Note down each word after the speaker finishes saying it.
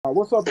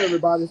What's up,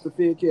 everybody? It's the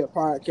Fed Care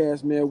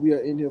Podcast, man. We are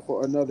in here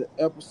for another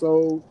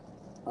episode.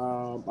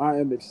 I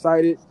am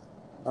excited.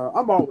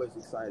 I'm always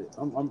excited.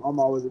 I'm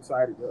always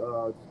excited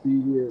to just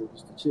be here,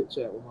 just to chit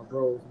chat with my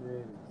bros, man,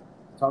 and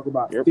talk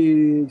about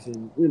figs,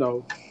 and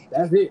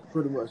that's it,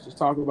 pretty much. Just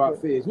talk about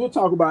figs. We'll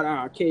talk about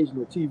our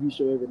occasional TV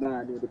show every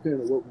now and then,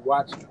 depending on what we're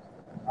watching.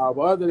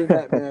 But other than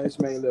that, man, it's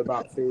mainly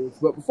about figs.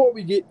 But before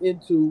we get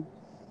into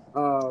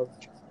the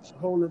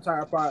whole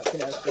entire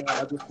podcast, man,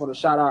 I just want to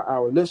shout out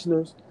our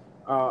listeners,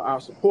 our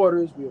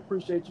supporters. We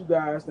appreciate you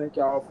guys. Thank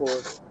y'all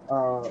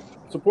for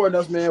supporting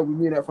us, man. We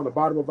mean that from the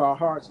bottom of our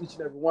hearts, each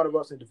and every one of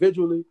us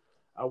individually.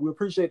 We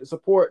appreciate the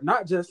support,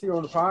 not just here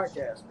on the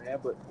podcast, man,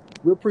 but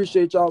we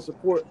appreciate y'all's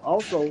support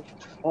also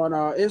on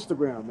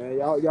Instagram, man.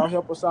 Y'all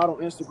help us out on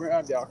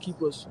Instagram. Y'all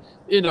keep us,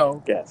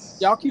 Yes.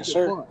 Y'all keep Yes,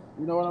 it fun.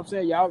 You know what I'm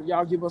saying?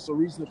 Y'all give us a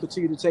reason to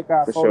continue to take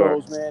our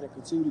photos, man, and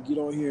continue to get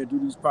on here and do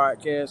these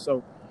podcasts.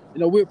 So,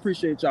 we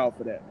appreciate y'all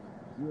for that.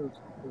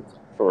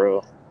 For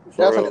real.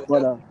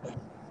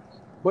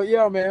 But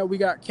yeah, man, we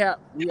got Cap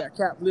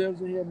Lives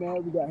in here,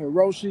 man. We got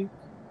Hiroshi.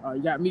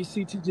 You got me,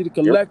 CTG the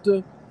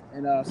Collector,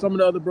 and some of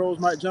the other bros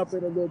might jump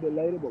in a little bit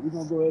later, but we're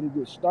gonna go ahead and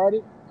get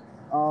started.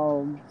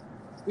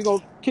 We're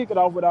gonna kick it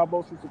off with our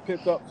most recent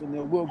pickups, and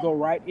then we'll go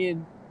right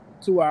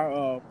into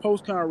our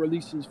post-con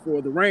releases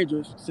for the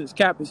Rangers since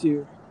Cap is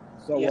here.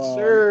 So yes,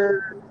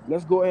 sir.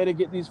 Let's go ahead and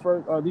get these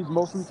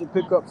most recent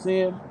pickups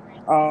in.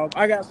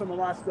 I got some of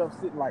my stuff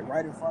sitting like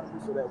right in front of me,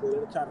 so that way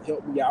it'll kind of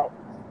help me out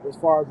as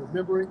far as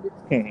remembering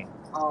it.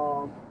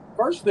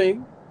 First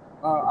thing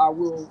I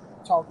will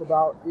talk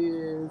about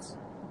is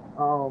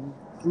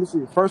let me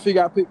see. First thing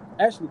I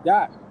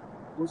got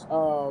was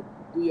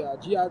the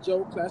G.I.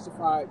 Joe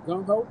Classified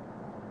Gung Ho.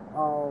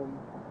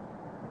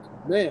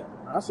 Man,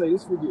 I say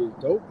this figure is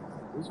dope.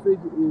 This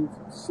figure is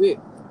sick.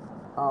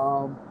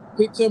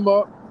 Picked him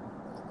up.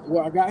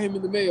 Well, I got him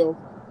in the mail.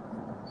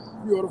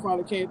 Pre-order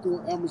finally came through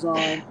on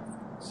Amazon,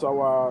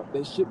 so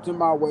they shipped him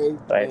my way.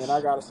 Nice. And I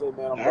gotta say,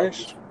 man, I'm loving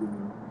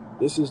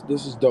this. This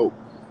is dope.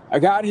 I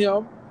got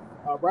him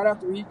right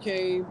after he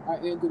came. I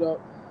ended up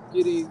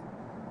getting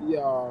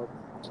the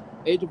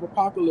Age of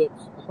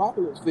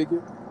Apocalypse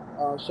figure.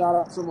 Shout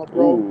out to my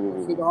bro,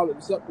 Figureaholic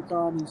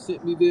Decepticon. He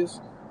sent me this,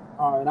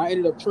 and I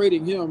ended up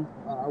trading him.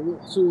 I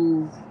went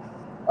to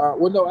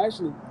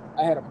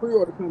I had a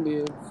pre-order come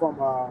in from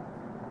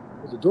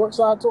was it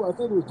Dorkside Toys? I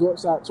think it was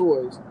Dorkside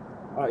Toys.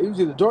 It was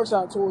either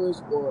Dorkside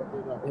Toys or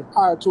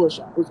Empire Toy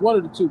Shop. It was one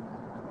of the two.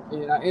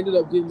 And I ended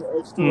up getting the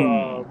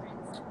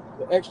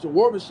extra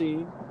War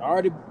Machine. I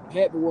already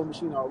had the War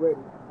Machine already.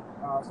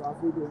 So I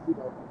figured,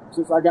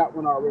 since I got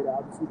one already,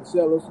 I just need to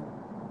sell this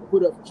and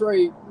put up for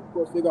trade. Of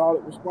course,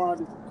 Figureaholic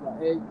responded. He was like,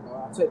 hey,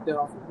 I'll take that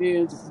off your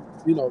hands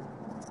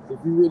if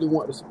you really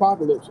want this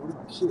Apocalypse. I'm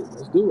like, shit,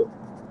 let's do it.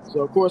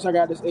 So, of course, I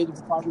got this Age of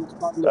Apocalypse.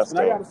 That's and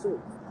dope. I got to say,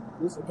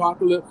 this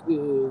Apocalypse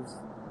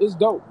is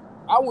dope.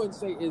 I wouldn't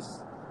say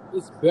it's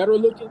better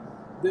looking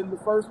than the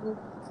first one,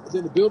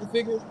 than the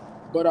Build-A-Figure,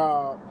 but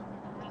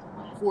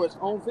for its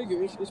own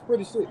figure, it's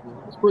pretty sick, man.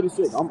 It's pretty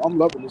sick. I'm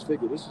loving this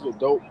figure. This is a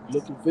dope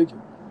looking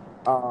figure.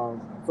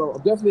 So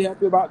I'm definitely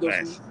happy about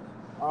this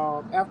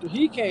one. After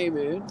he came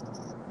in,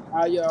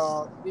 I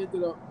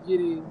ended up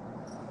getting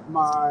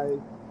my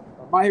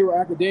My Hero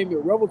Academia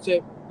Rebel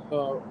Tech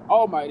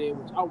All Might in,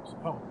 which I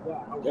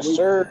was yes,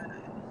 sir.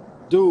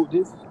 Dude,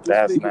 this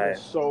That's figure nice.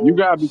 is so You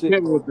gotta be sick,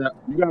 careful with that.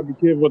 You gotta be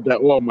careful with that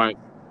All Might.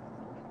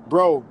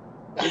 bro.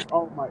 This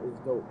All Might is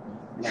dope,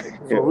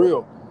 like, for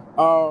real.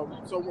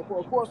 So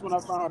of course, when I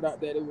found out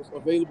that it was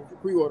available for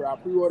pre-order, I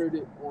pre-ordered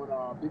it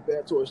on Big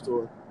Bad Toy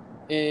Store.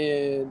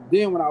 And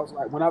then when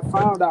I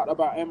found out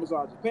about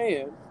Amazon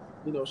Japan,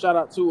 shout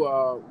out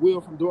to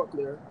Will from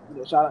Dorkclear.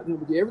 Shout out to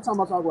him again. Every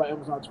time I talk about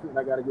Amazon Japan,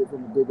 I gotta give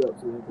him a big up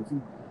to him because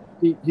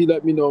he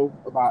let me know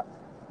about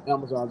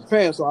Amazon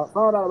Japan. So I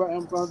found out about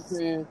Amazon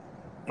Japan.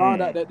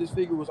 Found out that this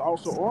figure was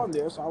also on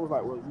there. So I was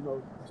like,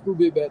 well, screw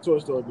Big Bad Toy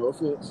Store, no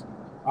offense.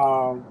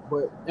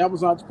 But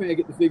Amazon Japan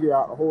get the figure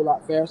out a whole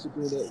lot faster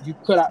than that. You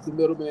cut out the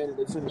middleman and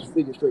they send the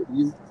figure straight to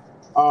you.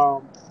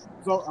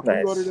 So I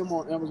pre-ordered him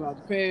on Amazon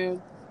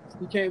Japan.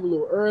 He came a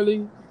little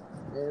early,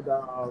 and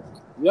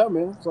yeah,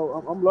 man.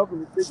 So I'm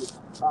loving the figure.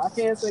 I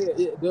can say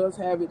it does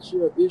have its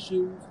share of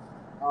issues.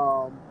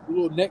 The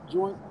little neck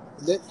joint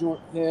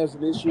has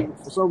an issue.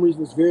 For some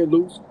reason, it's very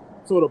loose,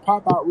 so it'll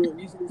pop out real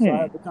easily. So I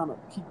have to kind of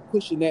keep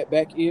pushing that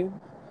back in.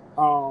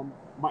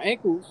 My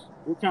ankles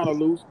were kind of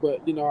loose,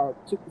 but I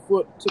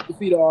took the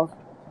feet off,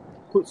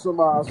 put some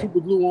super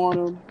glue on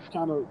them,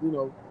 kind of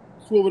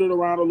swiveled it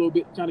around a little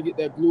bit, kind of get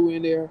that glue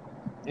in there,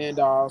 and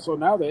so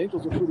now the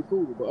ankles are pretty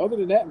cool. But other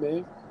than that,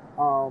 man,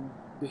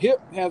 the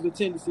hip has a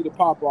tendency to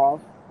pop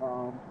off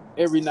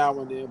every now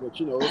and then, but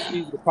it's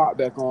easy to pop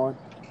back on.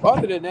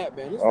 Other than that,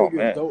 man, this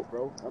figure is dope,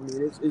 bro. I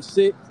mean, it's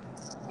sick.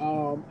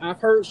 I've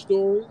heard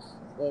stories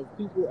of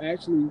people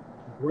actually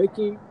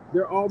breaking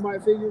their All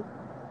Might figure.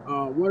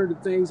 One of the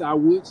things I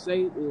would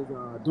say is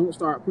don't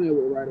start playing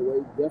with it right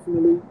away.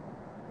 Definitely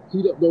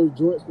heat up those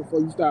joints before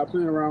you start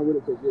playing around with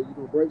it, because you're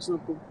going to break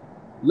something.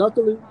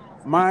 Luckily,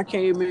 mine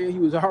came in. He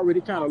was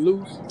already kind of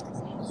loose.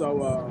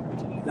 So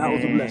that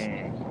was a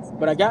blessing.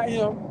 But I got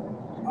him.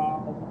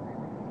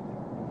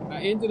 I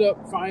ended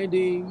up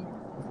finding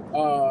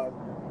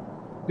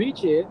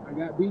Beachhead. I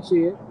got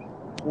Beachhead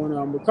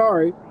on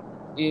Mercari,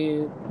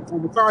 and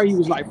on Mercari he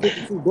was like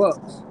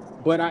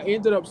 $52. But I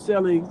ended up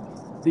selling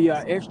the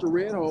extra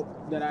Red Hulk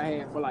that I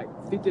had for like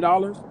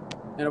 $50.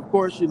 And of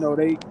course, you know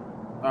they,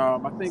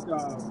 I think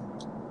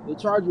they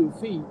charge you a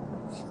fee.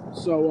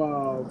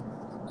 So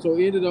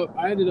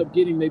I ended up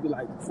getting maybe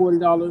like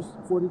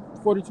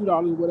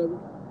 $42, whatever.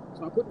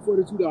 So I put the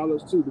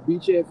 $42 to the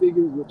Beachhead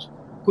figure, which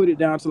put it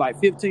down to like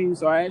 $15.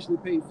 So I actually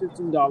paid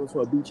 $15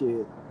 for a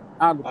Beachhead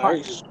out of the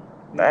pocket.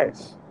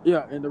 Nice.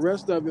 Yeah, and the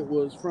rest of it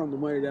was from the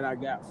money that I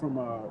got from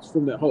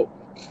that Hulk.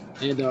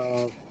 And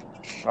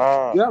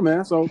yeah,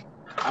 man. So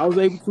I was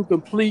able to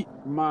complete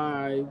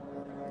my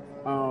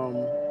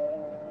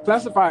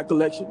classified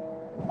collection.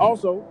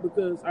 Also,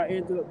 because I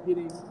ended up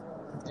getting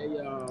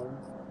a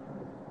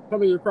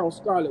coming across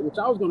Scarlet, which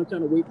I was going to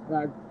kind of wait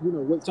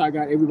till I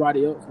got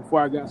everybody else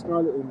before I got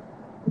Scarlet, and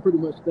pretty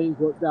much things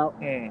worked out.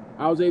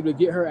 I was able to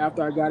get her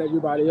after I got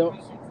everybody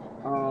else.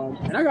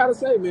 And I gotta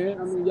say, man,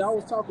 I mean, y'all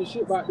was talking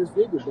shit about this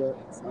figure, but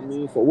I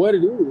mean, for what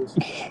it is,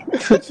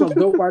 took some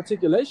dope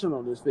articulation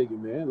on this figure,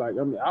 man. Like,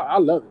 I mean, I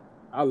love it.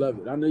 I love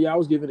it. I know y'all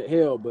was giving it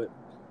hell, but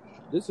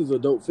this is a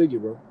dope figure,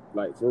 bro.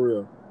 Like, for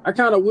real. I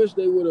kind of wish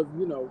they would have,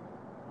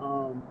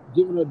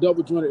 given her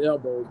double jointed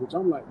elbows, which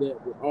I'm like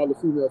that with all the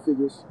female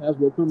figures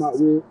Hasbro come out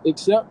with,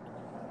 except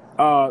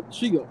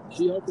She-Hulk.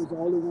 She-Hulk is the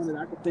only one that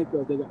I could think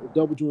of that got the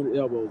double jointed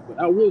elbows. But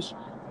I wish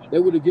they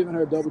would have given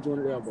her double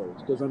jointed elbows,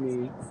 because I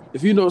mean,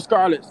 if you know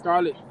Scarlet has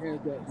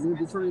that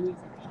ninja training,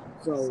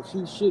 so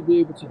she should be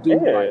able to do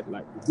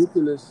like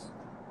ridiculous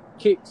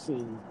kicks,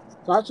 and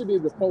so I should be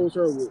able to pose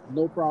her with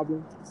no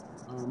problem.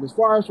 As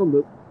far as from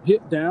the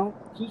hip down,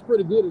 she's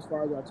pretty good as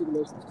far as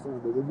articulation is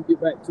concerned. But when you get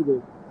back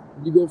to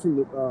you go from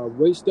the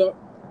waist up,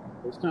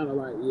 it's kind of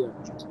like, yeah.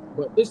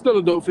 But it's still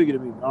a dope figure to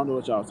me. I don't know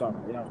what y'all was talking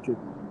about. Y'all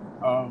tripping.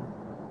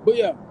 But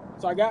yeah,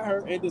 so I got her,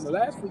 and then the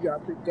last figure I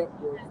picked up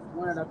was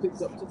one that I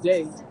picked up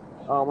today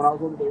when I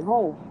was on the way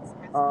home.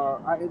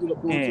 I ended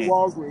up going to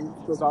Walgreens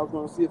because I was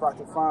going to see if I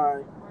could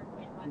find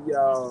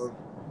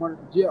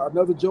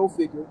another Joe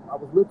figure. I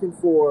was looking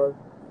for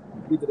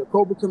either the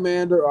Cobra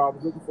Commander or I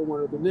was looking for one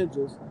of the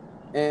ninjas,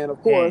 and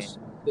of course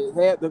they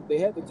had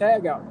the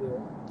tag out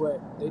there, but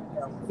they didn't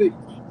have the figure.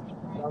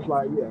 And I was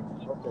like, yeah,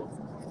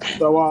 okay.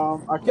 So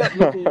I kept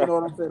looking. You know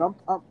what I'm saying?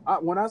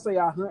 When I say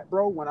I hunt,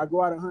 bro, when I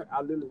go out and hunt,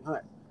 I literally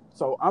hunt.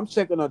 So I'm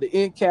checking on the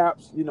end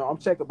caps. You know, I'm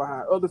checking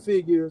behind other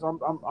figures. I'm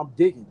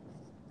digging,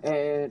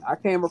 and I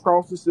came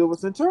across the Silver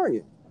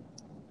Centurion,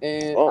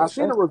 and I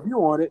seen a review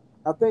on it.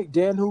 I think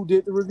Dan Who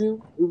did the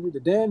review. It was either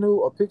Dan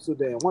Who or Pixel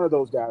Dan, one of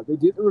those guys. They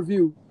did the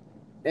review,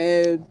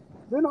 and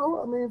you know,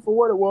 I mean, for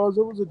what it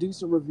was a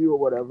decent review or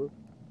whatever.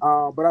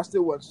 But I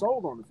still wasn't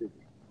sold on the figure.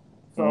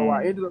 So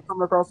I ended up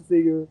coming across the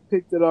figure,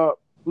 picked it up,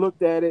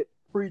 looked at it,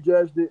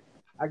 prejudged it.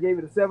 I gave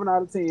it a 7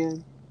 out of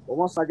 10. But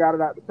once I got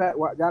it out the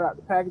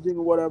packaging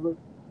or whatever,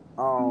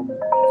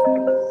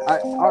 I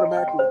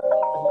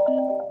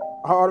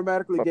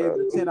automatically gave it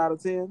a 10 out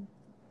of 10.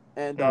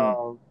 And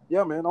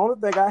yeah, man, the only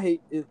thing I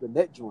hate is the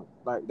neck joint.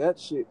 Like, that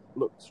shit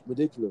looks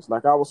ridiculous.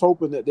 Like, I was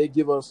hoping that they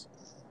give us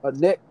a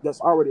neck that's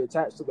already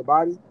attached to the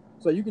body,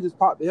 so you can just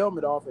pop the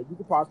helmet off and you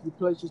could possibly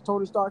place just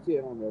Tony Stark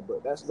head on there.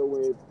 But that's no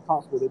way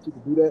possible that you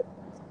can do that.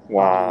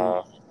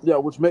 Wow. Yeah,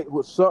 which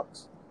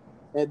sucks.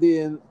 And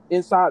then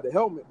inside the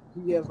helmet,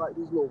 he has like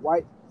these little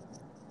white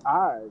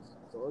eyes.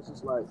 So it's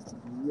just like,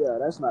 yeah,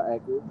 that's not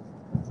accurate.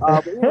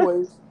 But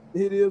anyways,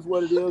 it is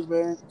what it is,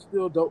 man.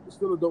 Still dope.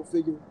 Still a dope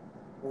figure.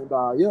 And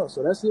yeah,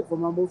 so that's it for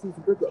my most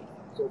recent pickup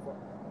so far.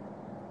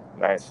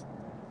 Nice.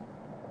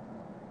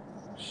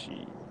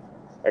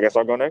 I guess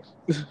I'll go next?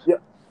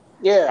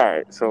 Yeah. All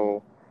right,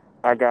 so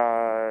I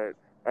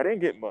didn't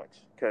get much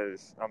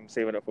because I'm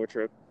saving up for a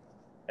trip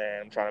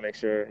and I'm trying to make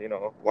sure,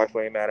 wife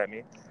ain't mad at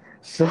me.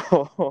 So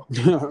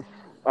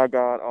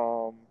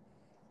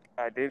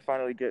I did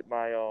finally get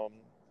my,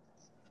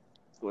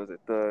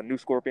 the new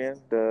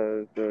Scorpion,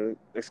 the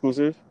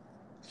exclusive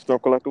Storm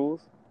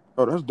Collectibles.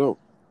 Oh, that's dope.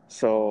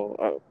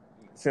 So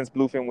since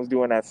Bluefin was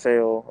doing that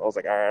sale, I was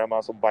like, all right, I might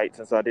as well bite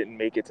since I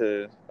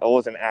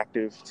wasn't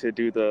active to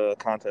do the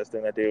contest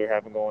thing that they were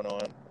having going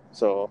on.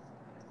 So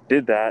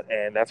did that,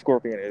 and that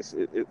Scorpion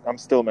I'm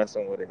still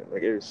messing with it.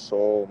 Like, it is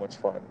so much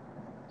fun.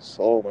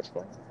 So much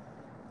fun.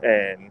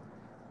 And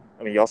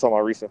I mean, y'all saw my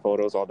recent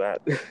photos, all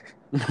that.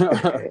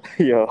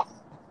 Yeah.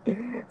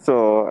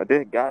 So I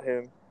got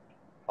him.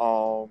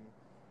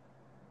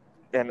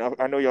 And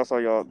I know y'all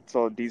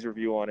saw D's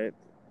review on it,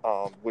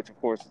 which of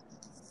course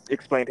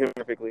explained him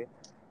perfectly.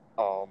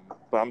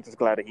 But I'm just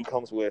glad that he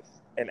comes with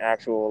an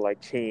actual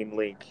like chain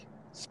link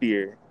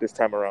spear this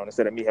time around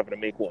instead of me having to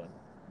make one.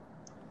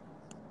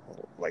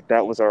 Like,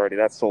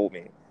 that sold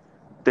me.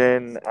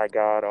 Then I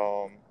got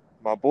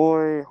my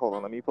boy, hold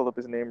on, let me pull up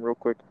his name real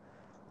quick.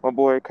 My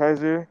boy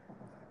Kaiser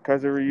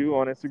Ryu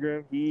on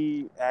Instagram.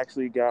 He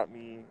actually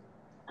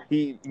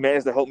he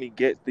managed to help me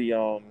get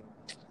the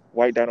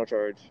white Dino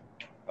Charge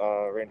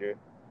Ranger.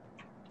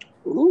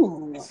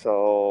 Ooh.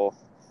 So,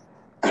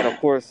 and of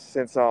course,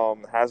 since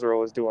Hasbro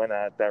was doing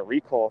that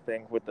recall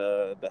thing with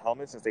the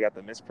helmet, since they got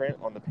the misprint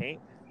on the paint,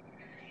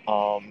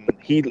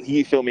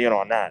 he filled me in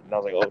on that, and I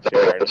was like, oh shit,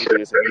 all right, let me do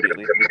this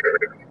immediately.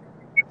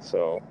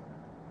 So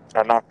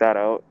I knocked that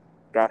out,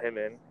 got him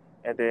in,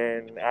 and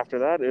then after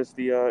that is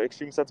the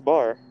Extreme Sets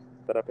bar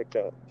that I picked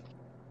up,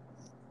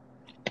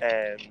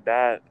 and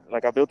that,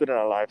 like, I built it in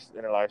a live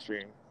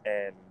stream,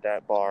 and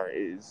that bar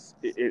it's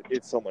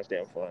so much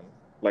damn fun.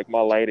 Like,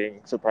 my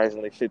lighting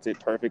surprisingly fits it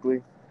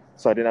perfectly,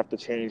 so I didn't have to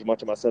change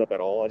much of my setup at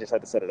all. I just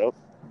had to set it up,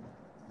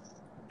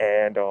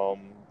 and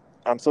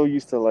I'm so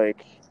used to,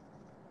 like,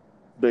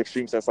 the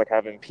Extreme Sets, like,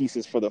 having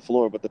pieces for the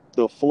floor, but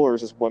the floor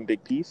is just one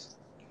big piece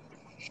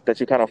that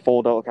you kind of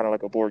fold out, kind of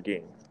like a board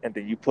game, and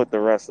then you put the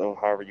rest of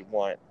however you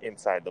want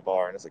inside the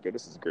bar, and it's like, yo,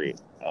 this is great.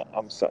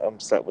 I'm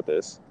set with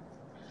this.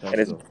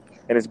 That's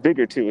And it's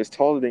bigger too. It's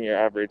taller than your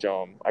average.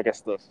 I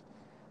guess the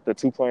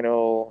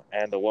 2.0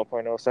 and the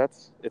 1.0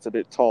 sets. It's a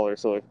bit taller,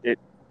 so it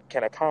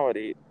can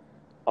accommodate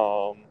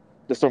the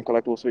Storm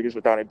Collectibles figures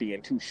without it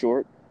being too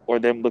short or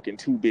them looking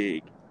too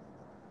big,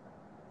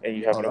 and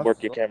you having to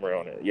work your camera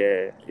on it.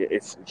 Yeah,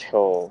 it's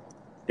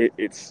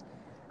it's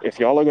if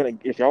y'all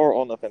are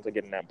on the fence of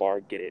getting that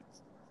bar, get it.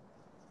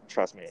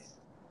 Trust me.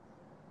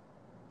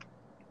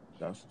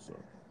 That's what's up.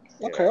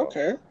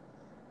 Okay.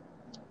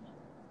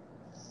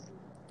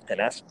 And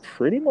that's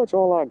pretty much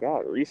all I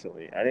got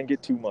recently. I didn't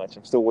get too much.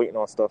 I'm still waiting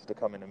on stuff to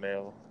come in the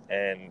mail,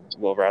 and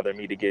well, rather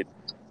me to get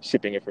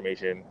shipping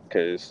information,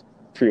 because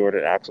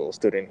pre-ordered Axel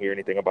still didn't hear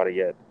anything about it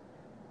yet.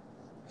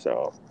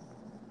 So.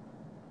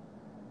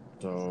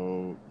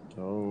 All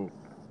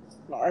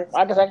right,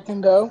 I guess I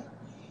can go.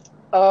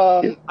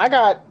 I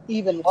got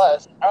even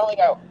less. I only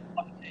got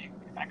one thing.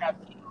 I got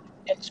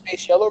the In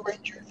Space Yellow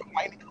Ranger from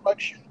Lightning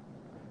Collection.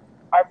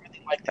 I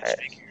really like this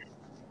figure.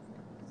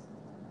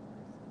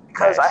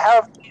 Because I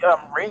have the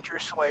Ranger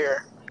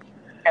Slayer,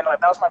 and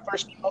like that was my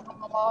first email from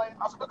the line.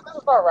 I was like, this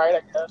is alright,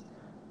 I guess.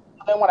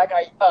 And then when I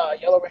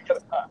got Yellow Ranger,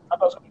 I thought it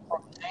was going to be more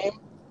of the same.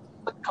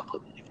 But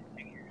completely different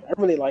figure. I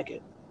really like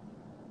it.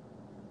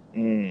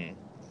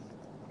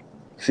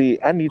 See,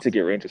 I need to get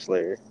Ranger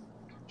Slayer.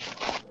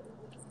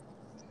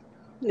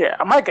 Yeah,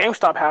 my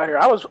GameStop had her.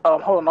 I was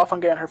holding off on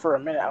getting her for a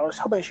minute. I was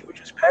hoping she would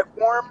just peg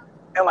warm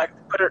and like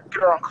get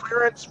her on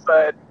clearance,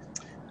 but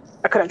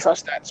I couldn't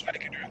trust that, so I had to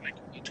get her at like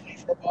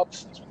 $24.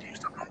 That's what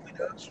GameStop normally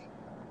does.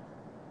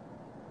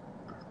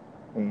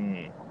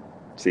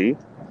 See,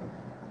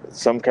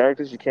 some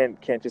characters you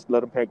can't just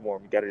let them peg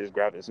warm. You gotta just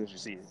grab it as soon as you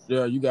see it.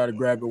 Yeah, you gotta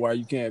grab it while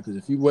you can, because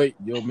if you wait,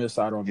 you'll miss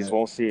out on You just that.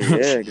 won't see it.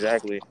 Yeah,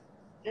 exactly.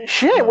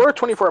 She ain't worth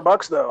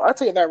 $24 though. I'll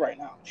tell you that right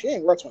now. She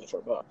ain't worth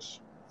 $24.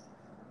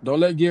 Don't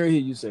let Gary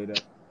hear you say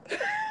that.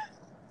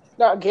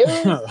 Now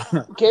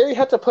Gary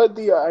had to put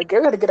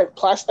Gary had to get a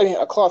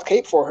cloth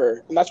cape for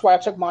her, and that's why I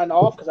took mine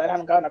off, because I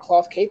haven't gotten a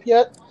cloth cape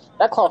yet.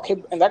 That cloth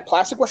cape and that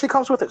plastic what she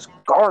comes with is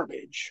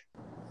garbage.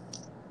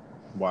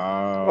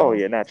 Wow. Oh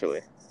yeah,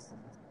 naturally.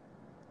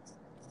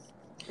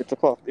 It's a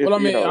cloth. Well, I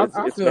mean, it's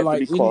I feel meant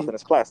like to be cloth and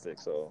it's plastic,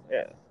 so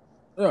yeah.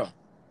 Yeah.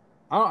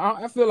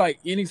 I feel like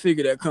any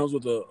figure that comes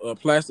with a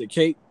plastic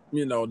cape,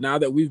 now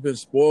that we've been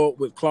spoiled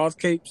with cloth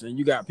capes, and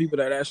you got people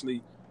that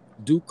actually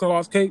do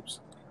cloth capes,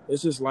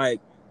 it's just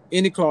like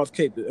any cloth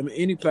cape. I mean,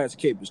 any plastic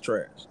cape is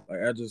trash. Like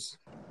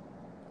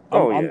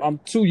I'm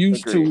too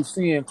used to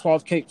seeing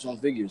cloth capes on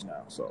figures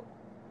now. So.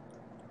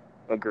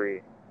 Agree.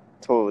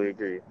 Totally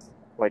agree.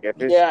 Like if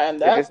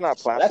it's not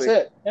plastic, that's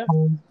it.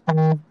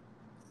 Yeah.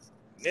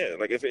 Yeah,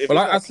 like if it's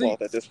not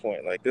cloth at this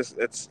point, like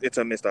it's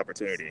a missed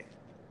opportunity.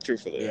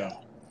 Truthfully. Yeah.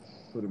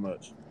 Pretty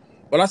much.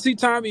 Well, I see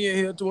Tommy in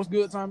here too. What's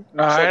good, Tommy?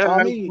 All right,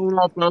 Tommy.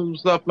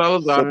 What's up,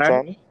 fellas? All right.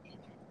 Tommy?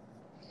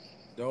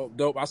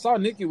 Dope. I saw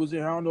Nikki was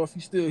here. I don't know if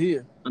he's still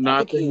here. No,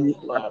 I think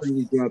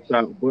he dropped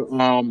out. But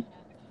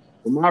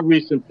for my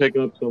recent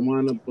pickups, I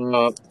wound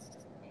up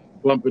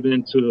bumping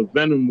into the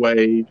Venom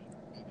wave,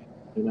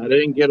 and I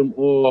didn't get them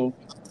all,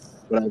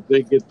 but I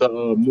did get the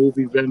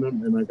movie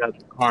Venom, and I got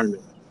the Carnage.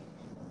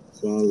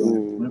 So I was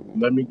like,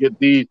 let me get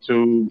these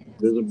two.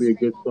 This will be a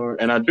good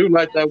start. And I do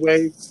like that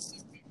wave.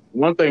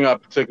 One thing I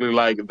particularly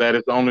like that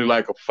it's only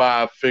like a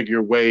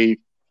 5-figure wave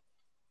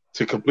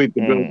to complete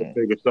the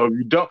Build-A-Figure. So if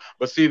you don't,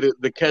 but see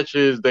the catch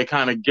is they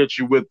kind of get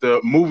you with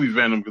the movie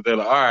Venom, because they're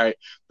like, all right,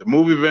 the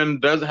movie Venom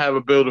doesn't have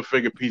a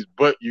Build-A-Figure piece,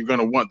 but you're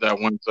gonna want that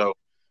one. So,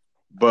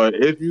 but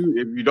if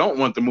you don't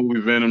want the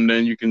movie Venom,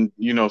 then you can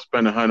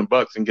spend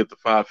 $100 and get the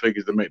 5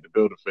 figures to make the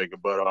Build-A-Figure.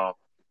 But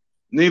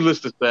needless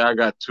to say, I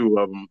got 2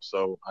 of them,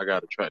 so I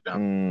got to track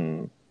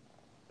down.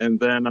 And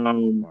then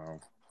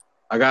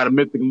I got a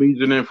Mythic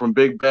Legion in from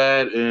Big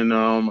Bad, and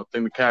I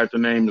think the character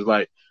name is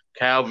like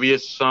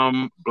Calvius,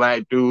 some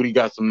black dude. He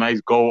got some nice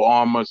gold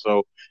armor,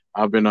 so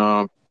I've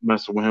been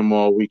messing with him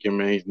all weekend,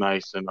 man. He's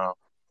nice, and I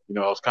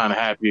was kind of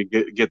happy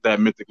to get that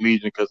Mythic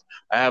Legion, because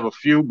I have a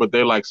few, but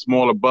they're like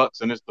smaller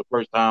bucks, and it's the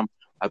first time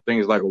I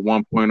think it's like a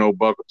 1.0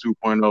 buck or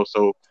 2.0.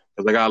 So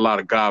because I got a lot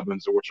of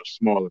goblins which are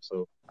smaller,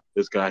 so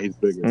this guy he's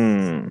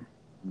bigger.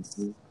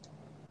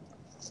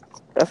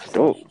 That's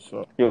dope.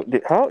 Yo,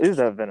 how is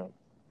that Venom?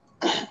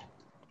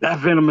 That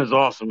Venom is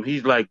awesome.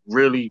 He's like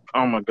really,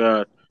 oh my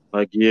god,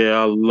 like yeah,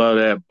 I love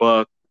that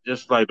Buck.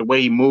 Just like the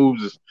way he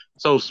moves is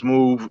so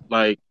smooth.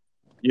 Like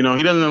he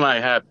doesn't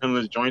like have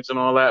pinless joints and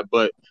all that,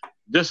 but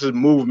this is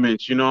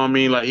movements. You know what I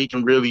mean? Like he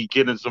can really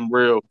get in some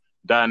real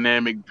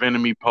dynamic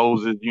Venomy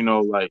poses.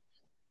 Like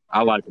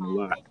I like him a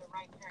lot.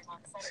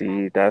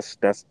 See, that's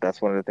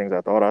one of the things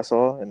I thought I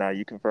saw, and now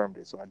you confirmed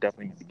it. So I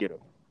definitely need to get him.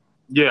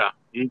 Yeah,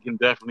 he can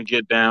definitely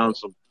get down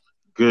some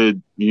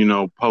good,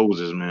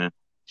 poses, man.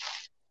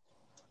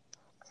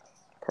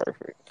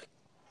 Perfect.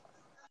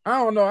 I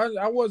don't know.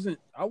 I wasn't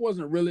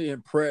really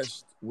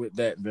impressed with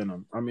that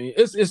Venom. I mean,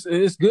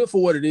 it's good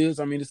for what it is.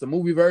 I mean, it's the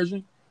movie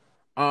version.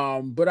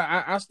 But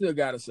I still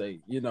gotta say,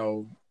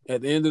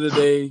 at the end of the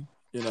day,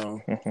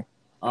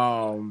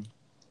 I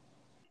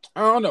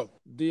don't know.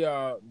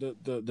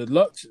 The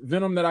Lux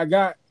Venom that I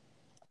got,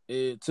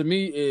 to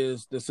me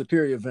is the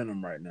superior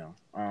Venom right now.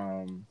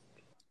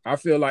 I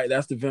feel like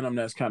that's the Venom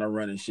that's kind of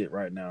running shit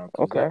right now.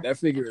 Okay. That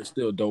figure is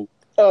still dope.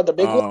 The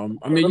big one.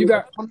 I mean, you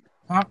got.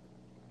 Huh?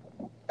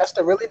 That's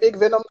the really big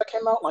Venom that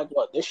came out, like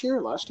what, this year,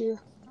 last year?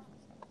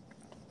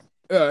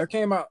 Yeah, it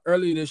came out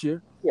early this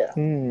year. Yeah.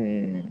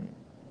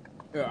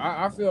 Yeah,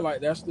 I feel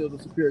like that's still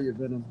the superior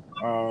Venom.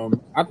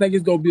 I think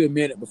it's gonna be a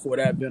minute before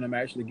that Venom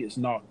actually gets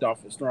knocked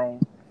off its throne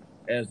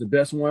as the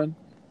best one.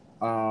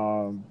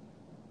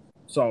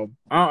 So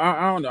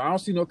I don't know. I don't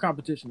see no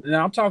competition. And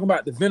I'm talking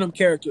about the Venom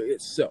character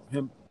itself,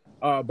 him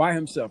by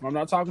himself. I'm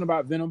not talking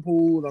about Venom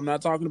Pool. I'm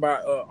not talking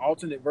about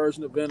alternate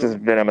version of Venom. Just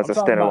Venom as a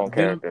standalone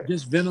character.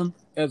 Just Venom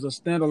as a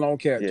standalone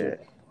character.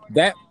 Yeah.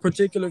 That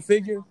particular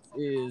figure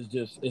is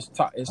just it's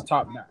top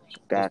notch.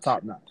 Gotcha. It's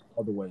top notch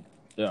all the way.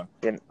 Yeah,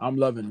 and I'm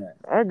loving that.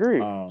 I agree.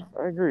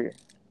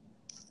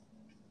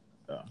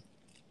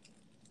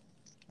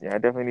 Yeah, I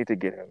definitely need to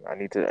get him. I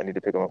need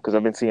to pick him up because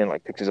I've been seeing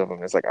like pictures of him.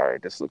 And it's like, all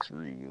right, this looks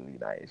really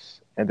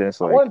nice. And then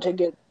it's like, I wanted to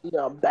get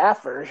the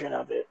Bath version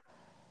of it.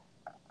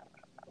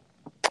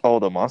 Oh,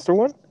 the monster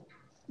one?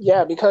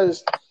 Yeah,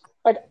 because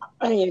I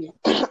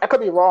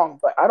could be wrong,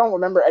 but I don't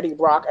remember Eddie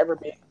Brock ever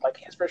being like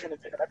his version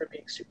of Venom ever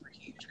being super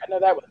huge. I know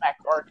that with Matt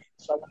Gargan,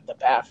 so I wanted the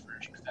Bath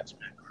version because that's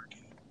Matt Gargan.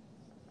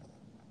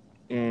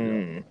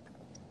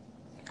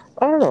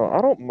 I don't know.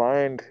 I don't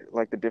mind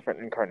like the different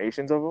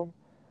incarnations of him.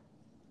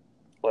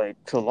 Like,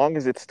 so long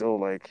as it's still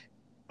like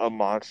a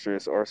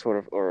monstrous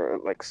or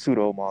like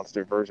pseudo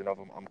monster version of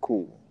him, I'm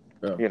cool.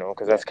 Yeah.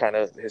 Because that's kind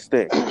of his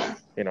thing.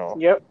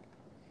 Yep.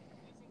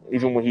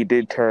 Even when he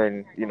did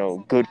turn,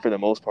 good for the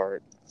most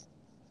part,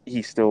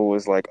 he still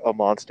was like a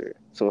monster.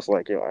 So it's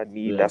like,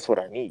 that's what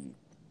I need.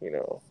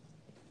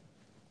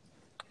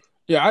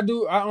 Yeah, I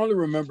do. I only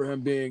remember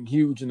him being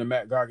huge in the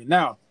Matt Gargan.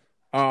 Now,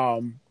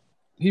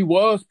 he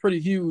was pretty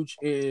huge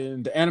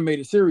in the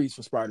animated series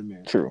for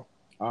Spider-Man. True.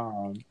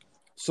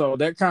 So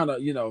that kind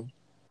of,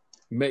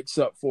 makes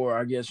up for,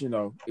 I guess, it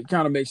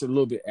kind of makes it a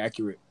little bit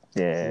accurate.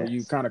 Yeah. When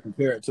you kind of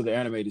compare it to the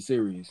animated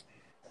series.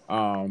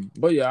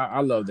 But yeah,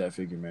 I love that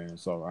figure, man.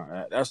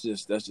 So that's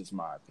just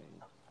my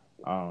opinion.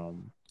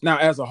 Now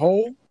as a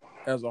whole,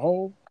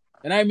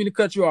 and I didn't mean to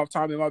cut you off,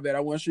 Tommy. My bad. I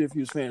wasn't sure if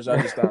you was finished.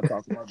 I just started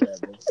talking. My bad,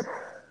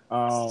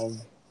 bro.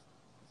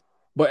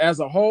 But as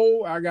a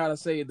whole, I gotta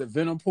say the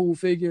Venom Pool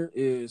figure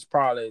is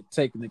probably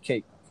taking the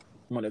cake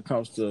when it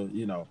comes to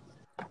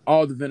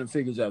all the Venom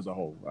figures as a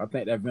whole. I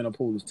think that Venom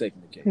Pool is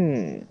taking the cake.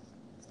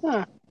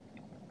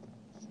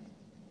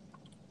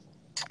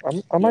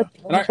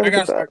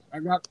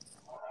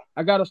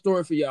 I got a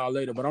story for y'all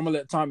later, but I'm gonna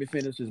let Tommy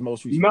finish his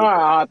most recent.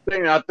 I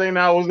think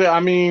that was it. I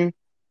mean,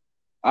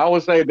 I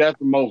would say that's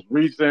the most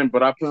recent,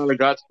 but I finally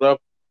got stuff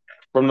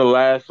from the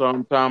last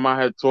time I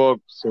had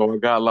talked. So I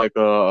got like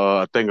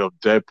I think a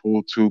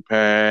Deadpool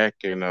 2-pack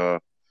and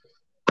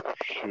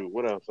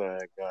what else I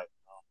got?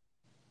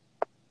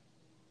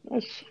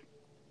 That's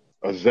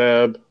a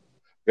Zeb.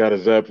 Got a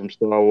Zeb from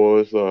Star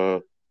Wars,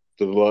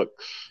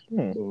 Deluxe.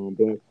 I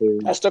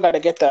still got to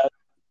get that.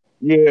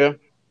 Yeah,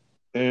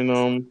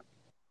 and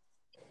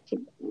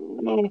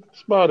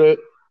that's about it.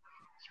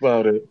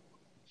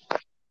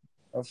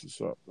 That's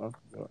what's up.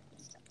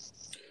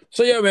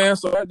 So yeah, man.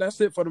 So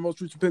that's it for the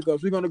most recent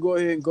pickups. We're gonna go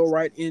ahead and go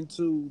right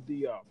into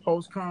the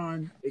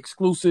post-con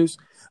exclusives.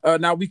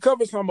 Now we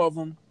covered some of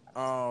them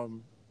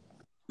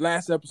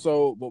last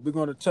episode, but we're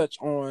gonna touch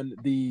on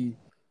the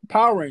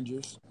Power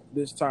Rangers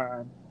this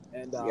time,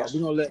 and we're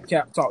gonna let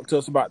Cap talk to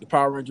us about the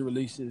Power Ranger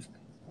releases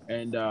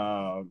and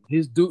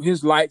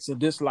his likes and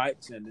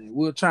dislikes, and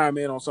we'll chime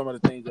in on some of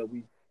the things that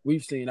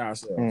we've seen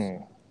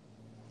ourselves.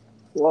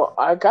 Well,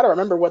 I gotta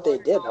remember what they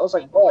did. That was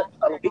like what,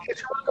 a week or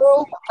two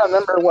ago? I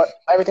remember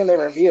everything they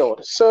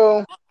revealed.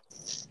 So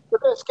we're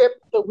gonna skip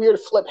the weird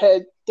flip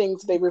head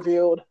things they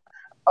revealed.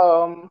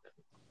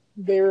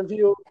 They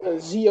revealed the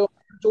Zeo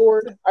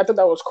sword. I thought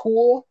that was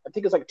cool. I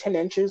think it's like 10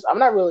 inches. I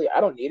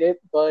don't need it,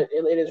 but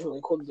it is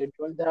really cool that they're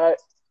doing that.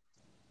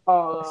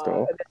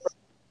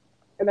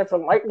 And then for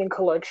Lightning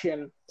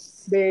Collection,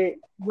 they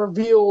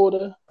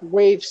revealed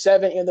Wave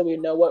 7, even though we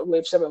know what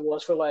Wave 7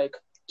 was for like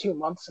 2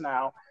 months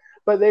now.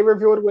 But they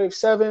revealed Wave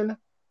 7,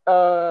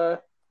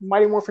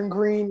 Mighty Morphin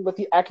Green with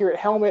the accurate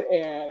helmet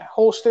and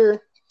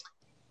holster.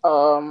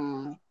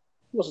 What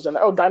was it?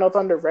 Oh, Dino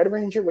Thunder Red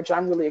Ranger, which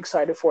I'm really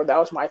excited for. That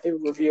was my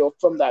favorite reveal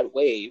from that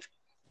wave.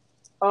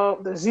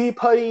 The Z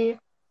Putty,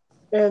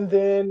 and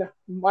then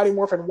Mighty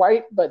Morphin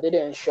White, but they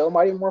didn't show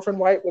Mighty Morphin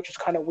White, which is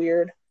kind of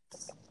weird.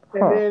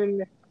 And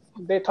then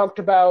they talked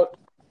about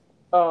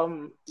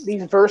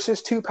these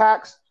Versus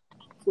 2-packs,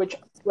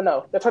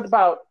 they talked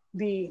about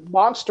the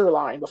Monster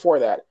line before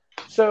that.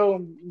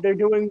 So they're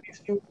doing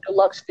these new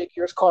deluxe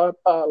figures called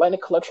Lightning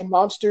Collection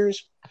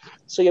Monsters.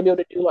 So you'll be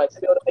able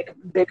to make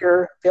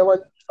bigger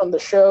villains from the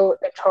show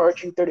and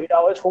charge you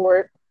 $30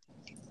 for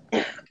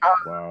it.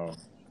 Wow.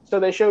 So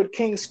they showed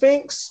King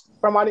Sphinx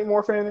from Mighty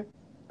Morphin,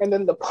 and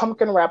then the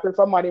Pumpkin Rapper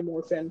from Mighty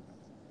Morphin.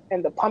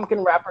 And the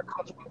Pumpkin Rapper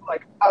comes with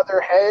like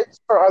other heads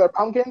or other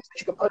pumpkins that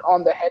you can put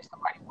on the heads of the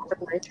Mighty Morphin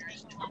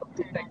Rangers to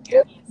complete that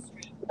gift.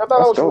 I thought that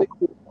was really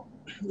cool.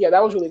 Yeah,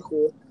 that was really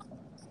cool.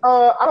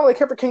 I don't really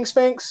care for King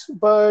Sphinx,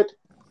 but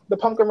the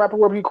Pumpkin Rapper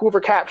would be cool for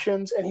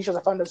captions, and he's just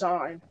a fun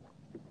design.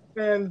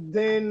 And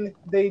then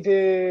they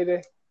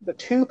did the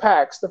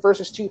 2-packs, the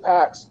Versus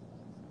 2-packs.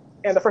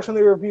 And the first one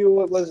they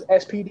reviewed was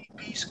SPD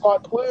B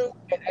Squad Blue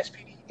and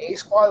SPD A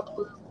Squad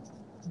Blue.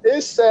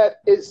 This set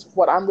is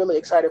what I'm really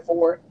excited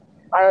for.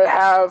 I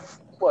have,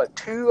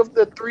 2 of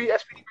the 3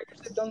 SPD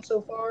Rangers they've done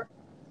so far.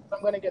 So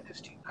I'm going to get this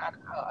 2-pack.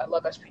 I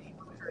love SPD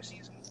for the first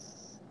season.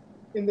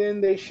 And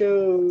then they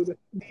showed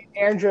the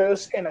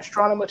Andros and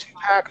Astronema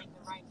 2-pack.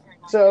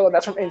 So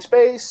that's from In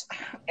Space.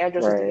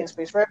 Andros is the In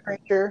Space Red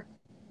Ranger.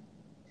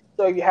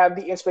 So you have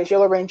the In Space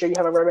Yellow Ranger, you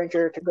have a Red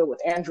Ranger to go with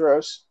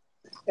Andros.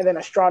 And then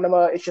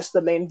Astronema is just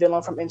the main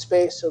villain from In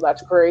Space, so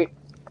that's great.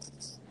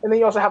 And then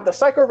you also have the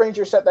Psycho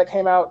Ranger set that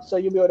came out, so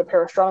you'll be able to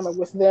pair Astronema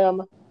with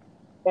them.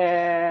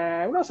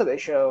 And what else did they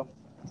show?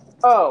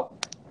 Oh,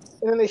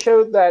 and then they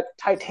showed that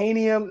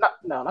Titanium.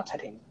 Not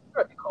Titanium.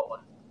 What are they called?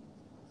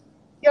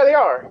 Yeah, they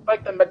are.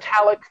 Like the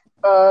metallic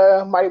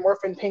Mighty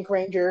Morphin Pink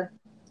Ranger,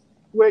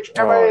 which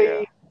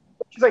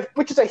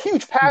is a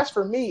huge pass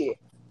for me.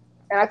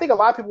 And I think a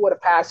lot of people would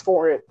have passed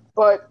for it,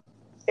 but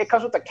it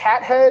comes with a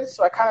cat head,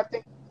 so I kind of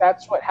think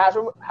that's what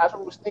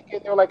Hasbro was thinking.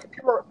 They were like,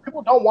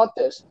 people don't want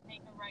this,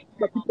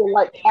 but people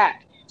like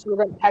cat, so we're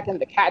going to pack in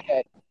the cat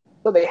head,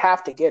 so they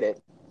have to get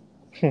it.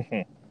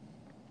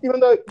 Even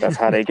though that's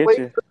how they get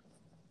you.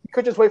 You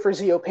could just wait for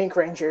Zeo Pink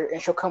Ranger,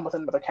 and she'll come with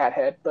another cat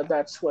head, but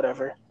that's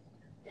whatever.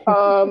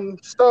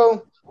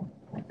 So,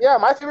 yeah,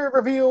 my favorite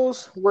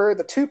reveals were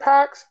the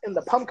 2-packs and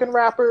the Pumpkin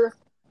Rapper.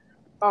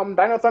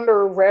 Dino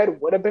Thunder Red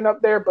would have been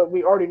up there, but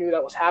we already knew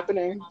that was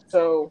happening.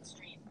 So,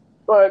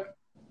 but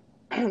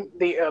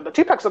the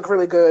 2-packs look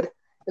really good,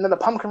 and then the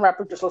Pumpkin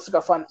Rapper just looks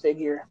like a fun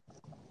figure,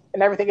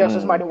 and everything else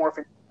is Mighty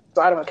Morphin.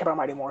 So I don't really care about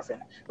Mighty Morphin,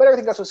 but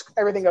everything else was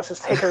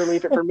take or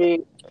leave it for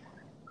me.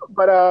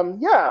 But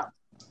yeah,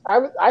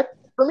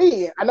 for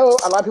me, I know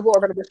a lot of people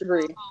are going to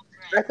disagree.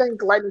 I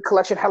think Lightning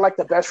Collection had like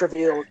the best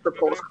reveal for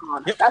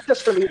PulseCon. That's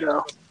just for me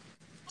though.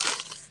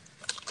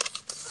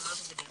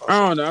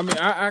 I don't know. I mean,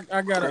 I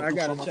gotta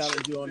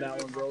challenge you on that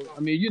one, bro. I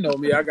mean, you know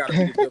me, I gotta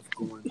be the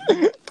difficult one.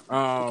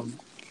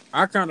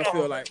 I kind of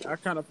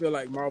feel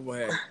like Marvel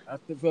had. I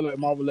feel like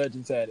Marvel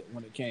Legends had it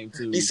when it came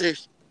to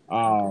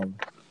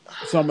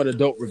some of the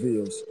dope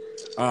reveals.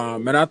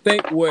 And I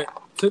think what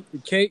took the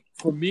cake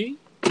for me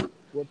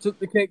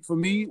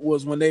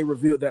was when they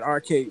revealed that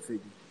arcade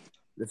figure.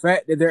 The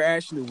fact that they're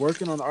actually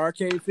working on the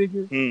arcade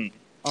figure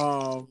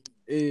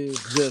is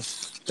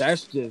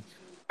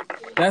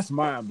that's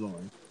mind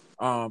blowing.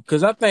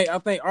 Because I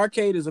think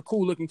Arcade is a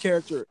cool looking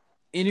character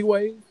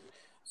anyway.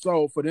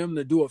 So for them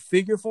to do a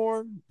figure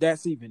for him,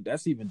 that's even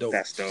dope.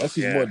 That's dope. That's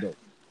even more dope.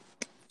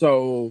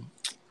 So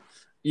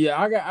yeah,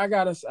 I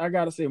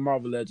gotta say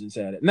Marvel Legends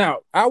had it. Now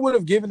I would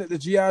have given it to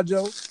G.I.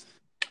 Joe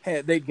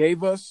had they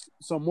gave us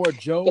some more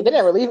Joe. Yeah, they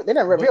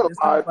didn't reveal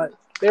a lot.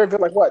 They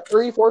revealed like what,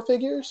 3-4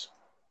 figures?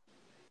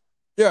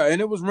 Yeah,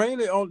 and it was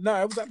mainly on.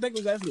 I think it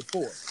was actually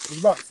 4. It was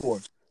about 4,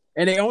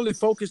 and they only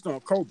focused on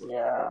Cobra.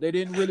 Yeah, they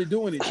didn't really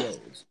do any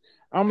Joes.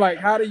 I'm like,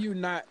 how do you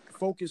not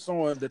focus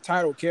on the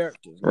title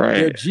characters? Right.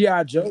 They're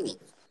G.I. Joes.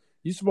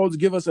 You're supposed to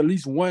give us at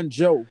least one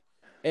Joe,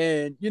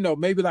 and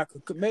maybe at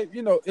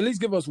least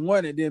give us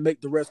one, and then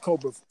make the rest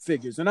Cobra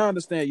figures. And I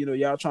understand,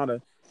 y'all trying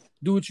to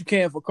do what you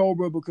can for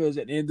Cobra because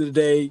at the end of the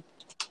day,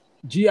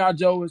 G.I.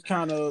 Joe is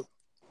kind of,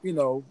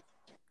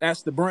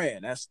 that's the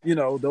brand. That's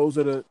those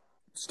are the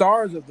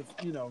stars of the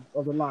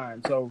of the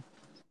line. So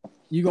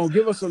you're gonna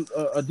give us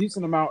a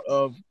decent amount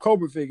of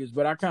Cobra figures,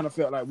 but I kind of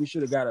felt like we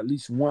should have got at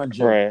least one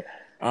Joe. Right.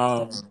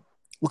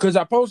 Because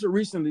I posted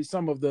recently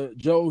some of the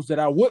Joes that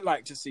I would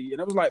like to see,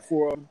 and it was like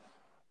 4 of them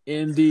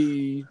in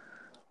the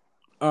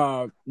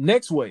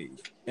next wave.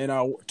 And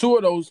 2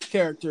 of those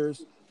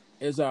characters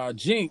is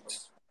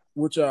Jinx,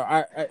 which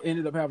I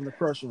ended up having a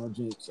crush on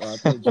Jinx. I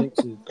think Jinx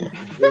is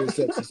very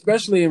sexy,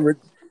 especially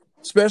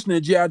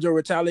in G.I. Joe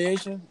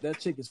Retaliation. That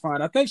chick is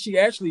fine. I think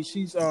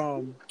she's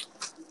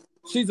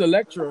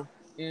Elektra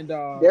in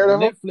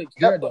Netflix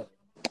Daredevil.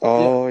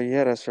 Oh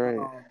yeah, that's right.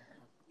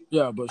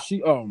 Yeah, but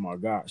oh my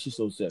god, she's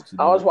so sexy.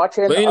 I was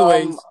watching. But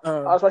anyways, I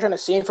was watching a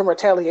scene from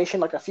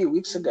Retaliation like a few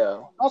weeks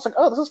ago. I was like,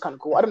 oh, this is kind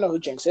of cool. I don't know who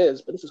Jinx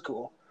is, but this is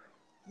cool.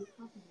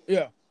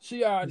 Yeah,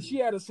 she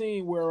had a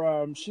scene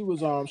where she was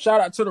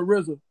shout out to the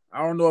RZA.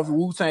 I don't know if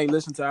Wu-Tang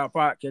listened to our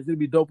podcast. It'd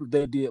be dope if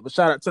they did, but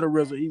shout out to the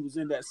RZA. He was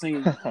in that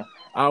scene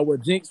where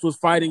Jinx was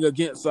fighting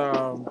against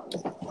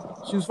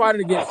she was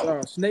fighting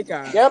against Snake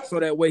Eyes, Yep. so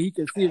that way he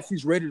can see if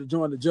she's ready to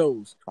join the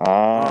Joes.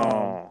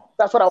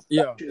 That's what I was.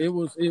 Yeah,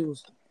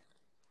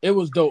 it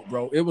was dope,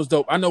 bro. It was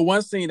dope. I know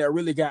one scene that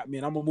really got me,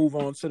 and I'm gonna move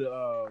on to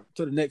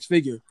the next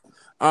figure.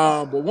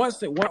 But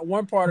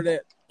one part of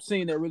that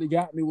scene that really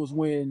got me was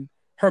when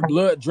his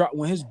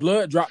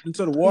blood dropped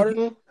into the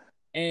water,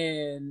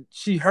 and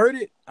she heard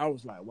it. I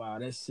was like, wow,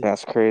 that's sick.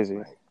 That's crazy.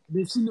 Like,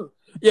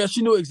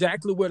 she knew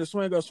exactly where to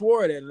swing her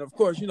sword at, and of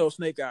course,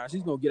 Snake Eyes,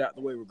 he's gonna get out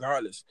the way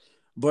regardless.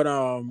 But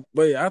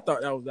yeah, I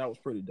thought that was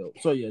pretty dope.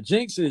 So yeah,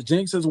 Jinx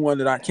is one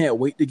that I can't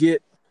wait to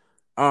get.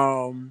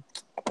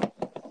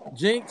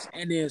 Jinx,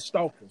 and then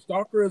Stalker.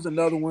 Stalker is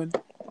another one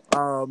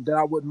that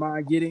I wouldn't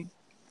mind getting.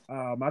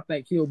 I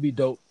think he'll be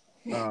dope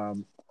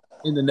in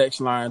the next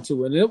line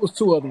too. And there was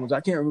two other ones.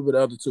 I can't remember the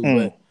other two,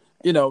 but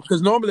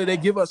because normally they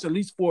give us at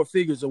least 4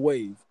 figures a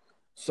wave.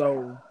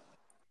 So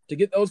to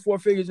get those 4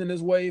 figures in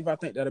this wave, I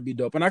think that'll be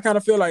dope. And I kind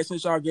of feel like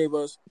since y'all gave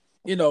us,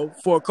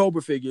 4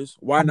 Cobra figures,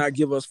 why not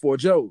give us 4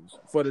 Joes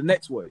for the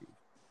next wave?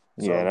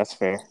 Yeah, that's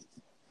fair.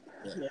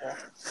 Yeah.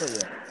 So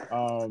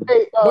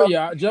yeah. But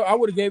yeah, I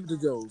would have gave it to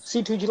Joe's.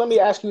 C2G, let me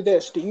ask you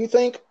this. Do you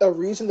think the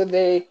reason that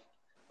they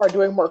are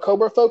doing more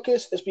Cobra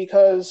focus is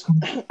because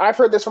I've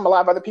heard this from a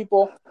lot of other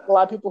people, who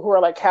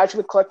are like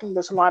casually collecting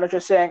this line of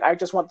just saying, I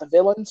just want the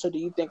villains. So do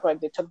you think like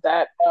they took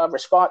that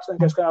response and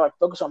just kind of like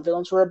focus on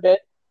villains for a bit?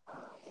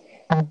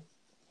 I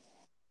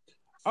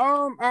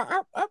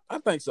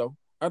think so.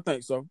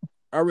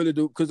 I really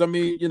do. Cause I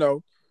mean,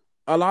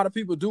 a lot of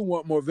people do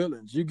want more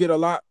villains. You get a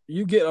lot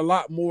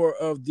more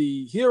of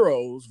the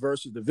heroes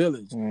versus the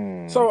villains.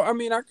 So I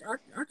mean, I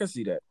can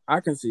see that.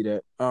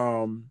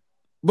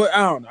 But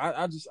I don't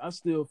know. I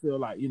still feel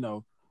like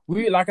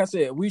like I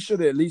said, we should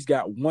have at least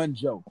got one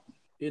Joe,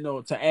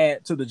 to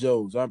add to the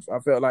Joes. I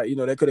felt like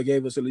they could have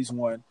gave us at least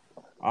one.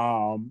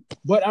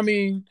 But I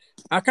mean,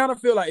 I kind of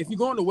feel like if you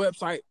go on the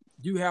website,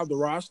 you have the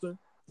roster,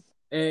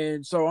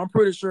 and so I'm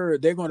pretty sure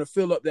they're going to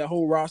fill up that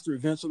whole roster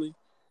eventually.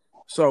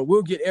 So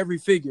we'll get every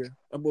figure,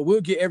 but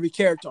we'll get every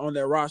character on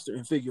that roster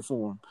in figure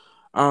form.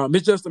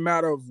 It's just a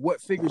matter of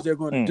what figures they're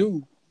going to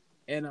do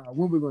and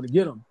when we're going to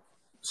get them.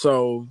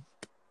 So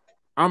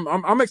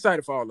I'm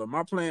excited for all of them.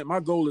 My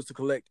goal is to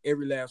collect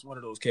every last one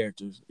of those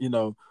characters.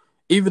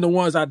 Even the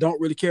ones I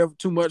don't really care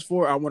too much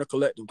for, I want to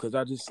collect them because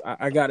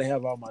I got to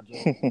have all my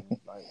jokes.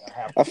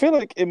 I feel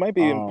like it might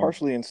be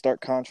partially in stark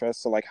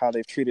contrast to like how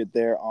they've treated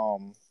their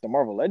the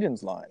Marvel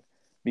Legends line,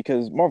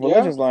 because Marvel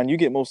Legends line you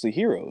get mostly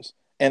heroes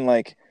and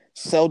like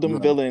seldom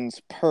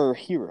villains per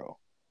hero,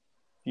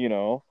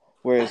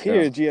 whereas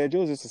here G.I.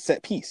 Joe's is a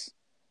set piece.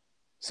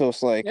 So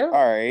it's like, all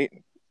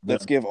right,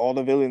 let's give all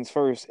the villains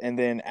first, and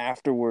then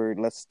afterward,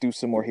 let's do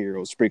some more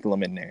heroes, sprinkle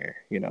them in there,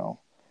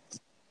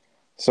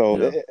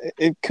 So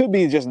it could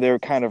be just their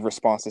kind of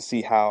response to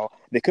see how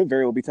they could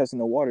very well be testing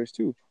the waters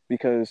too,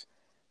 because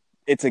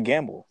it's a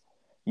gamble.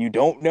 You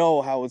don't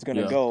know how it's going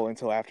to go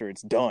until after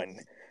it's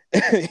done,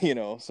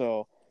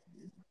 so.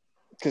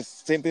 Because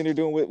same thing they're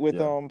doing with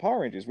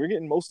Power Rangers. We're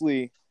getting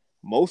mostly,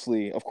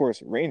 of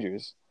course,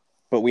 Rangers,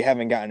 but we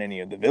haven't gotten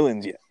any of the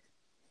villains yet.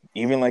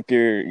 Even like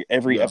their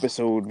every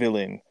episode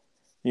villain,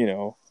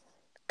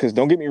 Because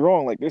don't get me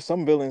wrong, like there's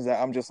some villains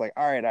that I'm just like,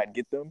 all right, I'd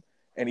get them.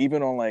 And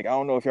even on like, I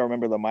don't know if y'all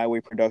remember the My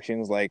Way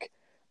Productions, like,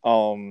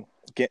 what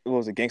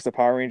was it, Gangsta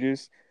Power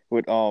Rangers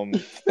with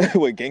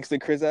with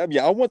Gangsta Crab?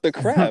 Yeah, I want the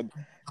crab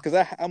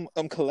because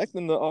I'm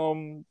collecting the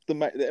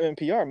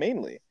MMPR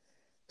mainly,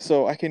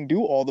 so I can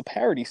do all the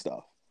parody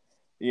stuff.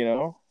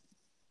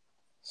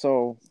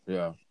 So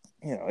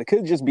it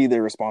could just be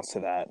their response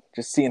to that,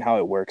 just seeing how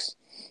it works.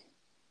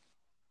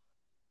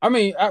 I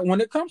mean,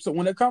 when it comes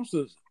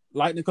to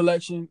Lightning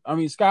Collection, I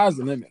mean, sky's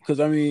the limit. Because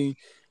I mean,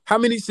 how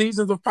many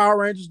seasons of Power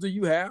Rangers do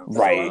you have?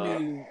 Right. So, I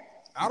mean,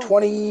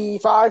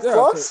 25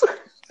 plus. So,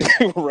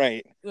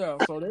 right. Yeah.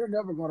 So they're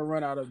never going to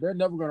run out of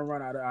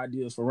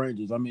ideas for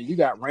Rangers. I mean, you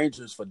got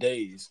Rangers for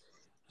days.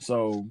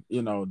 So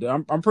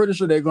I'm pretty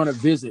sure they're going to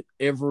visit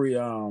every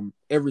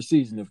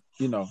season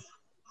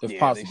if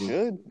possible. They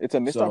should. It's a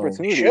missed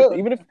opportunity.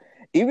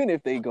 Even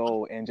if they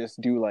go and just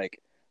do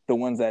like the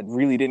ones that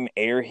really didn't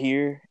air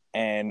here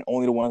and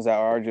only the ones that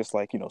are just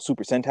like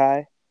Super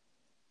Sentai,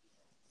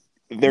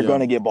 they're going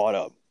to get bought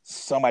up.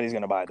 Somebody's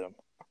going to buy them.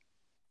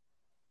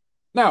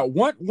 Now,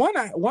 one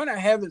I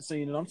haven't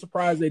seen, and I'm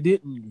surprised they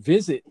didn't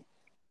visit,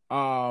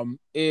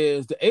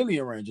 is the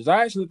Alien Rangers.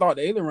 I actually thought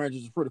the Alien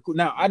Rangers was pretty cool.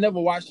 Now, I never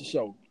watched the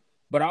show,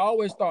 but I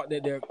always thought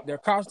that their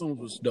costumes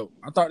was dope.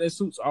 I thought their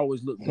suits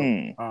always looked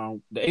dope.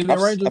 The Alien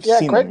Rangers, I've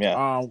seen them,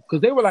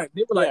 because they were like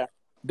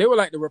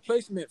the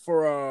replacement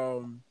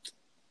for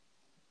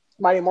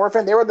Mighty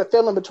Morphin. They were the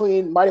fill-in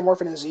between Mighty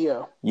Morphin and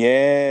Zeo.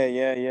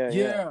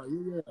 Yeah.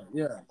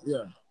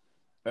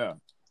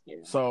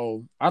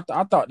 So I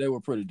thought they were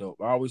pretty dope.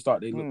 I always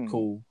thought they looked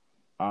cool.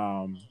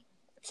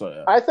 So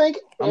yeah. I think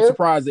I'm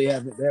surprised they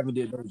haven't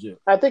did those yet.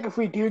 I think if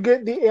we do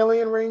get the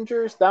Alien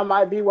Rangers, that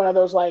might be one of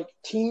those like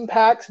team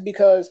packs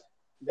because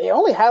they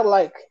only had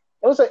like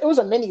it was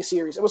a mini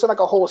series. It wasn't like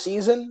a whole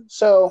season.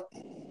 So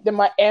they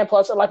might, and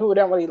plus a lot of people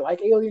don't really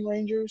like Alien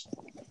Rangers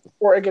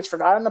or it gets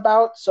forgotten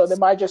about. So they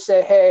might just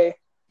say, hey,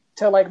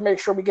 to like make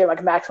sure we get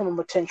like maximum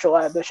potential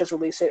out of this, just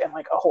release it in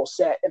like a whole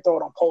set and throw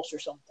it on Pulse or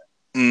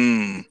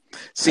something.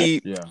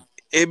 See, yeah.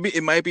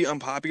 It might be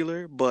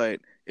unpopular,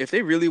 but if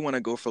they really want to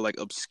go for like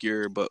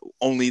obscure but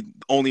only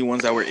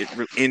ones that were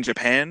in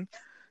Japan,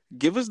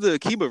 give us the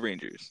Kiba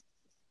Rangers.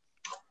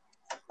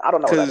 I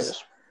don't know what that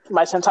is.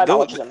 My Sentai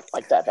knowledge isn't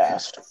like that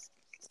vast.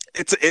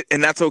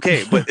 And that's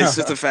okay, but it's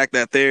just the fact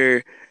that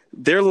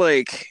they're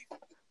like,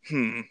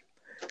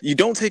 you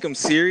don't take them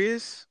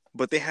serious,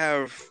 but they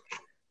have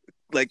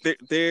like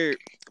they're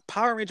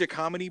Power Ranger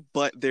comedy,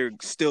 but they're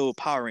still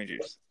Power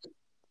Rangers.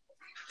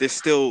 They're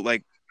still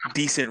like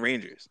decent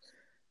Rangers.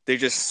 They're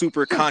just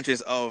super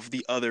conscious of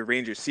the other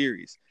Ranger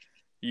series,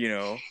 you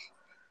know?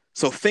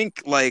 So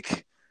think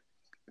like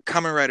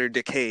Kamen Rider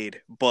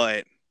Decade,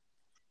 but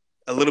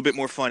a little bit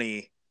more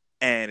funny,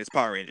 and it's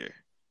Power Ranger.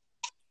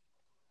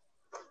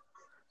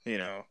 You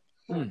know?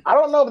 I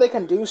don't know if they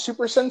can do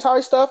Super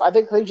Sentai stuff. I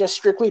think they just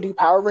strictly do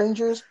Power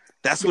Rangers.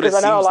 That's what it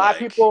seems like. Because I know a lot of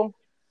people...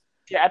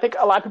 Yeah, I think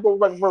a lot of people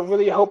were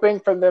really hoping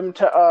for them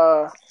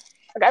to...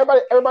 like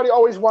everybody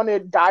always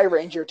wanted Die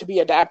Ranger to be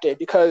adapted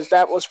because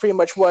that was pretty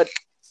much what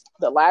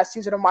the last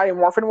season of Mighty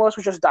Morphin was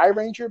just Die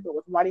Ranger, but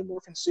with Mighty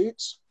Morphin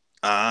suits.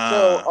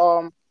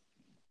 So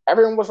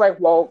everyone was like,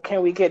 well,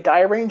 can we get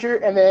Die Ranger?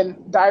 And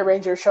then Die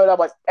Ranger showed up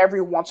like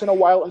every once in a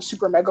while in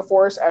Super Mega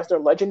Force as their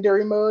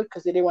legendary mode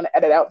because they didn't want to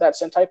edit out that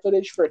Sentai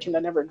footage for a team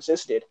that never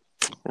existed.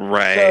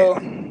 Right. So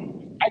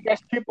I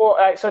guess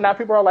so now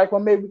people are like,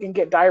 well, maybe we can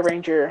get Die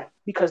Ranger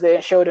because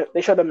they showed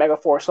the Mega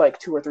Force like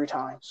 2 or 3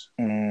 times.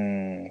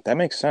 That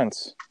makes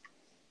sense.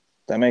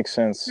 Yeah, I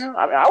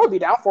mean, I would be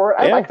down for it.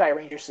 I like Die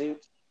Ranger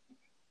suits.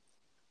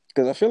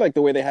 Because I feel like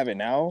the way they have it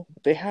now,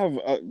 they have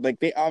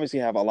they obviously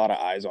have a lot of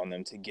eyes on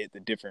them to get the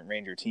different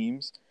Ranger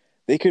teams.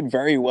 They could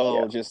very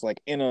well just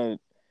like in a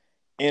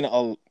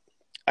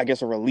I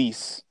guess a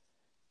release,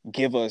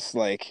 give us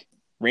like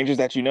Rangers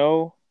that you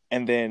know,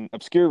 and then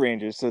obscure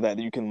Rangers so that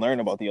you can learn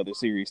about the other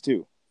series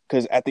too.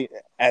 Because at the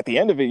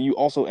end of it, you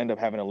also end up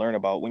having to learn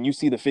about when you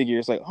see the figure.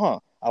 It's like,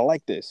 I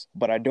like this,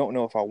 but I don't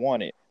know if I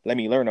want it. Let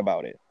me learn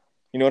about it.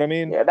 You know what I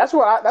mean? Yeah, that's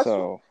one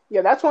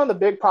of the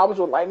big problems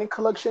with Lightning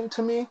Collection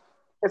to me.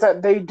 Is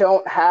that they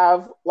don't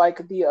have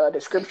like the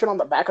description on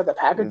the back of the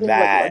packaging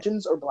like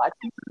Legends or Black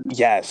Series.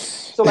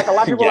 Yes. So like a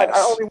lot of people are like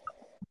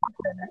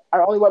I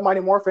only want Mighty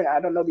Morphin. I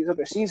don't know these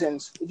other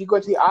seasons. If you go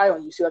to the aisle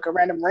and you see like a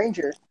random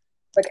Ranger,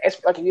 like if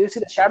you see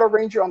the Shadow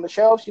Ranger on the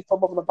shelves, you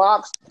flip over the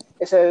box.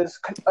 It says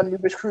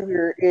Anubis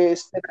Kruger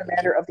is the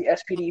commander of the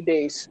SPD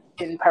base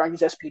in Power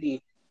Rangers SPD.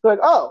 You're like,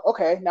 oh,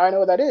 okay, now I know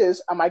what that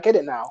is. I might get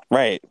it now.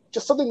 Right.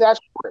 Just something that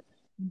short.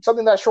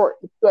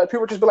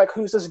 People just be like,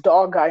 "Who's this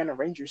dog guy in a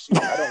Ranger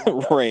suit?" I don't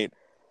know. Right.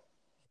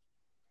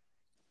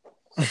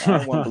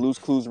 I want Blue's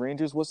Clues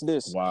Rangers. What's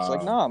this? Wow. It's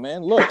like, nah,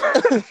 man. Look.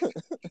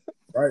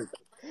 Right.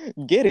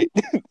 Get it?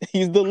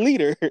 He's the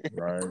leader.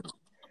 Right.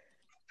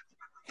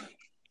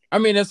 I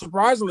mean, and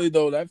surprisingly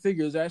though, that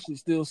figure is actually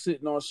still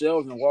sitting on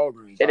shelves in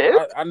Walgreens. It is.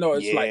 I know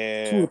it's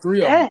like 2 or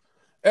 3 of them.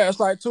 Yeah, it's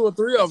like 2 or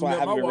 3 of them. That's why I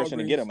haven't been rushing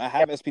to get them. I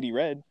have SPD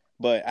Red,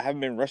 but I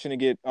haven't been rushing to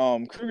get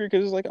Kruger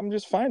because it's like I'm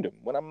just find him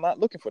when I'm not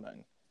looking for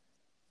nothing.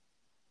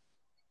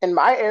 In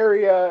my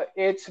area,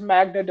 it's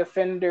Magna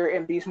Defender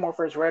and Beast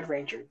Morphers Red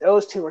Ranger.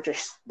 Those two were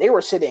they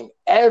were sitting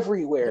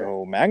everywhere.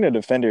 Oh, Magna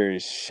Defender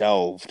is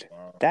shelved.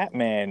 That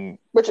man,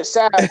 which is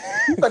sad.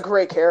 He's a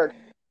great character.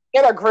 He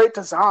had a great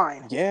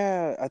design.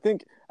 Yeah, I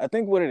think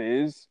what it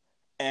is,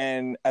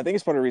 and I think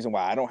it's part of the reason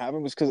why I don't have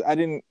him is because I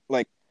didn't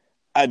like.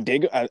 I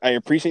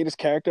appreciate his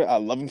character. I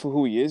love him for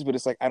who he is, but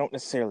it's like I don't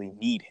necessarily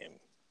need him.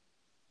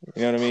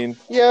 You know what I mean?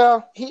 Yeah,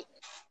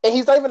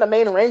 he's not even a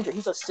main ranger.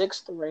 He's a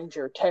 6th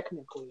ranger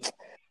technically.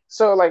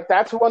 So like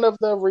that's one of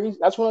the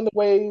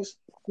ways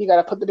you got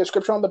to put the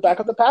description on the back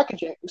of the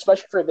packaging,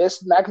 especially for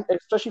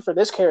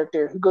this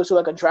character who goes through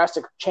like a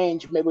drastic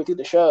change midway through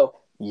the show.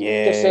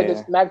 Yeah, just said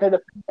this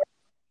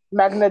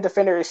Magna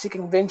Defender is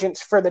seeking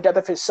vengeance for the death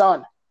of his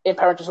son in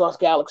Power Rangers Lost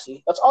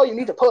Galaxy. That's all you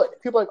need to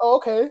put. People are like, oh,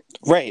 okay,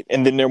 right,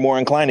 and then they're more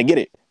inclined to get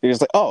it. They're just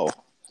like, oh,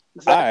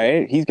 exactly. All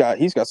right,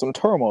 he's got some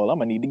turmoil. I'm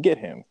gonna need to get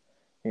him.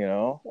 You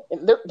know,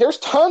 and there's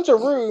tons of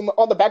room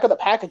on the back of the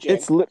packaging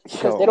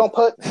because they don't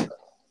put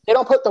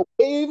the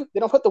wave. They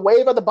don't put the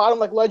wave at the bottom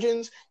like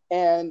Legends,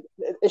 and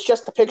it's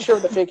just the picture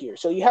of the figure.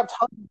 So you have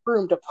tons of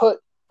room to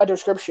put a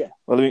description.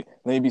 Well, let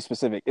me be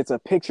specific. It's a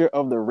picture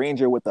of the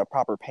Ranger with the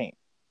proper paint.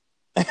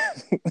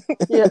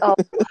 Yeah,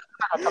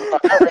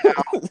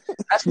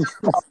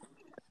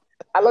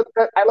 I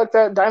looked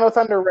at Dino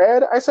Thunder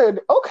Red. I said,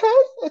 okay,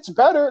 it's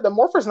better. The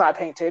Morpher's not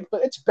painted,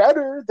 but it's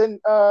better than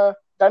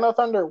Dino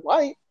Thunder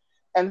White.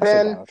 And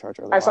then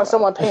I saw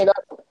someone paint up.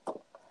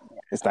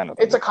 It's Dino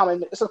Thunder.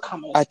 It's a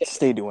common. I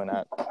stay doing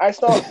that. I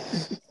saw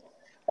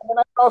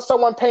saw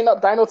someone paint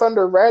up Dino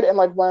Thunder red in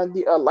like one of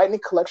the Lightning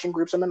Collection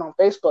groups I'm in on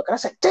Facebook, and I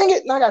said, "Dang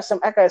it! Now I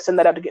gotta send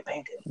that out to get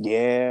painted."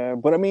 Yeah,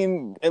 but I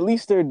mean, at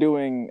least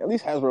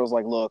Hasbro's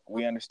like, look,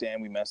 we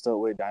understand we messed up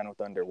with Dino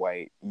Thunder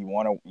White. You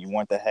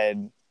want the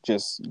head,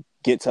 just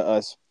get to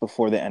us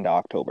before the end of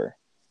October.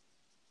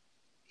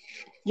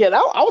 Yeah,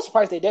 I was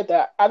surprised they did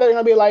that. I thought they were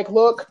gonna be like,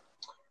 "Look,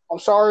 I'm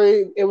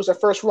sorry, it was a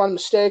first run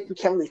mistake. We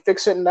can't really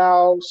fix it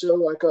now, so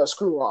like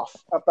screw off."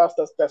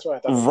 That's what I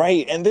thought.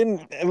 Right, and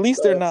then at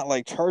least they're not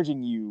like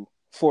charging you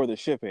for the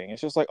shipping.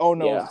 It's just like, oh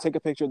no, take a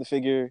picture of the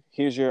figure.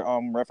 Here's your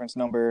reference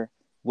number.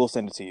 We'll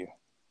send it to you.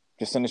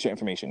 Just send us your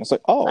information. It's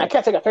like, oh, I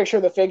can't take a picture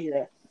of the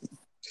figure.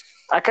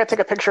 I can't take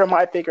a picture of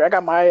my figure. I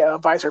got my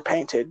visor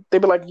painted.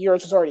 They'd be like,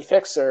 "Yours is already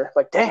fixed, sir."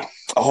 Like, damn.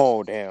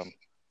 Oh, damn.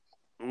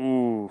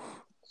 Ooh.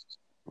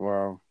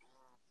 Wow.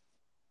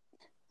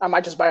 I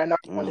might just buy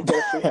another one to get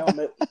a free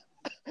helmet.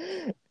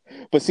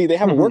 But see, they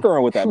have a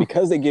workaround with that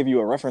because they give you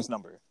a reference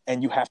number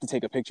and you have to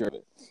take a picture of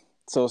it.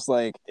 So it's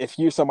like, if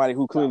you're somebody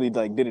who clearly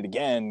like did it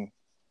again,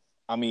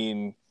 I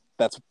mean,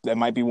 that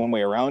might be one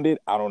way around it.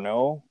 I don't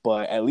know,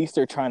 but at least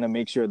they're trying to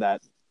make sure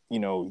that, you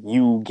know,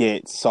 you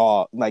get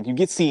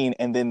seen,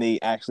 and then they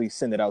actually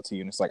send it out to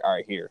you, and it's like, all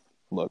right, here,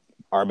 look,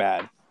 our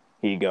bad,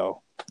 here you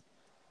go.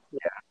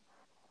 Yeah.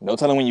 No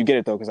telling when you get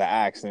it though, because I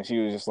asked, and she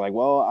was just like,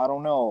 well, I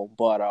don't know,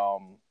 but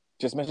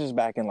just message us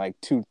back in like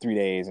 2-3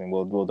 days, and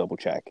we'll double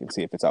check and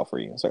see if it's out for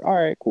you. It's like, all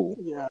right, cool.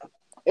 Yeah,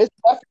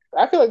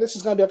 I feel like this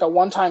is gonna be like a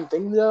one-time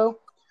thing though.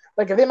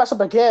 Like if they mess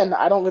up again,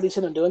 I don't really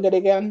see them doing it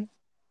again.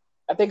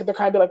 I think they're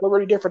kind of be like, "What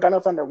already did for Dino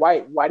Thunder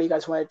White? Why do you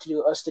guys want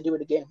us to do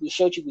it again? We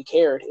showed you we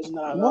cared. Isn't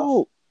that enough?"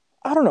 Well,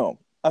 I don't know.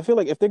 I feel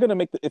like if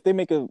they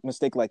make a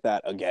mistake like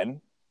that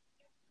again,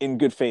 in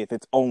good faith,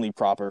 it's only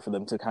proper for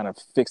them to kind of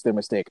fix their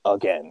mistake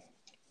again.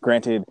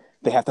 Granted,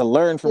 they have to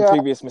learn from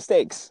previous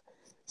mistakes.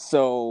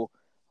 So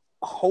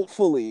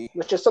hopefully,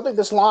 which is something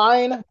this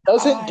line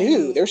doesn't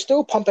do. They're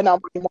still pumping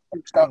out more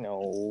stuff. I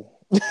know.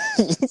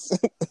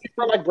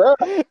 People are like, bro,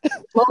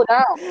 slow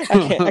down.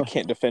 I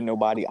can't defend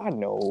nobody. I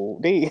know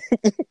they.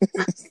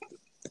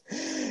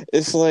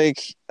 It's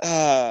like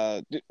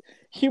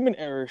human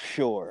error,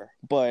 sure,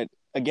 but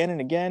again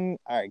and again.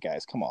 All right,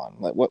 guys, come on.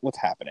 Like, what's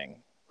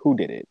happening? Who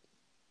did it?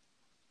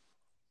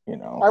 You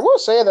know. I will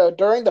say though,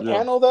 during the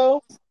panel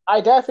though,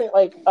 I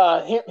definitely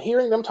like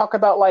hearing them talk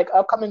about like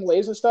upcoming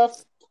waves and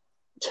stuff.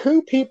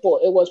 2 people,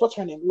 it was, what's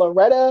her name,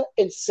 Loretta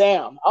and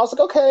Sam. I was like,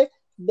 okay,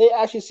 they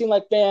actually seem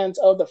like fans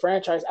of the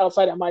franchise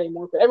outside of Mighty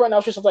Morphin. Everyone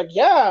else just was like,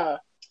 yeah,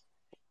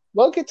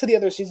 we'll get to the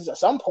other seasons at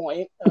some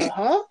point.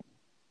 I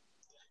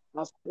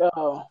was like,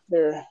 oh,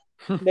 they're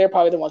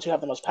probably the ones who have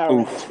the most power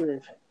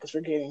because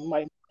we're getting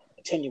Mighty Morphin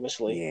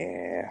continuously.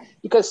 Yeah.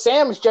 Because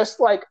Sam just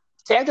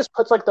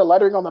puts like the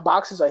lettering on the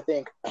boxes, I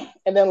think,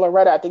 and then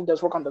Loretta I think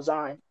does work on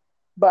design.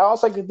 But I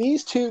was like,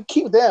 these 2,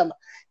 keep them.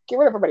 Get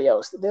rid of everybody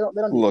else. They don't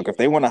look, if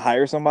they want to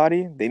hire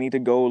somebody, they need to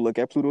go look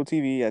at Pluto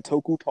TV, at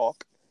Toku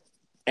Talk,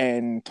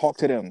 and talk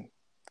to them.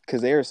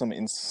 Because there are some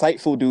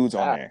insightful dudes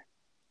on there.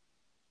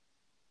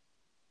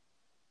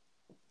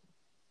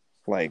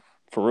 Like,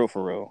 for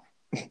real.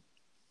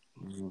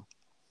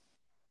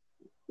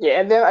 Yeah,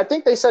 and then I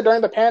think they said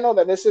during the panel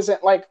that this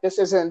isn't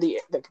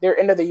their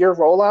end of the year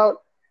rollout.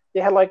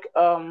 They had like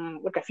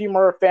a few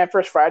more Fan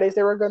First Fridays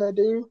they were gonna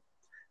do.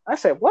 I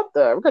said, what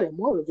the? We're getting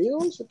more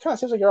reveals? It kind of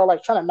seems like you're all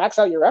like trying to max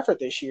out your effort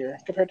this year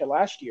compared to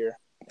last year.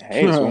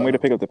 Hey, it's one way to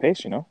pick up the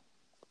pace, you know?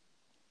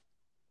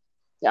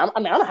 Yeah,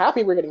 I'm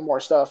happy we're getting more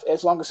stuff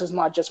as long as it's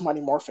not just Mighty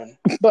Morphin.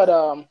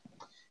 But,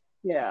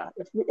 yeah,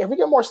 if we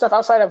get more stuff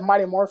outside of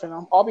Mighty Morphin,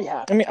 I'll be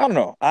happy. I mean, I don't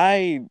know.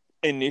 I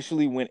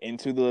initially went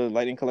into the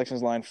Lightning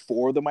Collections line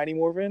for the Mighty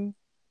Morphin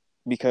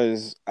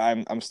because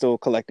I'm still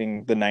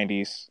collecting the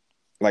 90s,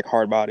 like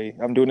hard body.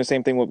 I'm doing the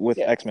same thing with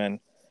X-Men.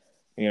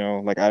 You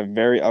know, like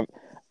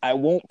I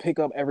won't pick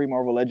up every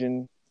Marvel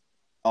Legend,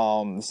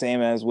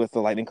 same as with the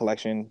Lightning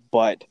Collection,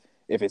 but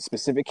if it's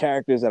specific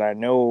characters that I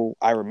know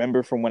I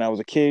remember from when I was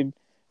a kid,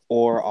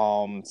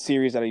 or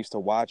series that I used to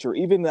watch, or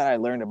even that I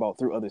learned about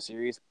through other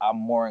series, I'm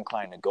more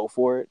inclined to go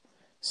for it.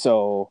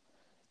 So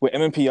with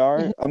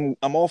MMPR,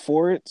 I'm all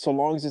for it, so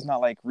long as it's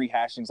not like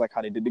rehashings like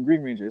how they did the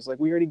Green Ranger. It's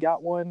like, we already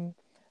got one.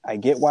 I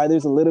get why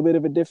there's a little bit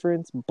of a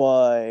difference,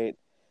 but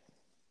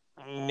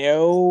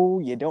no,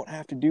 you don't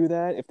have to do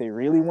that. If they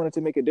really wanted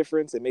to make a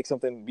difference and make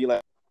something be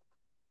like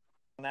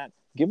that,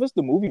 give us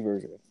the movie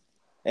version,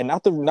 and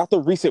not the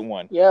recent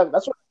one. Yeah,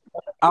 that's what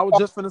I was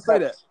just gonna say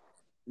that.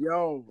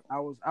 Yo,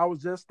 I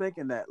was just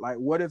thinking that. Like,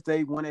 what if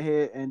they went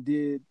ahead and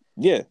did,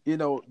 you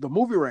know, the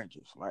movie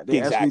Rangers? Like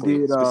they actually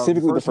did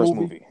specifically the first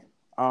movie.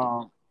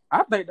 I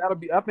think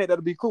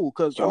that'll be cool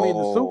because I mean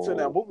the suits in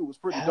that movie was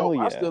pretty dope.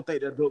 Yeah. I still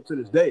think they're dope to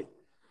this day.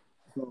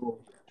 So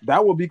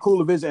that would be cool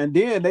to visit, and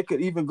then they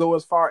could even go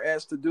as far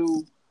as to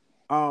do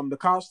the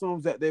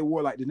costumes that they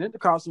wore, like the ninja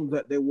costumes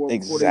that they wore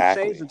before they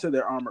changed into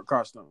their armored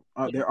costume,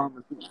 their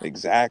armored suits.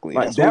 Exactly,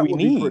 like, that's what we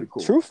need. Pretty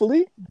cool.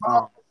 Truthfully,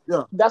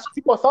 yeah, that's what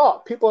people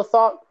thought. People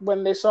thought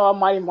when they saw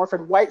Mighty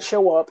Morphin White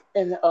show up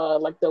in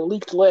like the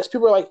leaked list,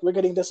 people were like, "We're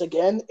getting this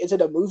again? Is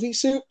it a movie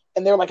suit?"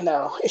 And they're like,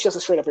 "No, it's just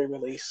a straight up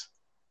re-release."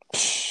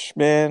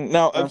 Man,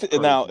 now That's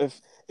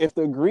crazy. if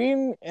the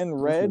green and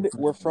This red is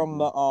were crazy, from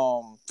the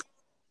bro.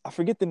 I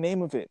forget the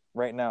name of it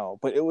right now,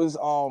 but it was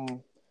the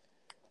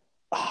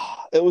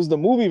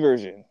movie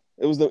version.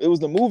 It was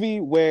the movie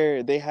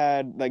where they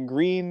had like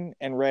green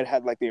and red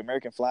had like the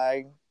American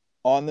flag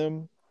on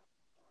them.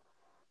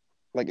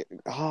 Like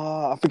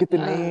I forget the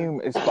Mm.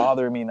 name. It's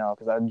bothering me now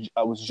because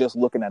I was just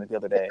looking at it the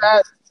other Is day.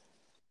 that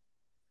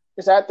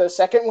is that the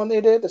second one they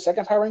did? The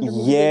second Power Ranger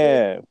movie they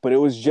did? Yeah, but it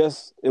was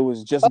just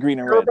green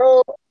and red.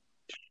 Turbo,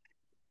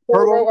 Turbo,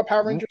 Turbo, a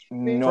Power Rangers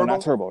movie. No,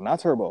 not Turbo. Turbo, not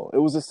Turbo. It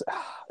was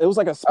it was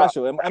like a Uh,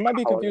 special. I might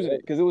be oh, confusing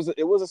it because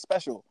it was a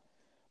special,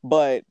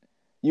 but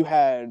you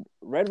had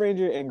Red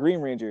Ranger and Green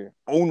Ranger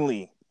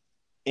only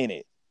in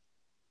it,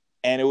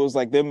 and it was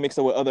like them mixed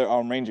up with other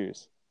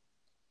Rangers.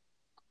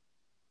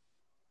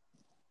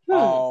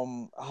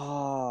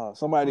 hmm.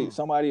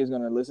 Somebody is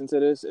gonna listen to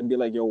this and be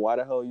like, "Yo, why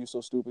the hell are you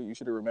so stupid? You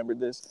should have remembered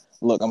this."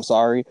 Look, I'm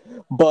sorry,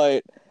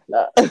 but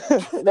Uh,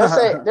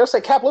 they'll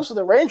say Cap Lewis is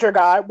the Ranger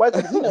guy. Why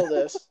didn't he know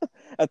this?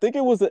 I think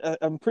it was.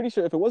 I'm pretty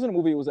sure if it wasn't a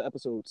movie, it was an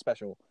episode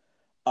special.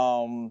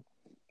 Um,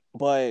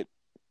 but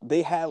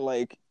they had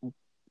like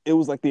it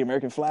was like the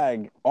American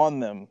flag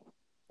on them,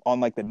 on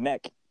like the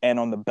neck and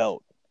on the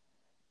belt,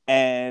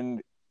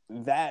 and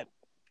that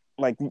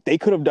like they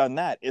could have done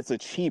that. It's a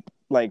cheap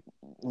like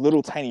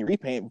little tiny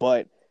repaint,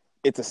 but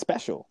it's a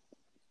special.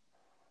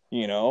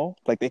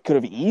 Like they could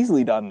have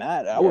easily done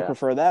that. I would Yeah,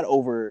 prefer that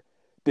over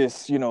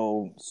this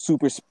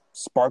super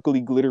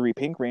sparkly glittery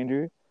Pink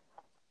Ranger.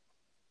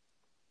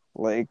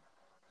 Like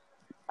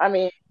I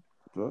mean,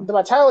 Sure. the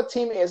Metallic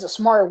team is a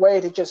smarter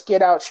way to just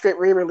get out straight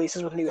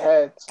re-releases with new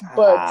heads.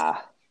 But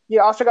ah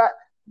you also got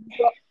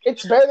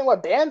it's better than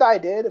what Bandai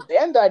did.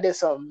 Bandai did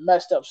some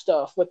messed up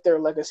stuff with their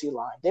legacy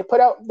line. They put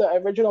out the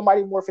original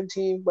Mighty Morphin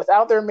team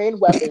without their main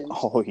weapons,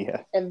 oh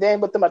yeah. and then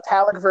with the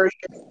metallic version,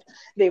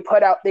 they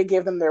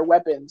gave them their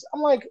weapons.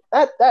 I'm like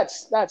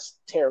that's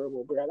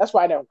terrible, bro. That's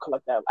why I don't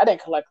collect that. I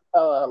didn't collect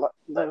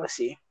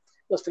legacy.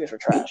 Those figures were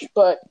trash.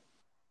 But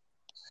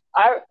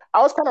I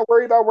was kind of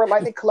worried about where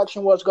Lightning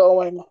Collection was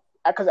going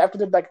because after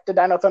the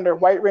Dino Thunder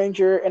White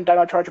Ranger and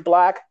Dino Charge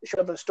Black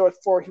showed up in the store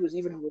before he was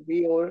even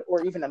revealed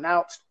or even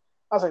announced.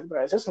 I was like,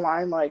 bro, is this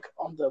line like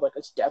on the like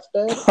its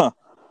deathbed?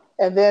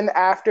 And then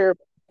after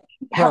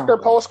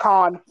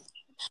PulseCon,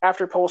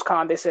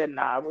 they said,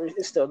 nah,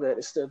 it's still good.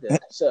 It's still good.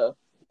 So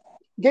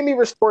give me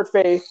restored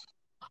faith.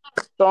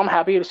 So I'm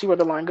happy to see where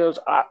the line goes.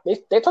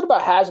 They talked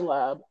about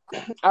HasLab.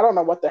 I don't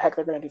know what the heck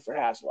they're going to do for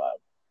HasLab.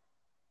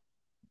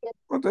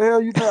 What the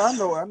hell you think? I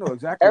know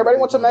exactly what Everybody they're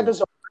wants a gonna do. Megazord.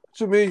 What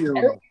you mean you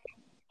know?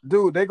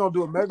 Dude, they gonna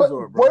do a But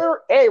Megazord, bro.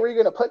 where A, where are you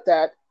going to put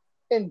that?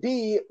 And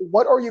B,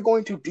 what are you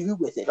going to do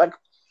with it? Like,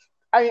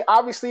 I mean,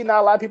 obviously, not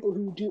a lot of people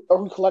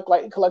who collect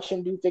Lightning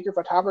Collection do figure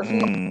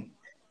photography.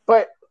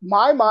 But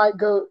my mind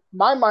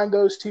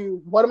goes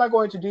to what am I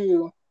going to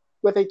do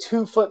with a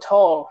 2 foot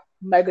tall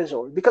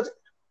Megazord? Because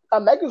a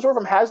Megazord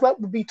from HasLab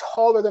would be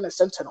taller than a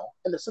Sentinel,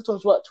 and the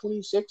Sentinel's what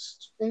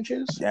 26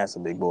 inches. That's a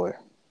big boy.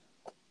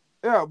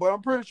 Yeah, but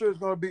I'm pretty sure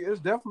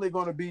it's definitely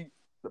gonna be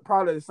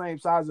probably the same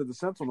size as the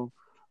Sentinel.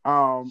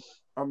 I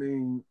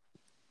mean,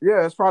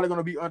 yeah, it's probably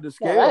gonna be under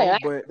scale,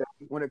 but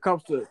when it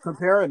comes to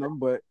comparing them,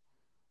 but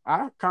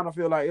I kind of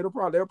feel like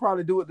they'll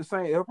probably do it the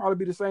same. It'll probably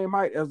be the same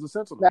height as the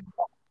Sentinel.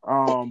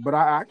 But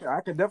I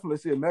can definitely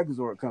see a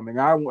Megazord coming.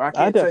 I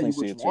can't tell you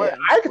which one.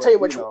 I can tell you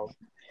which one.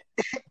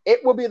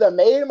 It will be the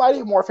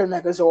Mighty Morphin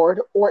Megazord,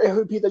 or it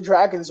would be the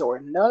Dragon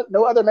Zord.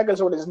 No other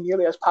Megazord is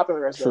nearly as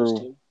popular as those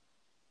two.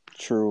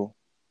 True.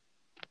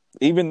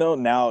 Even though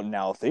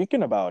now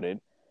thinking about it,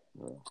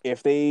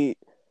 if they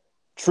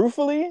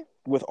truthfully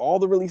with all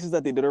the releases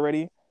that they did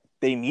already,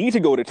 they need to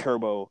go to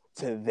Turbo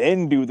to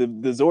then do the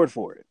Zord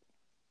for it.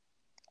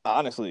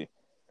 Honestly,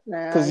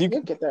 because you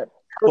get that.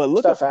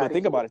 But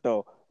think about it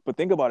though.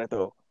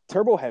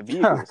 Turbo had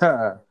vehicles.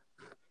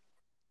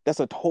 That's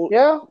a total.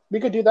 Yeah, we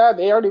could do that.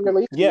 They already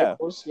released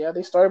vehicles. Yeah,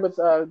 they started with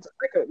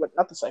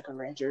not the Psycho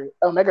Ranger,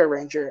 Omega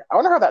Ranger. I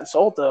wonder how that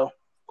sold though.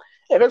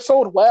 If it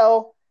sold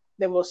well,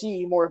 then we'll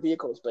see more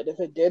vehicles. But if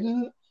it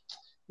didn't,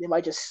 they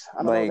might just I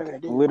don't know what they're gonna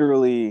do.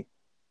 Literally,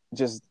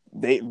 just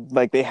they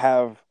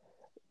have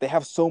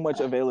so much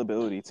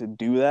availability to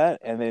do that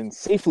and then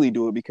safely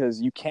do it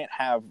because you can't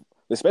have,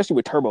 especially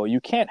with Turbo,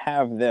 you can't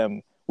have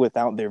them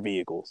without their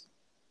vehicles.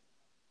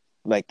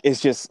 Like it's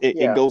just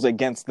it goes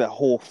against the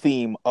whole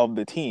theme of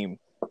the team.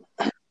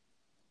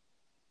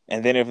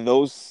 And then if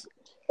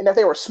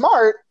they were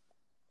smart,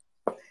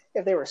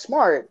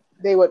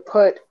 they would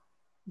put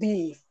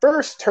the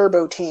first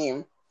Turbo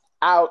team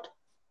out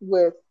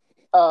with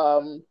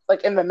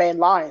like in the main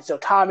line. So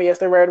Tommy as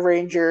the Red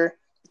Ranger,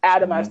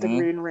 Adam as the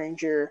Green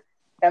Ranger,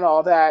 and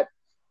all that.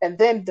 And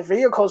then the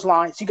vehicles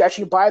lines, you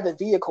actually buy the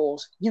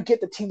vehicles, you get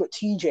the team with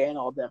TJ and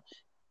all of them.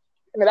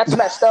 I mean, that's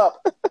messed up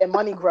and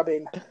money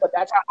grubbing, but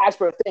that's how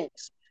Hasbro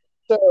thinks.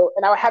 So,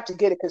 and I would have to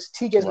get it because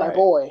TJ's my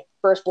boy,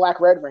 first Black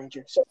Red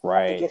Ranger. So I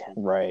have to get him.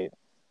 Right.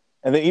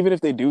 And then even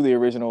if they do the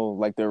original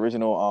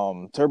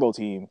Turbo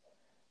team,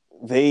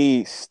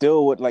 they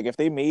still would, like, if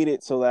they made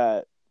it so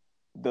that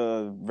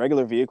the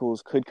regular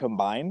vehicles could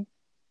combine,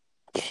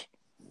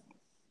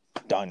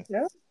 done.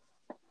 Yeah.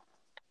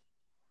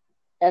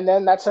 And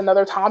then that's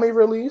another Tommy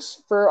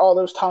release for all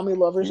those Tommy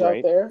lovers out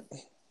Right. there.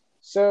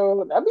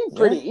 So that'd be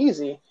pretty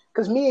easy.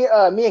 Because me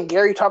and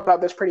Gary talk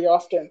about this pretty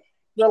often.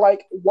 They're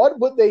like, what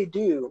would they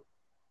do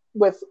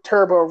with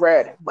Turbo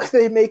Red? Would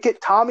they make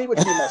it Tommy? Which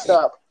would be messed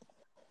up.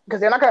 Because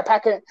they're not gonna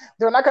pack it.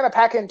 They're not gonna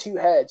pack in two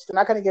heads. They're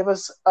not gonna give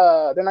us.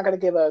 They're not gonna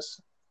give us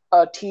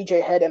a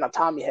TJ head and a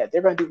Tommy head.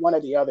 They're gonna do one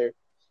or the other.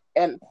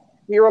 And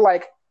we were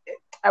like,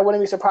 I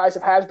wouldn't be surprised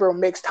if Hasbro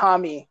makes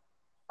Tommy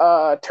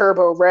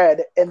Turbo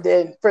Red, and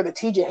then for the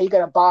TJ, he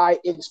gotta buy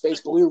In Space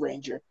Blue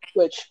Ranger.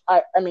 Which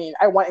I mean,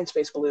 I want In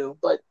Space Blue,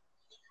 but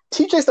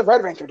TJ's the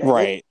Red Ranger,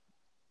 right?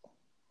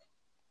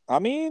 I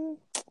mean,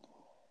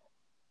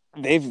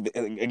 they've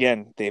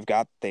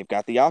got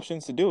the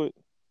options to do it.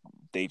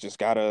 They just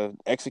gotta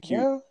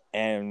execute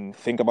and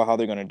think about how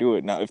they're gonna do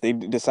it. Now, if they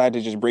decide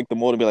to just break the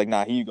mold and be like,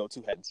 "Nah, here you go,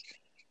 two heads,"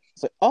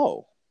 it's like,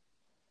 oh,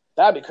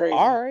 that'd be crazy.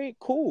 All right,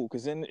 cool,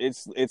 because then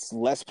it's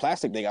less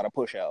plastic they gotta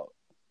push out.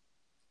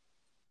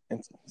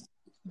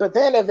 But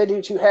then if they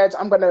do two heads,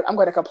 I'm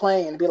gonna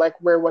complain and be like,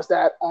 "Where was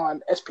that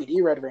on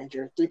SPD Red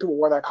Ranger? 3 people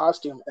wore that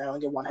costume and I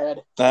only get one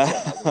head."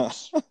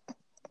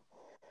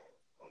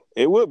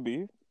 It would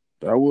be.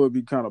 That would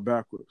be kind of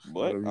backwards.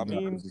 But I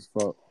mean,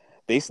 fuck.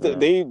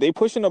 They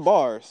pushing the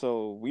bar,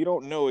 so we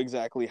don't know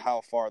exactly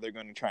how far they're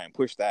going to try and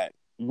push that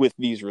with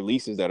these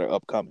releases that are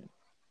upcoming.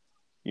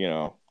 You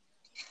know.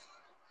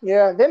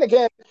 Yeah. Then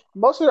again,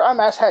 most of their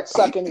unmasked heads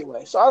suck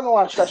anyway, so I don't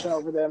want to stressing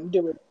over them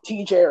doing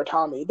TJ or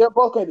Tommy. They're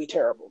both going to be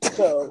terrible.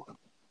 So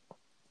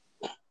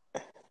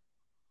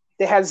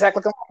they had Zach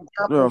looking like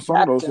some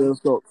of those head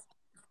sculpts.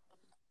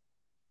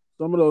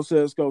 Some of those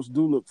head sculpts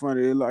do look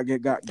funny. They look like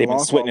it got. They've been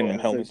sweating in them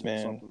helmets,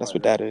 man. That's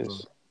what that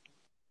is.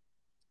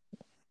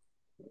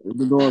 They've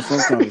been doing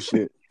some kind of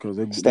shit because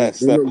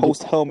that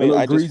post helmet.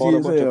 I just fought a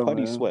bunch of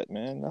putty sweat,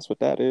 man. That's what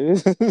that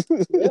is.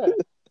 Yeah.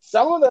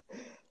 Some of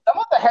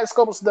the head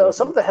sculpts though,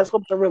 some of the head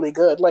sculpts are really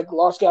good. Like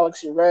Lost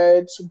Galaxy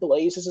Reds,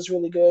 Blazes is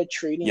really good.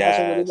 Treaty has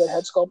a really good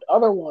head sculpt.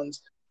 Other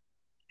ones,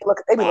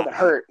 they be looking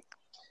hurt.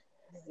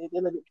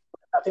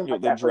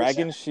 The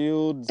Dragon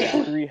Shield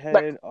Zachary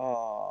head.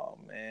 Oh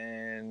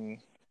man.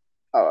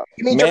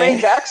 You mean Jermaine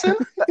Jackson?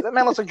 That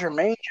man looks like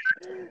Jermaine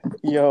Jackson.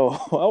 Yo,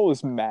 I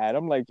was mad.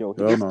 I'm like, yo,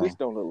 this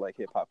don't look like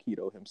Hip Hop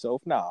Keto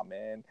himself. Nah,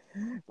 man.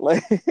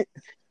 Like,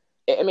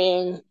 I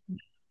mean,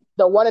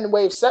 the one in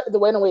Wave 6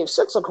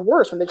 looked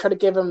worse when they tried to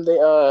give him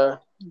the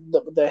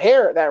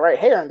hair, that right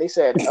hair, and they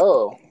said,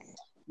 "Oh,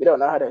 we don't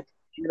know how to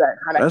do that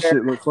kind of hair." That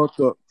shit look fucked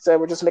up. So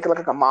we're just making it look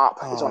like a mop.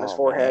 It's on his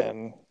forehead.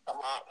 Man.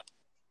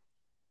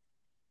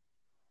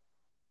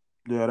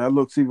 Yeah, that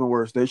looks even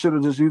worse. They should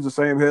have just used the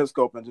same head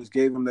sculpt and just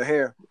gave him the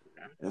hair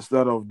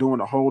instead of doing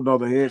a whole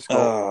nother head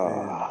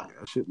sculpt.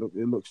 That shit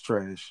looks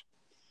trash.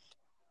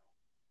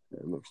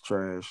 It looks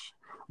trash.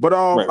 But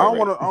I don't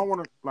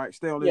want to like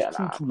stay on this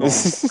too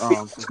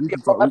long. We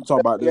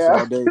talk about this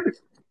all day.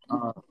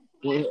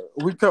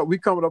 We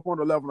coming up on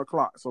 11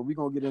 o'clock, so we're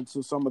gonna get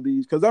into some of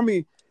these because I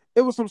mean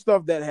it was some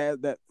stuff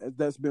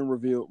that's been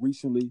revealed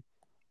recently.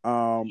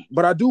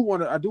 But I do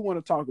want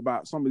to talk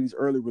about some of these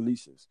early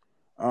releases.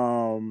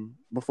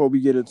 Before we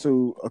get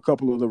into a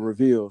couple of the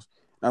reveals.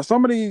 Now,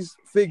 some of these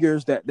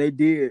figures that they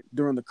did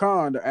during the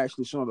con are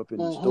actually showing up in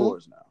the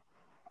stores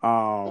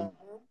now.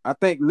 I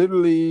think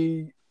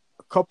literally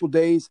a couple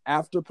days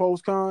after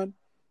post-con,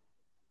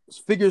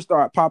 figures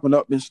start popping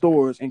up in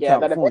stores in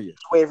California.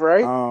 That wave,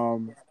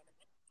 right?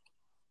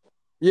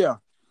 Yeah.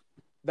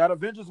 That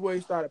Avengers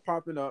wave started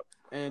popping up.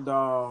 And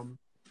so,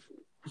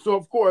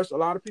 of course, a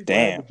lot of people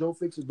had the Joe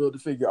Fixer build the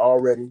figure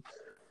already.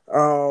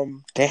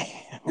 Damn.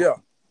 Yeah.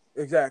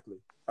 Exactly.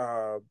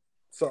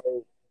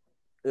 So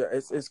yeah,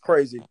 it's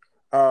crazy.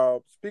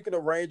 Speaking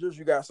of Rangers,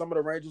 you got some of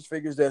the Rangers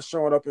figures that's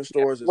showing up in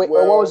stores as well.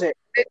 What was it?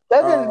 It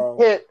doesn't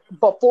hit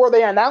before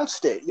they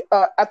announced it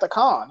at the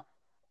con.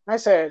 I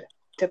said,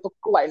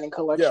 typical Lightning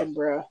collection,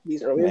 bro.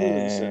 These early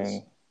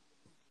releases.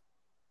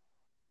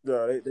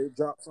 Yeah, they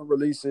dropped some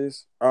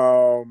releases.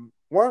 One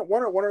of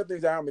the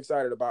things that I'm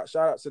excited about.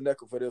 Shout out to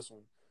NECA for this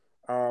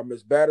one.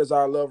 As bad as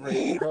our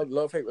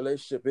love-hate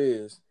relationship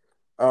is.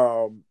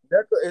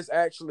 NECA is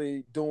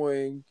actually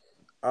doing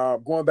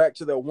going back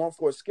to the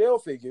 1/4 scale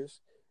figures,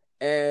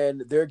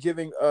 and they're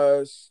giving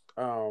us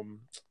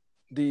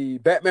the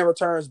Batman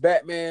Returns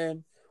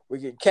Batman. We're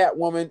getting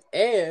Catwoman,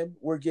 and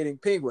we're getting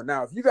Penguin.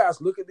 Now, if you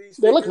guys look at these,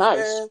 they look nice.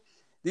 Man,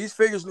 these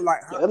figures look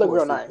like they look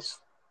real nice.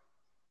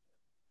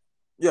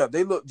 Yeah,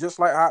 they look just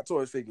like Hot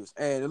Toys figures,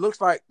 and it looks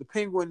like the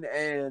Penguin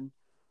and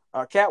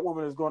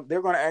Catwoman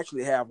they're going to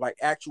actually have like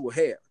actual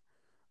hair.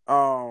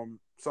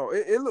 So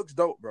it looks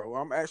dope, bro.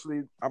 I'm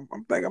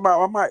thinking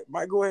about I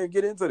might go ahead and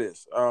get into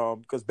this.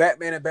 Because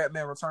Batman and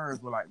Batman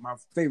Returns were like my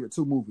favorite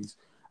 2 movies.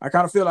 I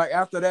kind of feel like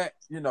after that,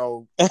 they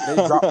dropped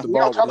the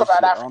ball. Talk about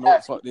shit. I don't know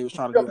what the fuck they was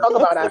trying to do. Talk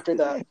about after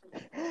that.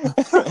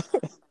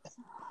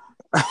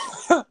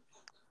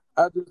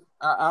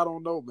 I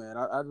don't know, man.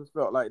 I just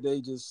felt like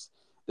they just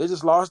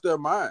lost their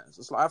minds.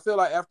 It's like, I feel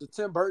like after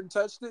Tim Burton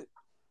touched it,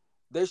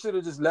 they should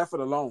have just left it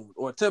alone,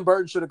 or Tim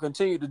Burton should have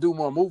continued to do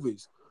more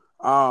movies.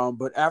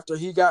 But after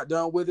he got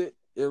done with it,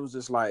 it was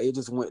just like it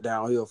just went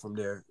downhill from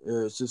there.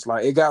 It's just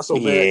like it got so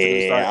bad that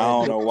they started. I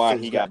don't know why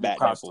he got bat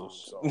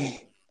nipples. So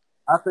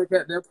I think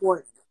at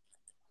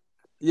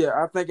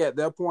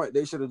that point,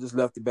 they should have just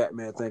left the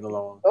Batman thing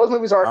alone. Those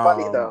movies aren't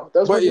funny though.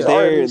 Those movies are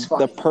they're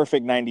funny. The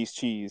perfect '90s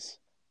cheese.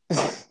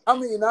 I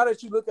mean, now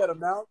that you look at them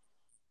now,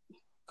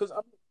 because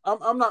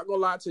I'm not gonna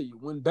lie to you,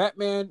 when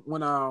Batman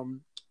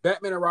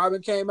and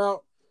Robin came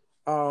out,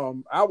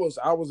 I was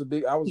a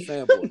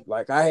fanboy.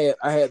 Like I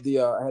had the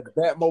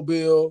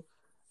Batmobile,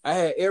 I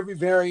had every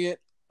variant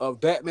of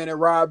Batman and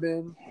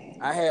Robin.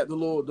 I had the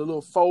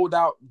little fold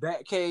out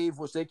Batcave,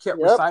 which they kept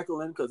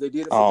recycling because they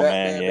did it for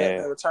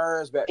Batman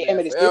Returns,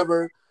 Batman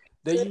Forever.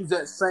 They use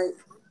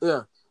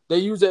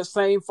that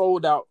same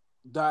fold out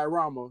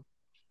diorama,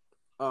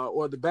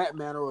 or the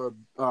Batman or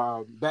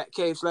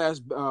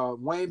Batcave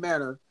 / Wayne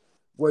Manor,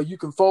 where you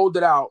can fold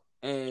it out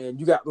and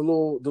you got the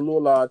little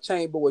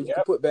chamber where you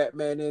can put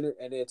Batman in it,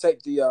 and then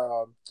take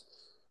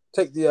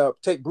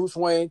Bruce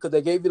Wayne, because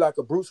they gave you like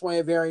a Bruce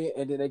Wayne variant,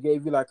 and then they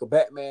gave you like a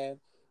Batman,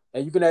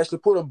 and you can actually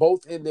put them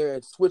both in there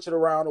and switch it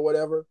around or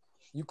whatever.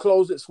 You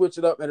close it, switch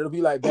it up, and it'll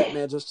be like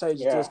Batman just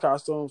changed his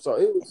costume. So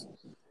it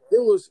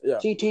was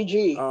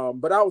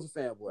GTG. But I was a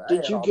fanboy.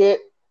 Did you get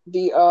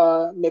the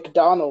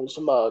McDonald's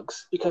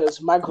mugs?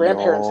 Because my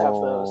grandparents have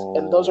those,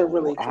 and those are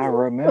really cool. I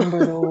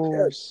remember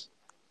those.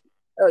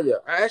 Hell yeah!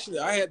 I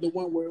had the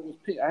one where it was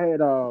pink. I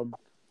had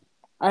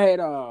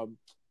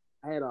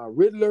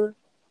Riddler,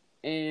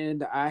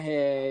 and I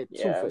had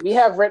Two-Face. We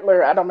have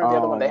Riddler. I don't remember the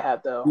other one they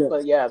had though. Yeah.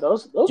 But yeah,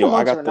 those ones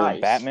I got are the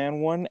nice.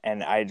 Batman one,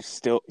 and I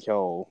still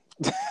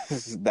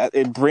that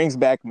it brings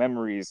back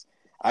memories.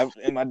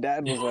 And my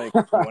dad was like,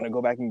 "You want to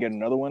go back and get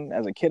another one?"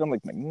 As a kid, I'm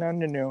like,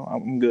 "No,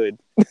 I'm good.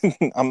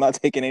 I'm not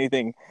taking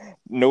anything,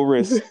 no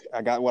risk.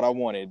 I got what I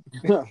wanted."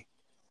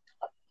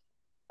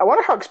 I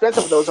wonder how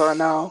expensive those are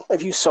now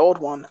if you sold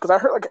one, because I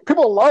heard like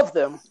people love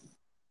them.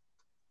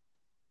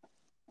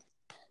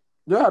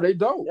 Yeah, they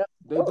dope. Yep.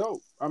 They dope.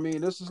 I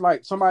mean, this is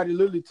like somebody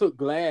literally took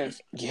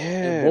glass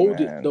and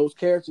molded those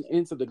characters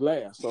into the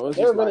glass. So it's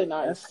they're really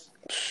nice.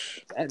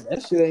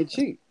 That shit ain't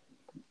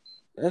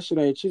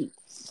cheap.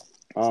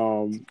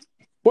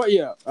 But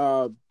yeah,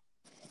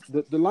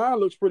 the line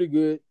looks pretty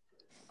good.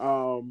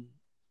 The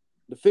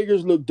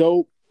figures look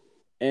dope,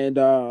 and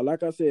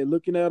like I said,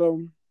 looking at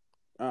them,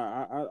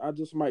 I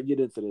just might get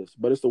into this.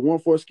 But it's the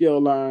 1/4 scale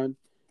line,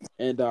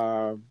 and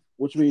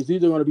which means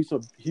these are going to be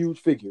some huge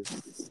figures.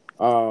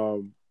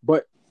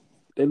 But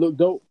they look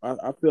dope.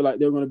 I feel like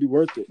they're going to be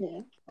worth it.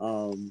 Yeah.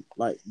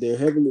 Like they're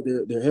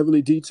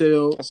heavily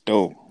detailed. That's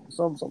dope.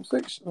 Some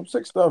sick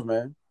stuff,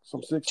 man.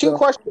 Two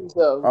questions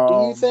though.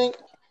 Do you think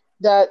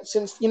that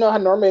since you know how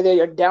normally they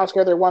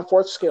downscale their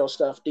 1/4 scale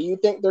stuff, do you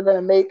think they're going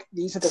to make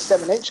these into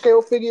 7-inch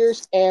scale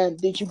figures? And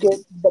did you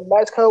get the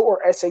Mezco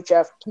or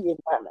SHF Keaton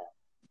Batman?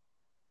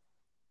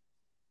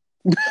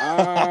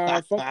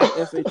 Fuck the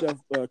SHF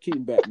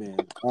Keaton Batman.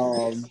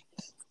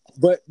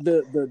 But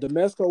the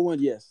Mezco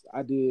one, yes,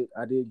 I did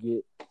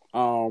get.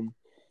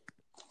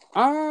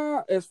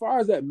 As far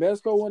as that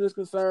Mezco one is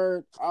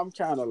concerned, I'm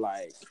kind of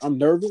like I'm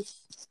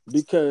nervous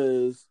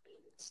because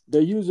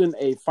they're using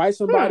a fight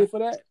somebody for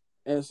that,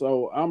 and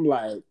so I'm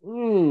like,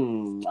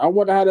 I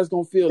wonder how that's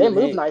gonna feel. They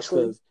move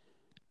nicely.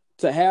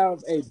 To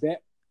have a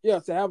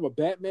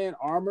Batman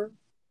armor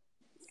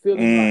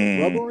feeling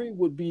like rubbery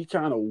would be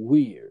kind of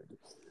weird.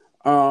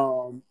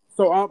 So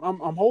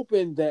I'm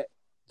hoping that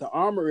the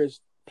armor is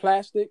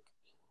plastic,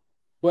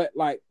 but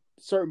like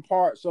certain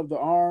parts of the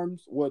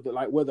arms where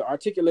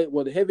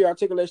the heavy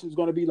articulation is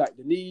going to be like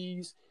the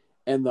knees,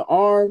 and the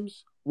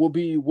arms will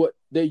be what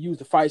they use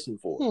the Fison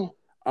for.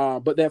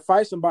 But that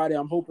Fison body,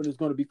 I'm hoping, is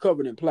going to be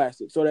covered in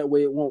plastic, so that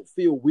way it won't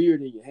feel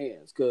weird in your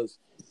hands. Because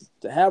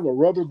to have a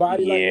rubber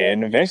body like that,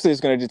 and eventually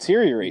it's going to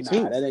deteriorate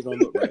too. That ain't going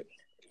to look right.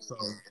 So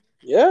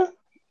yeah,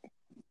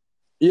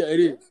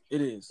 it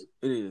is.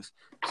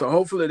 So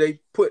hopefully they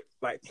put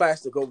like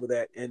plastic over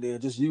that, and then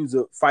just use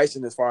the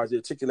Fison as far as the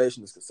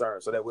articulation is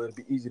concerned, so that way it'll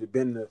be easy to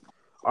bend the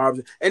arms.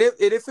 And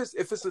if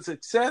it's a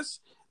success,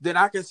 then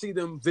I can see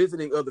them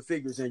visiting other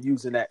figures and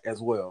using that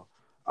as well.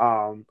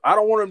 I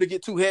don't want them to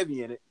get too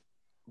heavy in it,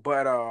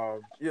 but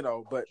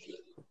but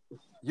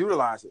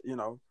utilize it,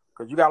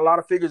 because you got a lot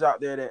of figures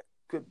out there that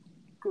could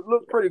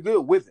look pretty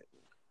good with it.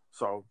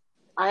 So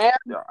I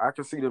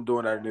can see them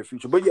doing that in the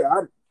future. But yeah,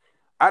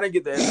 I didn't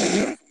get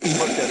that.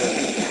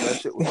 That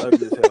shit was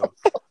ugly as hell.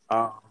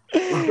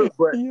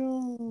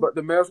 But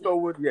the Mezco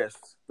one, yes,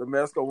 the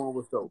Mezco one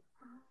was dope.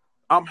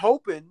 I'm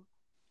hoping,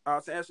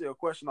 to answer your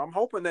question, I'm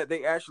hoping that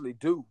they actually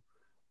do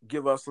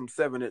give us some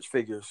 7-inch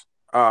figures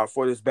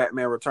for this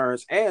Batman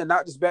Returns, and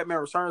not just Batman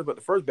Returns, but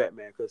the first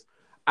Batman, because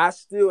I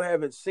still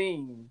haven't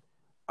seen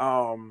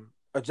a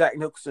Jack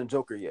Nicholson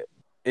Joker yet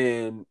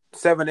in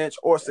 7-inch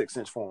or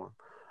 6-inch form.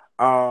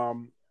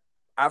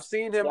 I've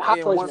seen him in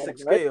 1/6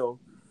 scale,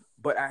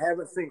 but I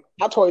haven't seen.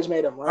 Hot Toys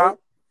made him, right?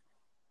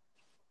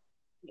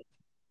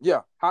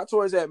 Yeah, Hot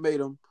Toys had made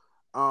him,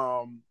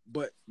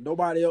 but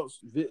nobody else,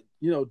 did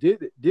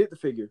the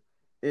figure.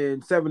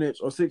 in 7-inch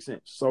or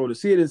 6-inch. So to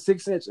see it in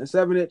 6-inch and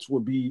 7-inch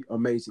would be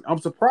amazing. I'm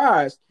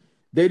surprised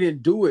they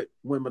didn't do it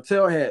when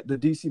Mattel had the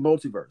DC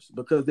multiverse,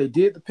 because they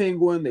did the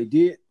Penguin, they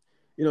did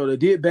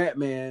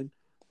Batman.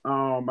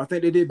 I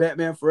think they did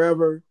Batman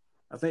Forever.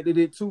 I think they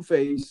did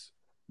Two-Face,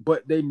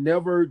 but they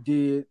never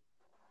did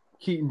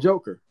Keaton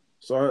Joker.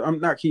 So I'm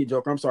not Keaton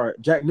Joker. I'm sorry,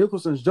 Jack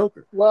Nicholson's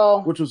Joker.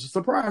 Well, which was a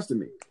surprise to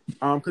me.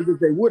 Because if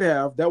they would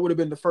have, that would have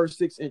been the first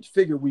 6-inch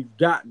figure we've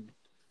gotten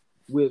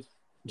with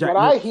Jack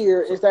what Nicholson. I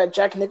hear is that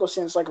Jack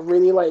Nicholson's like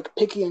really like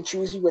picky and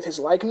choosy with his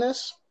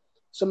likeness.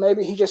 So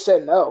maybe he just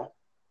said no,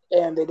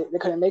 and they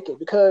couldn't make it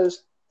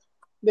because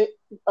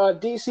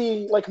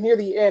DC, like near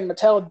the end,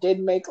 Mattel did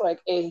make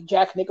like a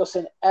Jack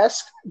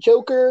Nicholson-esque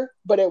Joker,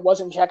 but it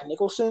wasn't Jack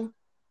Nicholson.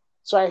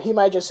 So he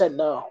might just said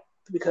no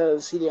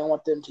because he didn't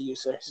want them to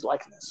use his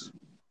likeness.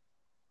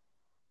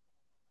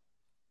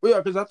 Well, yeah,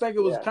 because I think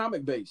it was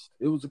comic based.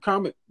 It was a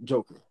comic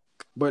Joker,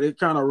 but it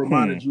kind of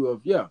reminded you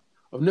of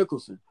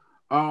Nicholson.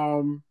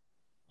 I mean,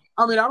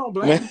 I don't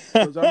blame him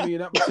because I mean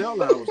that Mattel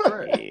line was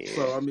trash.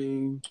 So I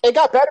mean, it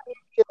got better.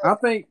 I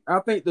think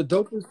the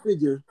dopest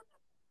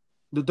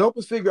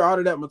figure out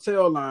of that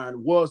Mattel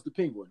line was the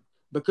Penguin,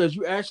 because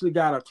you actually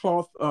got a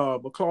cloth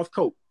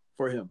coat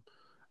for him,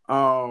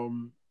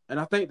 and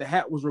I think the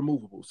hat was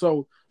removable.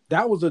 So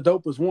that was the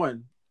dopest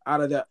one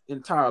out of that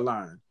entire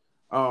line.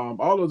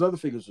 All those other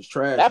figures was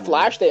trash. That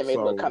Flash they made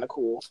look kind of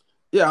cool.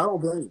 Yeah, I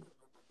don't blame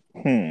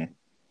you.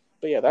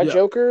 But yeah, that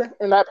Joker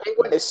and that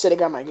Penguin is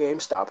sitting on my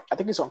GameStop. I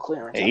think it's on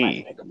clearance. I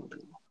might pick them up.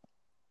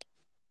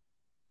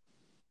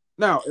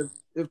 Now,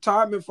 if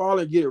Todd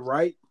McFarlane get it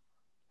right,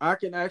 I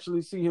can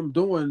actually see him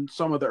doing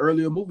some of the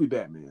earlier movie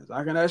Batmans.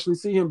 I can actually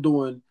see him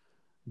doing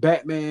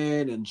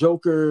Batman and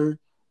Joker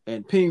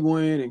and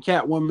Penguin and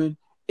Catwoman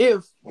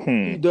if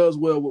he does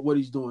well with what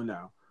he's doing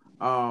now.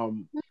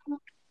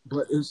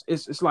 But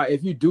it's like,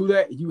 if you do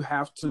that, you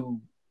have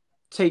to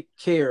take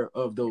care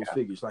of those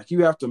figures. Like,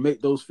 you have to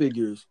make those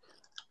figures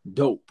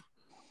dope.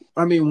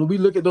 I mean, when we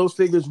look at those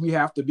figures, we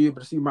have to be able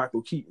to see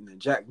Michael Keaton and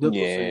Jack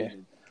Nicholson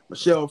and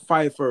Michelle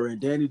Pfeiffer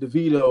and Danny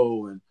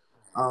DeVito and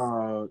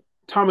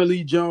Tommy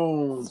Lee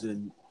Jones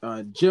and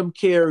Jim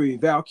Carrey,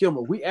 Val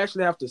Kilmer. We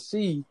actually have to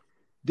see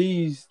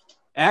these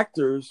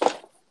actors,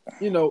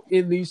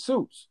 in these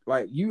suits.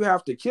 Like, you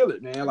have to kill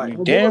it, man.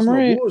 Like, damn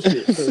right. No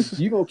bullshit, because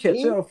you're gonna catch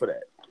hell for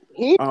that.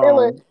 He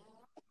kill it.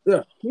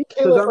 Yeah, he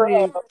kill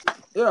it.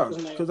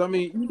 Because I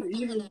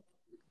mean,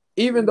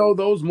 even though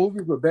those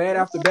movies were bad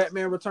after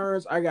Batman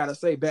Returns, I gotta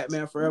say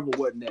Batman Forever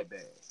wasn't that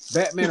bad.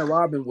 Batman and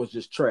Robin was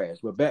just trash,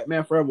 but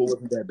Batman Forever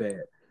wasn't that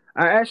bad.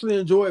 I actually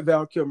enjoyed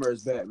Val Kilmer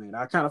as Batman.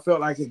 I kind of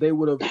felt like if they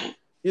would have,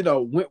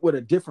 went with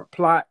a different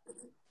plot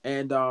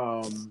and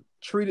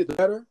treated it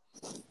better,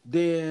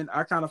 then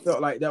I kind of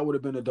felt like that would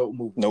have been a dope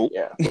movie. Nope.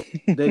 Yeah.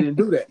 They didn't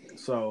do that.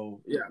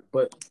 So yeah,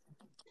 but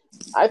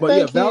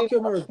Val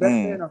Kilmer as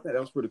Batman, I think that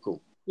was pretty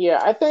cool. Yeah,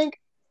 I think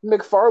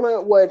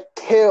McFarlane would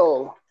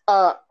kill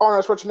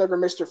Arnold Schwarzenegger,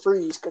 Mr.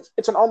 Freeze, because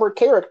it's an armored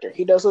character.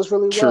 He does this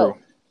really well.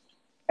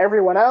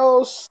 Everyone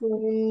else,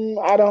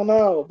 I don't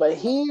know, but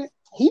he'd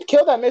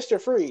kill that Mr.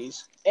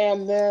 Freeze.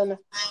 And then,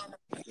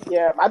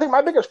 I think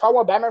my biggest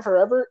problem with Batman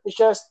Forever is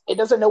just it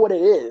doesn't know what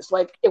it is.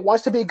 Like, it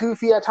wants to be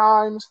goofy at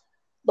times,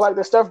 but like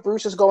the stuff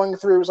Bruce is going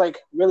through is like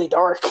really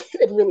dark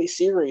and really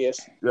serious.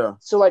 Yeah.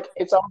 So like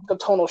it's all a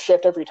tonal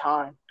shift every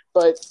time.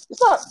 But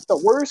it's not the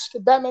worst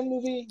Batman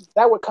movie.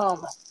 That would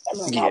come.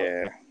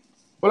 Yeah.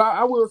 Well,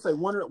 I will say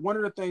one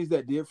of the things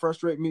that did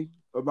frustrate me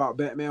about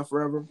Batman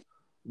Forever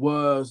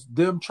was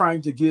them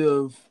trying to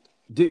give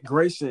Dick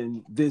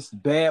Grayson this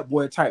bad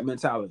boy type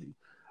mentality.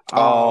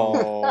 That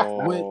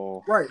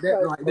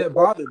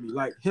bothered me.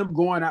 Like him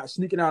going out,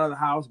 sneaking out of the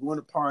house, going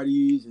to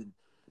parties, and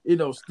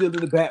stealing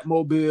the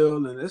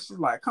Batmobile, and it's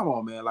like, come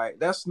on, man. Like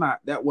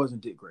that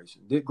wasn't Dick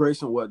Grayson. Dick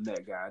Grayson wasn't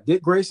that guy.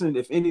 Dick Grayson,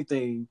 if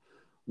anything,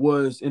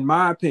 was, in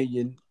my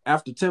opinion,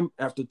 after Tim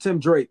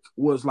Drake,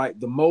 was like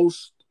the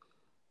most.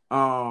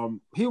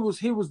 He was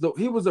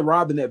the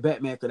Robin that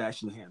Batman could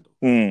actually handle.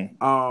 He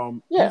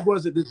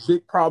wasn't this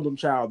big problem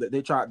child that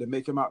they tried to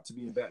make him out to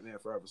be in Batman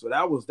Forever. So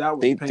that was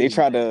they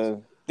tried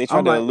to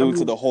allude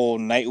to the whole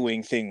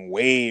Nightwing thing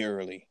way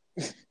early.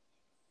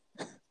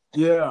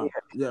 Yeah,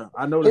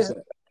 I noticed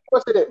that.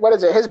 What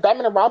is it? His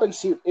Batman and Robin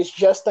suit is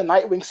just the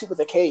Nightwing suit with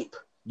a cape.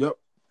 Yep.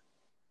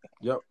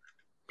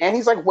 And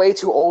he's like way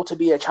too old to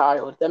be a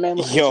child. That man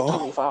looks like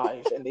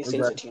 25, and they say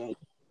he's a teenager.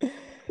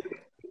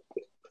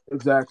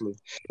 Exactly.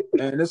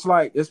 And it's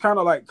kind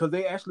of like, because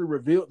they actually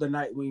revealed the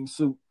Nightwing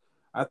suit,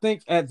 I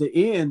think, at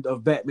the end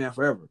of Batman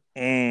Forever.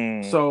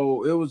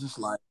 So it was just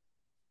like,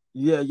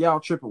 y'all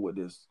tripping with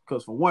this.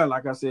 Because for one,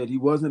 like I said, he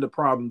wasn't a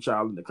problem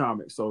child in the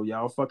comics. So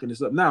y'all fucking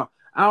this up. Now,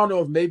 I don't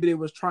know if maybe they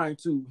was trying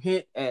to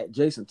hint at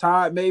Jason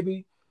Todd,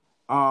 maybe.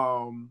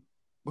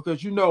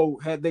 Because,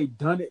 had they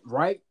done it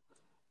right,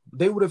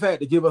 they would have had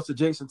to give us a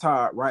Jason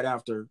Todd right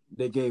after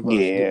they gave us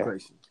Dick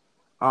Grayson.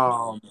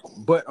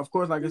 But of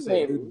course, like I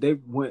said, they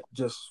went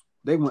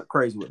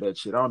crazy with that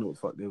shit. I don't know what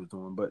the fuck they was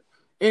doing, but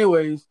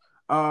anyways,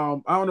 I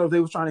don't know if they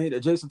was trying to hit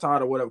at Jason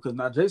Todd or whatever. Because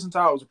now Jason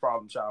Todd was a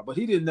problem child, but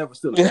he didn't never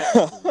steal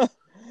a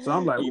So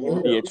I'm like,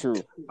 what the Yeah, hell?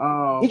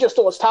 true. He just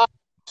stole his top.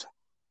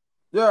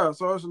 Yeah,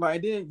 so it's like,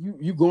 and then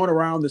you going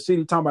around the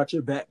city talking about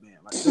your Batman.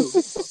 Like, dude, get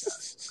the fuck out of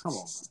here. Come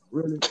on,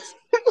 really?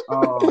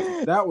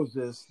 That was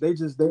just they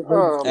destroyed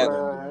Oh that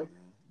man. movie.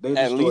 They At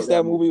destroyed least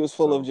that movie was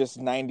full so. of just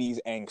 90s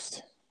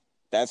angst.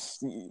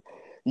 That's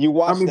you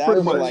watch I mean, that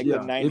pretty for much, like the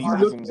yeah. If 90s you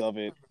look, isms of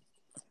it.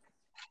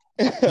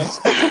 That's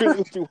really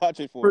what you watch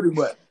it for. pretty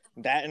much,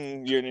 That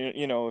and you're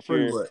if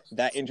pretty you're much.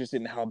 that interested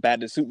in how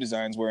bad the suit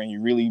designs were and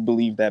you really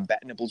believe that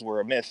bat nipples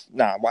were a myth,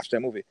 watch that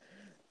movie.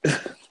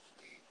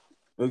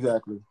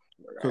 Exactly.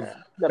 The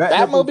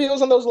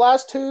Batmobiles in those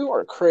last two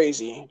are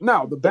crazy.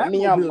 No, the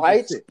neon Batmobiles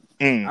lights. are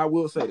sick. I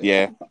will say that.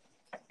 Yeah.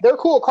 They're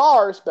cool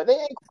cars, but they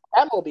ain't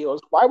cool Batmobiles.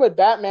 Why would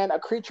Batman, a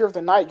creature of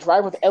the night,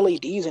 drive with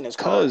LEDs in his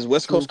car? Because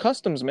West Coast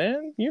Customs,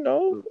 man.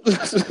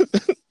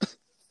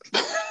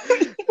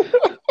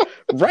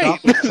 Right.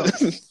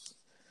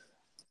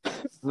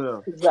 Yeah.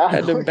 Exactly.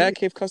 Had the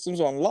Batcave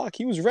Customs on lock.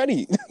 He was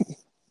ready.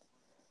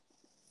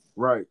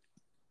 Right.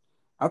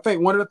 I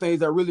think one of the things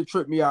that really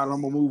tripped me out, and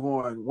I'm gonna move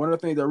on. One of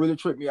the things that really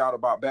tripped me out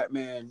about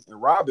Batman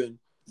and Robin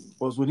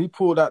was when he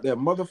pulled out that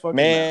motherfucking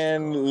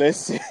Man, MasterCard.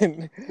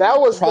 listen. That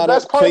was Product the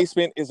best part.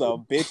 placement is a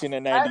bitch in the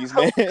 90s,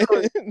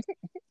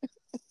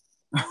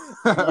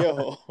 man.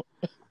 Yo.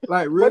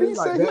 Like, really?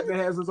 Like, Batman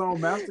has his own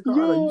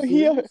MasterCard?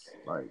 Yo,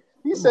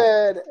 he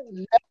said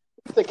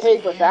the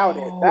cave without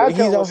it. That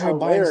he's out was here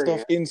hilarious. buying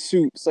stuff in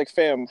suits. Like,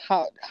 fam,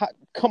 how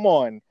come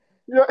on.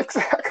 Yeah,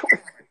 exactly.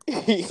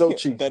 So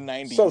cheap. The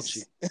 90s. So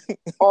cheap.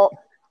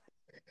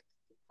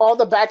 All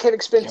the Batcave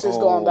expenses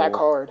go on that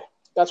card.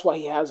 That's why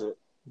he has it.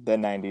 The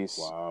 90s.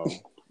 Wow.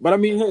 But I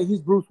mean, hey, he's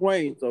Bruce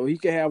Wayne, so he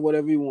can have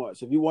whatever he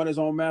wants. If he wants his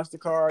own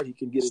MasterCard, he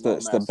can get his own MasterCard.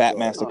 It's the Bat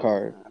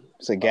MasterCard.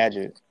 It's a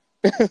gadget.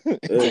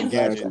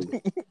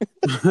 Exactly.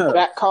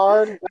 That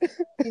card,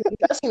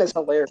 that scene is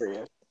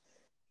hilarious.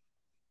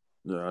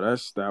 Yeah,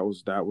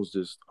 that was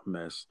just a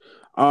mess.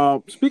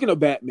 Speaking of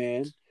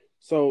Batman,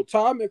 so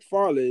Todd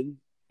McFarlane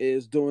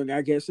is doing,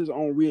 I guess, his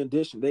own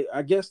rendition.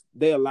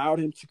 They allowed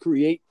him to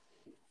create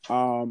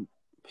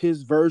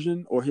his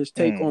version or his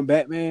take on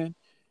Batman,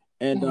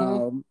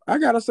 and I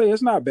gotta say,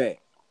 it's not bad.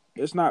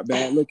 It's not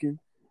bad looking.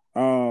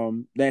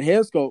 That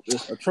head sculpt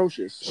is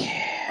atrocious.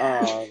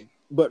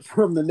 But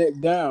from the neck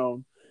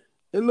down,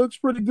 it looks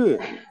pretty good,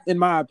 in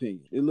my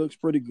opinion. It looks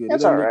pretty good. It's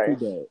it doesn't all right. look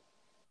too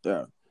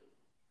bad.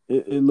 Yeah,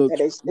 it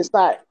looks.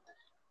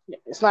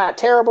 It's not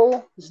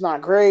terrible. It's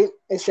not great.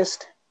 It's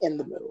just in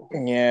the middle.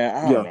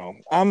 Yeah, I don't know.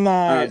 I'm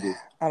not. I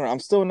don't know. I'm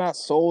still not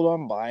sold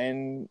on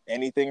buying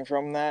anything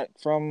from that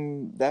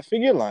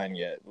figure line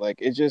yet.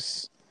 Like, it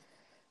just,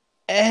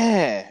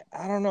 I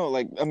don't know.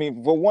 Like, I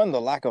mean, for one,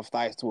 the lack of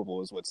thigh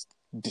swivel is what's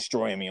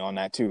destroying me on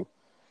that too.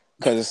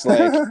 Because it's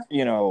like,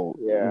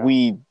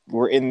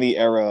 we're in the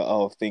era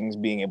of things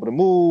being able to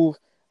move.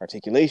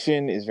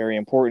 Articulation is very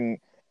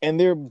important. And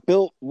they're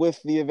built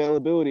with the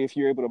availability, if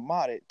you're able to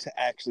mod it, to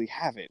actually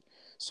have it.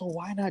 So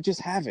why not just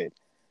have it?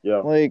 Yeah.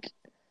 Like,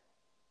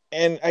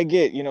 and I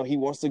get, he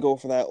wants to go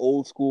for that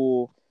old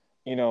school,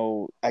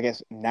 I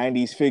guess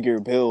 90s figure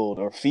build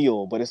or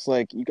feel. But it's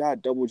like, you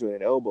got double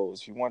jointed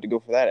elbows. If you want to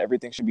go for that,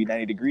 everything should be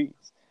 90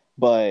 degrees.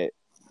 But,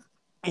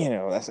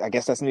 I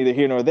guess that's neither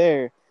here nor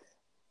there.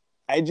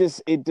 It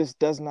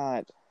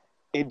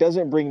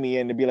doesn't bring me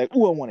in to be like,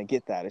 ooh, I want to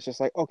get that. It's just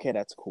like, okay,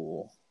 that's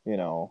cool,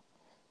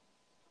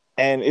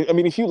 And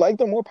if you like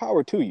them, more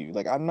power to you.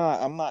 Like, I'm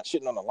not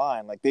shitting on the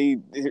line. Like,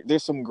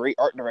 there's some great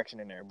art direction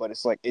in there, but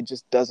it's like, it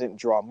just doesn't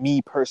draw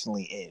me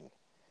personally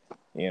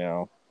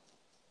in,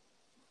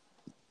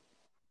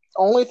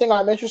 Only thing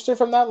I'm interested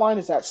from that line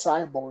is that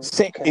Cyborg.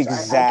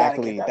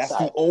 Exactly. That's Cyborg.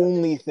 The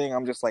only thing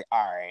I'm just like,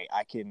 all right,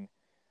 I can,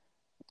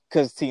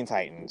 because Teen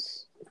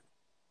Titans,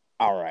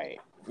 all right.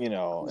 And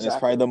it's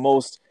probably the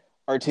most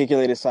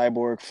articulated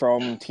Cyborg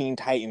from Teen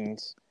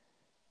Titans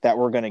that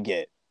we're going to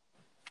get,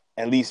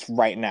 at least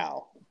right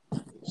now.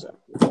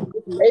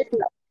 Maybe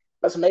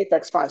that's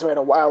Maplex finds a way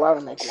to while out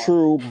and make one.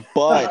 True,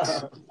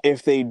 but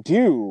if they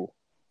do,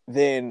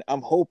 then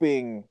I'm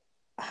hoping,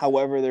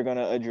 however they're going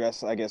to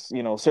address, I guess,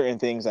 certain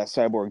things that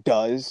Cyborg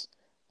does,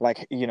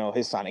 like,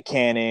 his sonic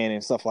cannon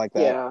and stuff like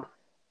that. Yeah.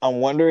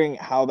 I'm wondering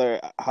how they're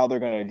going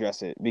to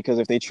address it, because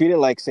if they treat it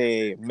like,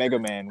 say, Mega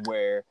Man,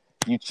 where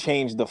you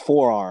change the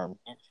forearm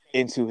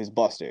into his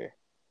Buster.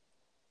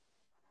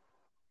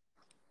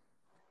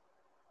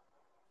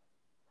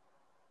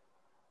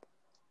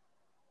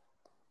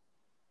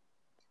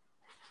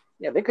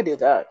 Yeah, they could do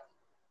that.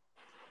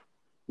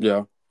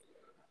 Yeah.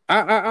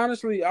 I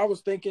honestly, I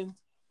was thinking,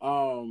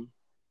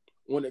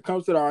 when it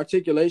comes to the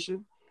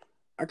articulation,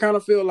 I kind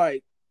of feel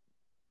like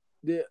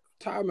the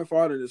Todd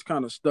McFarlane is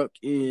kind of stuck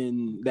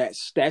in that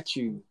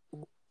statue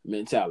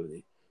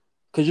mentality.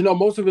 Because,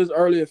 most of his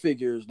earlier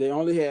figures, they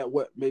only had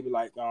maybe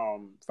like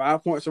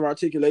 5 points of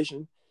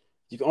articulation.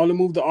 You can only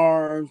move the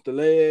arms, the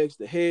legs,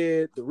 the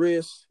head, the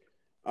wrists.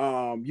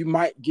 You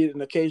might get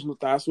an occasional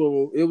thigh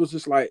swivel. It was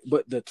just like,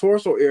 but the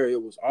torso area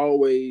was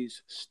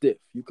always stiff.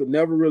 You could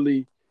never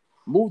really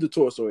move the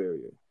torso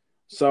area.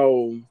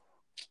 So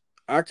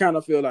I kind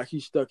of feel like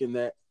he's stuck in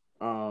that.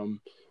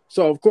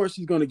 So of course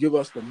he's going to give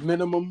us the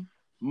minimum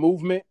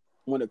movement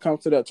when it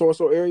comes to that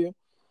torso area.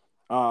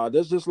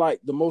 That's just like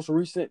the most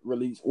recent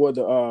release, or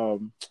the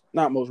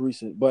not most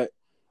recent, but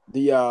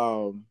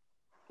the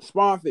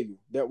Spawn figure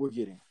that we're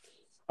getting.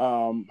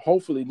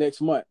 Hopefully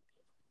next month.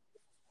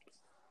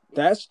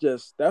 That's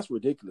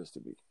ridiculous to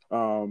me.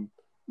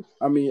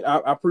 I mean,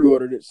 I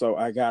pre-ordered it, so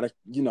I gotta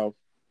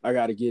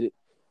get it.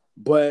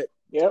 But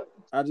Yep.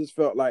 I just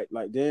felt like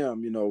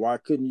damn, why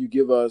couldn't you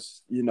give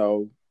us,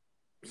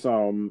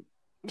 some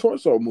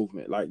torso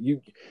movement? Like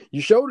you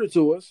showed it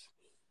to us,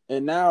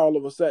 and now all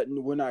of a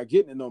sudden we're not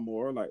getting it no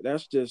more. Like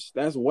that's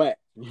whack.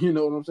 You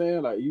know what I'm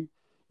saying? Like you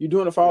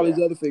doing it for all these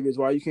other figures,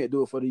 why you can't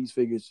do it for these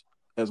figures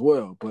as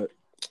well? But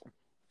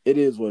it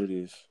is what it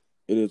is.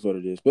 It is what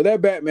it is. But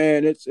that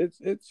Batman, it's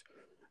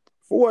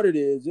for what it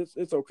is.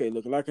 It's okay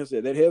looking. Like I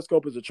said, that head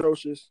sculpt is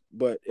atrocious,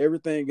 but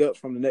everything else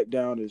from the neck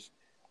down is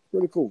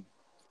pretty cool,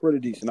 pretty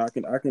decent. I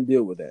can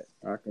deal with that.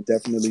 I can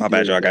definitely. My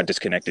bad, y'all. I got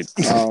disconnected.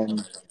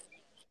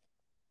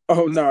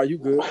 Oh no, you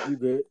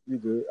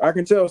good. I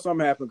can tell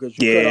something happened because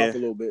you cut off a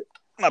little bit.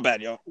 My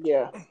bad, y'all.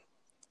 Yeah.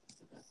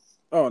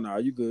 Oh no,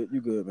 you good,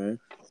 man.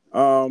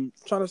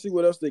 Trying to see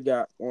what else they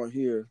got on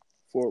here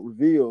for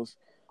reveals.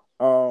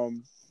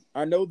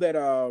 I know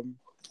that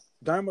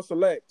Diamond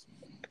Select,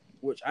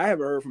 which I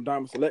haven't heard from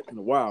Diamond Select in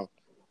a while.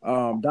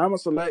 Diamond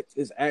Select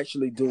is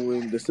actually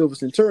doing the Silver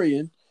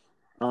Centurion.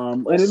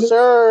 And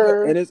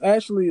it's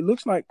actually, it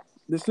looks like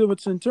the Silver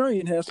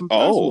Centurion has some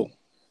thigh swivel.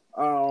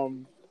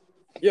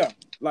 Yeah,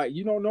 like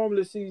you don't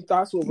normally see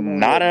thigh swivel.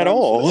 Not at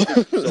all.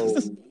 So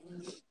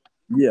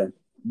yeah,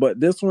 but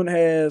this one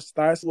has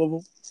thigh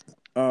swivel.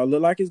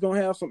 Look like it's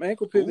gonna have some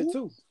ankle pivot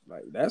too.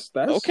 Like that's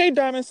okay.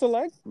 Diamond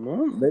Select.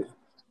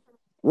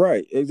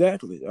 Right,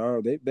 exactly.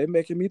 They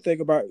making me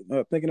thinking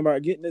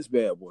about getting this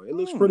bad boy. It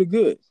looks pretty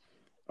good.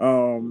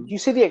 You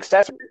see the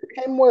accessories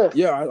it came with?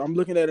 Yeah, I'm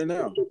looking at it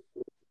now.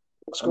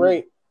 Looks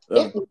great.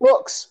 It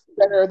looks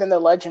better than the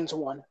Legends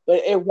one, but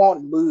it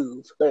won't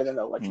move better than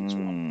the Legends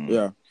one.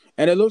 Yeah,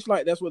 and it looks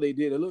like that's what they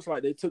did. It looks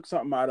like they took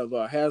something out of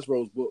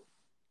Hasbro's book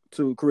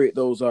to create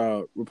those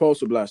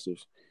repulsor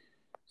blasters.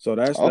 So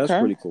that's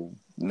pretty cool.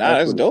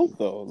 That's dope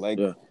though. Like,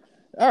 all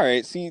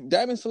right, see,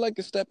 Diamond Select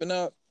is stepping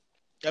up.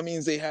 That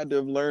means they had to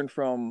have learned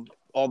from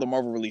all the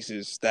Marvel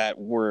releases that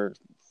were,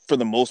 for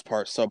the most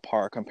part,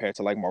 subpar compared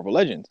to like Marvel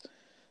Legends.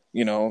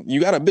 You know, you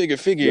got a bigger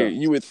figure.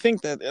 You would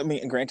think that, I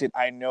mean, granted,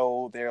 I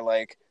know they're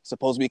like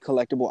supposed to be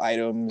collectible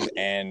items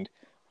and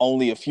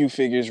only a few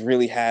figures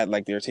really had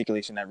like the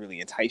articulation that really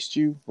enticed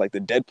you, like the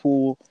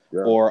Deadpool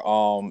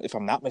or if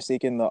I'm not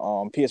mistaken, the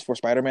PS4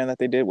 Spider-Man that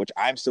they did, which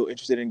I'm still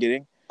interested in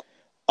getting.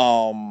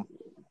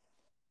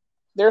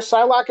 There's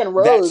Psylocke and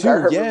Rogue.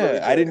 That too,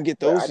 yeah. I didn't get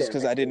those just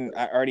because I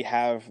already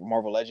have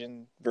Marvel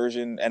Legend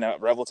version and a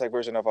Revoltech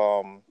version of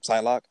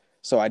Psylocke,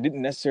 so I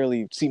didn't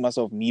necessarily see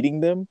myself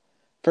needing them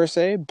per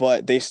se,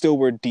 but they still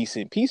were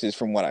decent pieces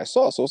from what I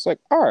saw. So it's like,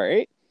 all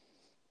right,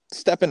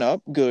 stepping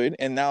up, good.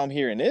 And now I'm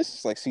hearing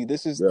this. Like, see,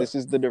 this is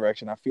the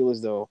direction. I feel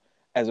as though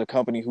as a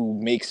company who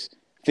makes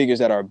figures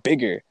that are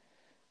bigger,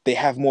 they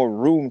have more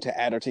room to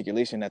add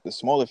articulation that the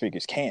smaller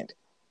figures can't.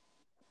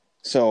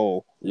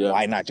 So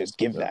why not just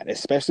give that,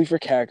 especially for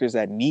characters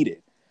that need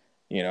it,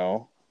 you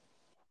know?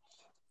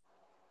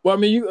 Well, I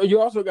mean, you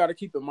also got to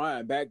keep in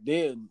mind back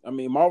then. I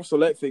mean, Marvel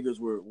Select figures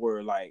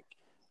were like,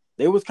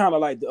 they was kind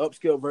of like the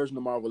upscale version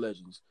of Marvel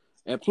Legends,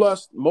 and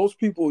plus, most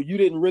people, you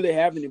didn't really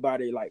have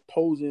anybody like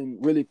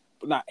posing, really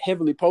not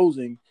heavily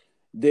posing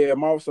their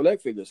Marvel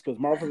Select figures, because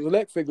Marvel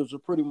Select figures are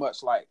pretty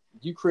much like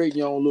you create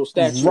your own little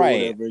statue or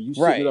whatever, you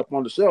sit it up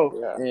on the shelf,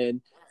 and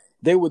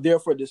they were there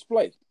for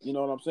display. You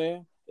know what I'm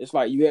saying? It's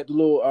like you had the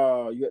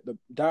little you had the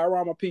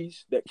diorama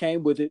piece that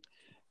came with it,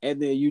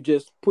 and then you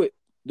just put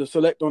the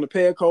Select on the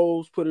pair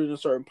codes, put it in a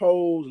certain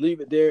pose, leave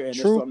it there, and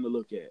it's something to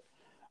look at.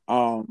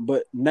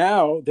 But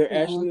now they're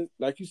actually,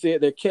 like you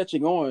said, they're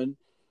catching on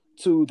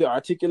to the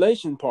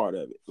articulation part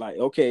of it. Like,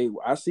 okay,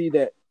 I see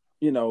that,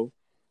 you know,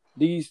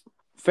 these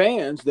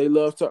fans, they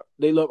love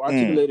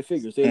articulated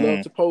figures. They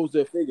love to pose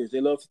their figures.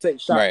 They love to take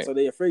shots of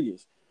their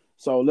figures.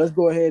 So let's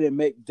go ahead and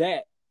make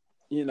that,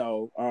 you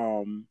know,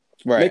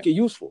 make it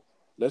useful.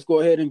 Let's go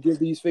ahead and give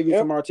these figures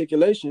some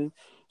articulation,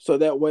 so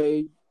that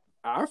way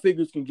our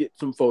figures can get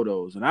some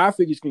photos and our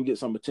figures can get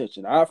some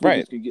attention. Our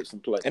figures can get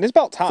some play. And it's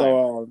about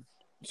time.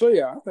 So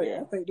yeah,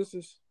 I think this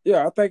is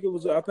I think it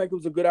was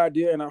a good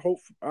idea, and I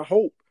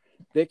hope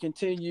they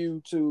continue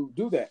to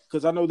do that,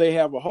 because I know they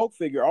have a Hulk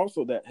figure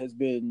also that has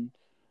been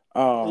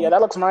that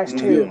looks nice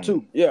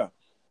too. Yeah.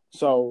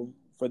 So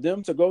for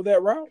them to go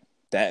that route,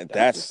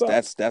 that's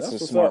a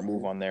smart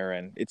move on their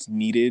end. It's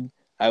needed,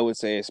 I would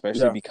say,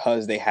 especially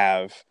because they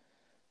have,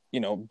 you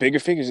know, bigger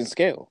figures in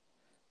scale.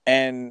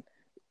 And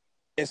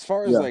as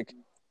far as like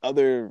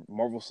other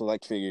Marvel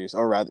Select figures,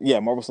 or rather,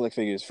 Marvel Select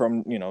figures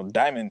from, you know,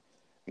 Diamond,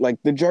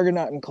 like the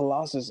Juggernaut and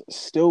Colossus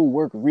still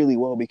work really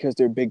well because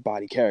they're big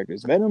body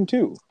characters. Venom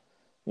too,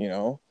 you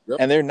know,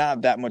 and they're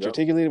not that much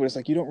articulated, but it's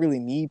like you don't really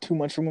need too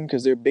much from them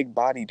because they're big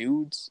body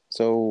dudes.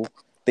 So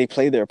they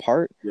play their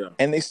part, Yeah.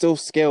 and they still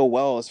scale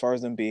well as far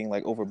as them being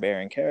like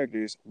overbearing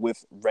characters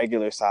with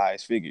regular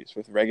size figures,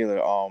 with regular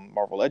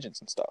Marvel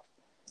Legends and stuff.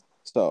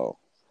 So,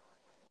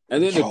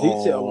 And then the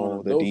detail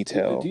on them, the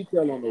detail. the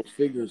detail on those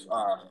figures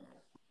are,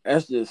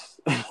 that's just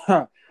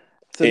to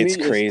It's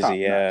me, crazy, it's top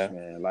yeah. notch,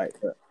 man. Like,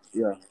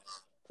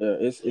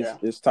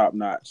 it's top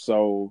notch.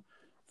 So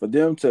for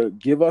them to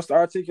give us the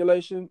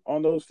articulation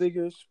on those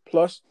figures,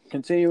 plus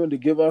continuing to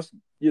give us,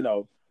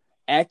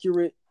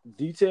 accurate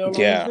detail on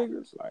those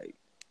figures, like,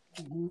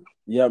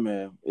 yeah,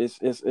 man,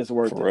 it's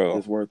worth For it. real.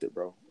 It's worth it,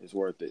 bro. It's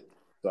worth it.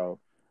 So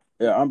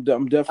yeah, I'm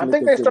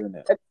definitely considering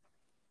that.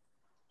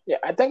 Yeah,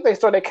 I think they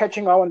started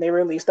catching on when they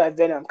released that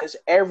Venom because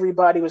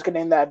everybody was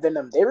getting that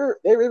Venom. They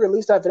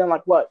re-released that Venom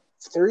like what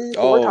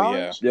 3-4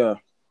 times? Yeah.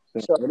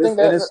 So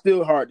it's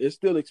still hard. It's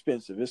still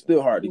expensive. It's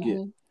still hard to get.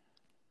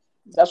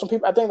 That's when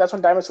people. I think that's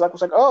when Diamond Select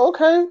was like, "Oh,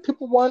 okay,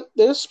 people want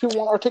this. People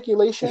want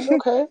articulation.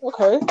 Okay."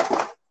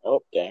 Oh,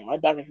 dang! My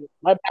backdrop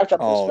just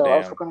fell. I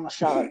was working on a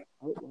shot.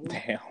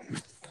 Damn.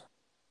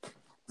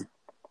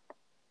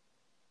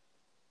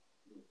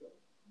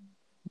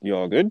 You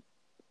all good?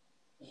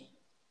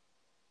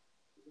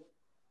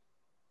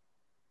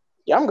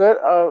 Yeah, I'm good.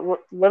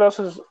 What else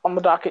is on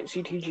the docket?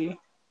 CTG.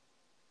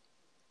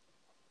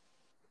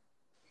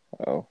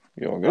 Oh,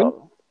 you all good?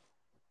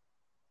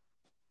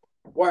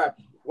 What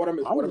happened? What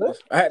I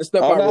missed? I had to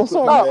step out no,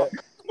 real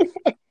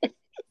quick.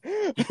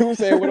 You were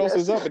saying what else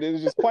is up, and it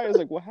was just quiet. I was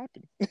like, what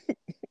happened?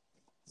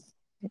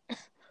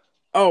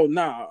 Oh,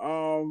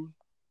 nah.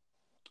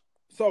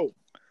 So,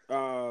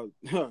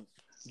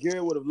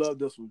 Gary would have loved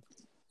this one.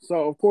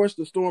 So, of course,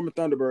 the Storm and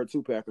Thunderbird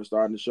 2-pack are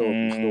starting to show up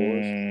in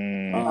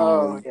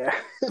stores.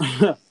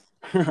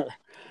 Yeah.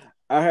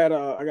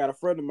 I got a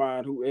friend of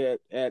mine who had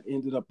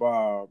ended up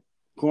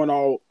going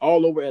all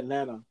over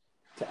Atlanta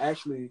to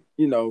actually,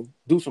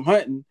 do some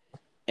hunting,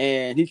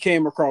 and he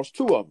came across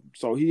 2 of them.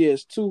 So he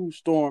has 2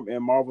 Storm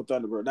and Marvel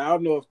Thunderbird. Now I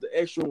don't know if the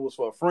extra one was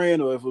for a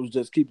friend or if it was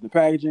just keeping the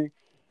packaging.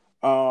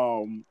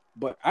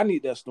 But I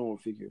need that Storm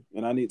figure,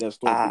 and I need that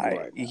Storm figure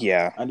right now.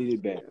 Yeah, I need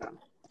it bad.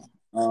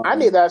 I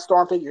need that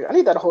Storm figure. I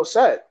need that whole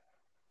set.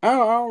 I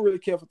don't really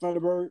care for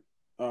Thunderbird.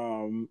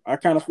 I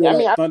kind of feel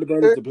like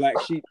Thunderbird is the black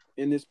sheep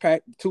in this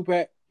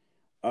 2-pack.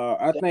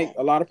 I think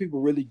a lot of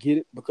people really get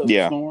it because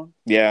of Storm.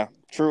 Yeah,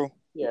 true.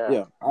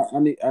 Yeah. I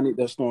need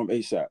that Storm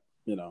ASAP.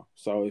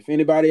 So if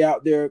anybody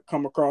out there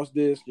come across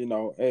this,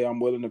 hey, I'm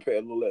willing to pay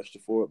a little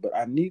extra for it, but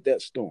I need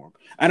that Storm,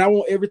 and I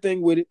want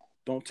everything with it.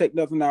 Don't take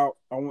nothing out.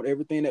 I want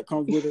everything that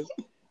comes with it.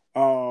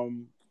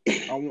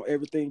 I want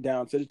everything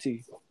down to the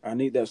T. I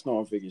need that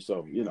Storm figure.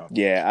 So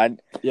Yeah,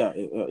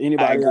 anybody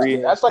I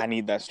agree. I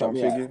need that Storm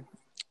figure.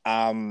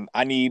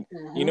 I need.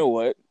 You know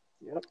what?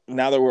 Yep.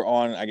 Now that we're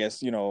on, I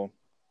guess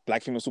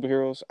Black female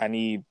superheroes, I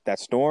need that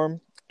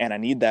Storm, and I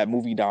need that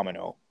movie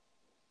Domino.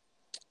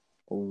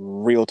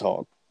 Real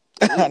talk.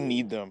 I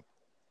need them.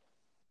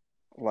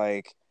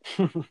 Like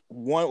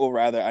one, or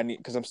rather, I need,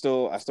 because I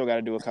still got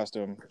to do a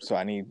custom, so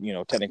I need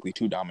technically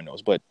 2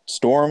 Dominoes. But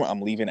Storm,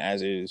 I'm leaving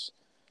as is.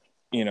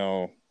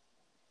 Because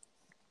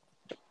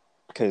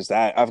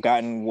that I've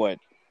gotten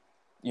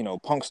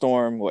Punk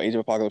Storm, Age of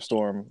Apocalypse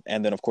Storm,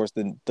 and then of course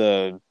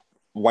the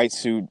white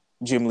suit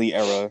Jim Lee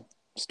era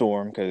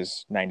Storm,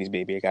 because 90s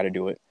baby, I got to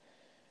do it.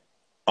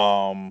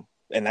 And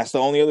that's the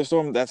only other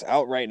Storm that's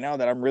out right now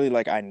that I'm really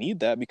like, I need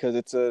that because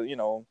it's a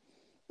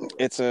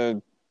it's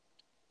an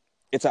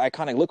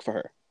iconic look for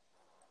her.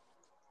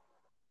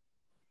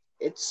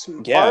 It's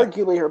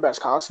arguably her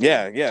best costume.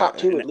 Yeah. Top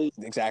 2 at least.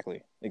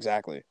 Exactly.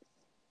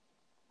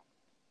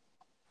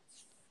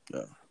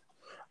 Yeah.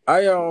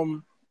 I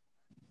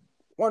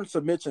wanted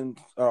to mention,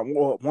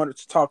 wanted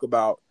to talk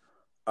about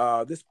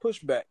this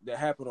pushback that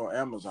happened on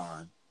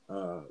Amazon,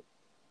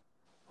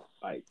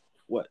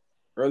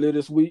 earlier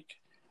this week.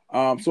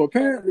 So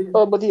apparently,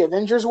 but the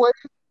Avengers wave?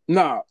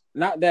 No,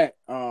 not that.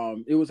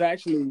 It was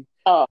actually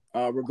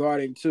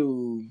regarding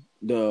to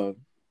the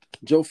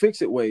Joe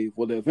Fixit wave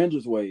or the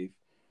Avengers wave.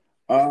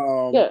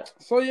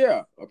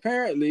 So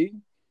apparently,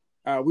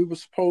 we were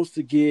supposed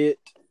to get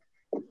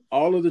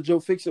all of the Joe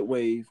Fixit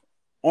wave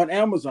on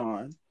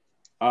Amazon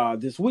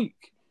this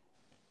week.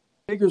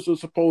 Figures were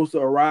supposed to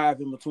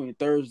arrive in between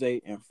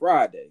Thursday and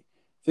Friday.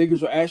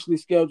 Figures were actually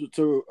scheduled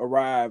to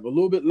arrive a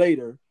little bit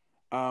later,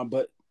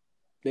 but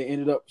they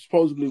ended up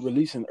supposedly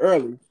releasing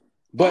early.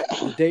 But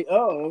the day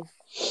of,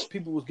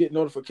 people was getting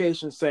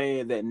notifications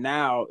saying that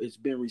now it's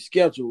been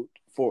rescheduled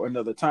for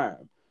another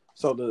time.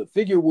 So the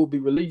figures will be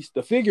released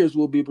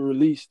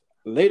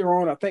later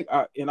on, I think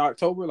in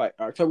October, like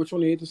October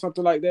 28th or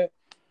something like that.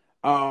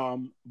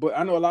 But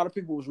I know a lot of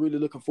people was really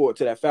looking forward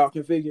to that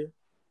Falcon figure.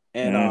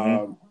 And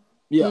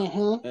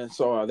and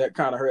so that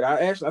kind of hurt.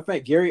 I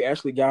think Gary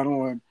actually got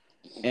on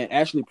and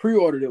actually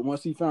pre-ordered it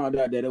once he found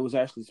out that it was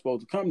actually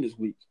supposed to come this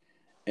week.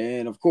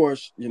 And of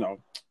course,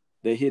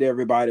 they hit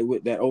everybody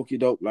with that okie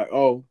doke, like,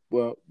 oh,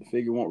 well, the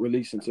figure won't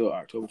release until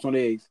October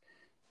 28th.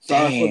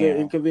 Sorry for the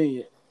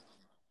inconvenience.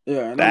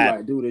 Yeah, and I'm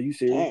like, dude, are you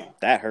serious?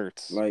 That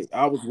hurts. Like,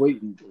 I was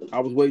waiting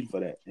for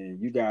that,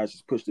 and you guys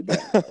just pushed it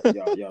back. Like,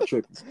 y'all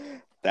tripping.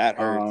 That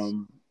hurts.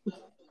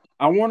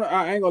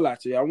 I ain't gonna lie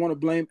to you. I want to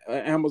blame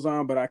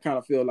Amazon, but I kind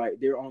of feel like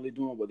they're only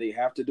doing what they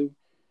have to do.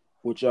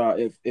 Which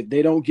if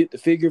they don't get the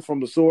figure from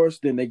the source,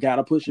 then they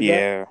gotta push it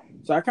back.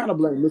 So I kind of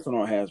blame this one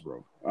on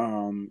Hasbro.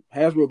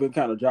 Hasbro been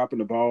kind of dropping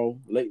the ball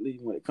lately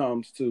when it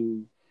comes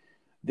to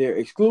their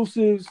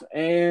exclusives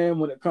and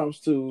when it comes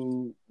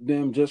to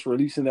them just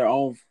releasing their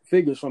own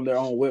figures from their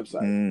own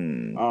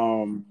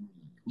website.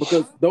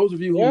 Because those of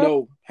you who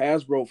know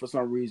Hasbro for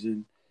some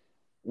reason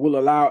will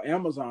allow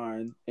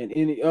Amazon and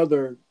any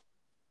other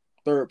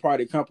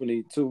third-party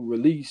company to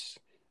release.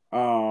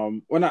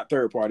 Well, not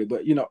third party,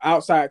 but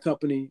outside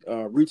company,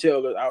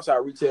 outside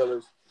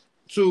retailers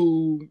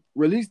to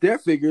release their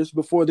figures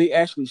before they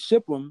actually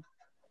ship them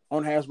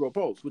on Hasbro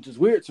Pulse, which is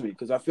weird to me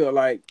because I feel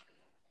like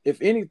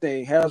if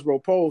anything,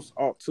 Hasbro Pulse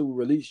ought to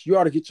release. You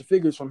ought to get your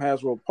figures from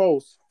Hasbro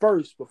Pulse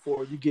first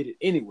before you get it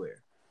anywhere.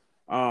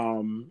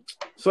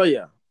 So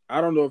yeah,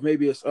 I don't know if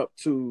maybe it's up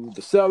to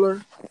the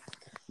seller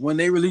when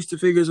they release the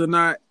figures or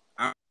not.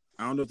 I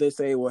don't know if they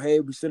say, well, hey,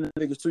 we sending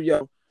the figures to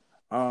you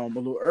a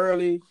little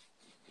early.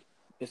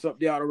 It's up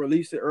to y'all to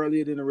release it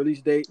earlier than the release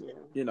date.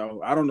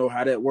 I don't know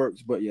how that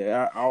works, but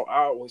yeah, I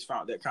always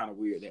found that kind of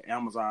weird that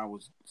Amazon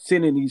was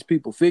sending these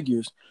people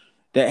figures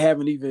that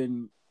haven't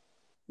even,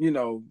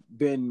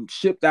 been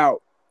shipped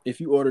out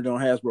if you ordered on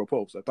Hasbro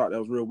Pulse. I thought that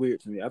was real weird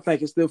to me. I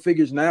think it's still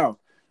figures now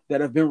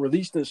that have been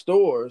released in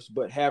stores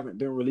but haven't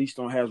been released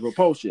on Hasbro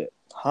Pulse yet.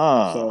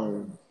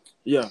 So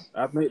yeah,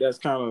 I think that's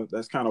kind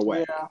of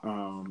whack.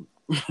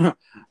 Yeah.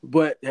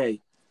 But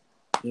hey,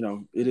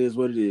 it is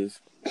what it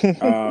is.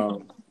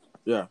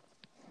 Yeah,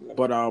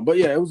 but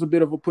yeah, it was a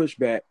bit of a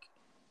pushback.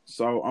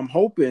 So I'm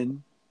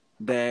hoping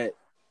that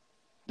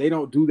they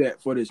don't do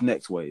that for this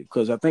next wave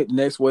because I think the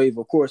next wave,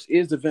 of course,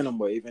 is the Venom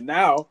wave, and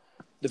now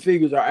the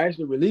figures are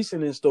actually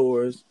releasing in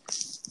stores.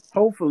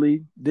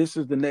 Hopefully, this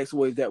is the next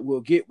wave that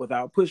we'll get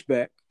without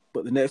pushback,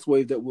 but the next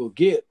wave that we'll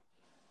get,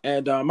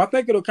 and I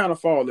think it'll kind of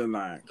fall in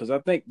line because I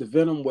think the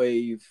Venom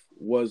wave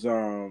was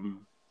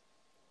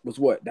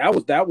what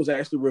that was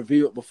actually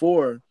revealed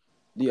before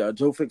the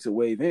Joe Fixit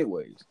wave,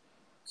 anyways.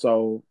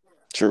 So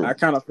true. I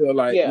kind of feel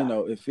like,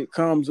 if it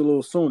comes a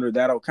little sooner,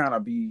 that'll kind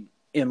of be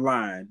in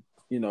line,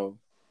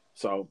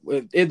 So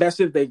that's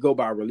if they go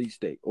by release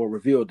date or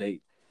reveal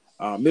date.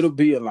 It'll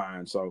be in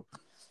line. So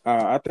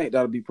I think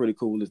that'll be pretty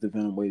cool as the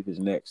Venom wave is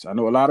next. I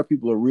know a lot of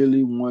people are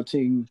really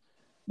wanting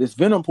this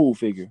Venom pool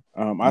figure.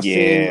 I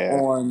seen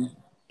on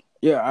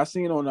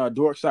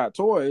Dorkside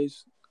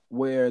Toys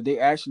where they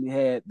actually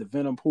had the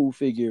Venom pool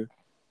figure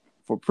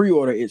for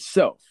pre-order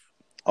itself.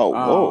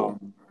 Oh,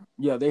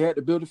 yeah, they had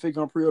to build a figure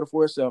on pre-order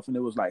for itself, and it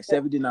was like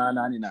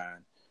 $79.99.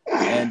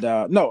 And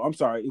no, I'm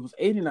sorry, it was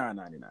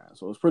 $89.99.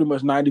 So it was pretty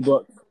much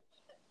 $90.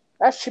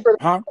 That's cheaper.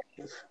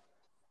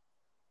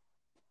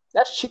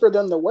 That's cheaper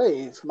than the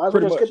wave. Might as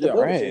well just get the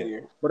build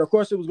figure. But of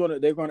course,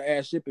 they're gonna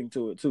add shipping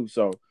to it too.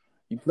 So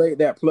you played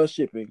that plus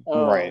shipping,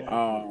 right?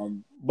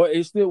 But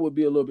it still would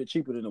be a little bit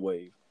cheaper than the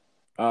wave.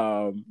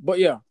 But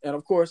yeah, and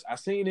of course, I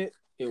seen it.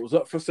 It was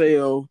up for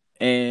sale,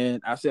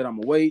 and I said I'm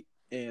gonna wait.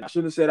 And I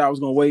should have said I was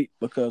going to wait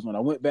because when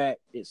I went back,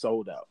 it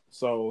sold out.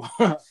 So,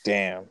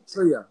 damn.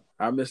 So, yeah,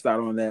 I missed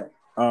out on that.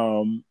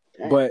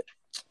 But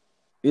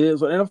it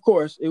is, and of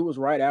course, it was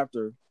right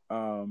after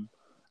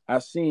I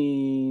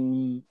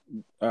seen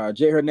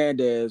Jay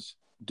Hernandez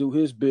do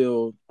his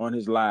build on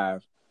his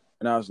live.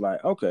 And I was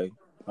like, okay,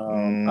 I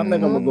think I'm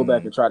going to go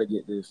back and try to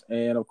get this.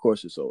 And of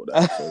course, it sold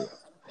out. So,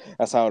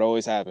 that's how it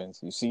always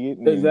happens. You see it,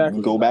 and exactly.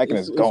 You go back and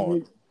it's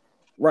gone.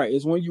 Right.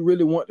 It's when you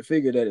really want the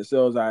figure that it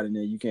sells out and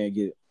then you can't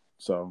get it.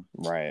 So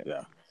right,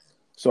 yeah.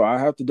 So I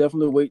have to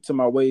definitely wait till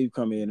my wave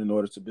come in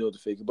order to build the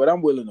figure. But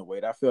I'm willing to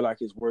wait. I feel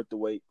like it's worth the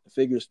wait. The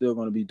figure is still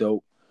going to be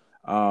dope.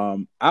 I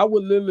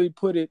would literally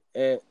put it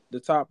at the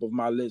top of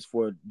my list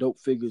for dope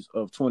figures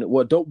of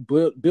dope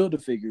builder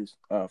figures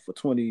for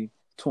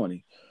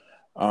 2020.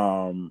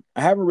 I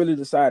haven't really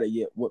decided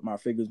yet what my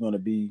figure is going to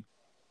be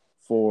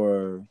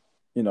for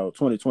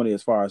 2020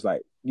 as far as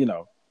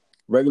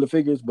regular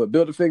figures, but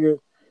builder figure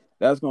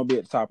that's going to be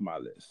at the top of my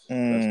list.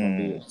 That's going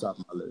to be at the top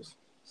of my list.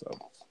 So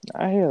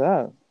I hear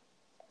that.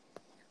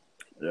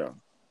 Yeah,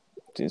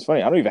 it's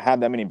funny. I don't even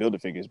have that many builder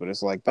figures, but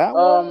it's like that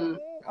one.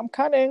 I'm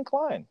kind of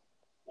inclined.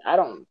 I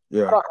don't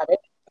have it.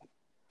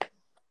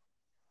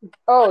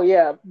 Oh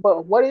yeah,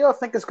 but what do y'all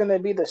think is going to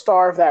be the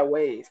star of that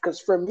wave? Because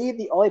for me,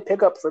 the only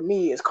pickup for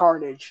me is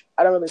Carnage.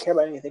 I don't really care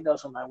about anything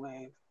else on my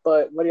wave.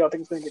 But what do y'all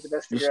think is going to get the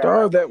best figure? The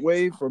star of that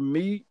wave for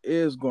me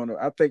is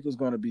I think it's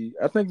going to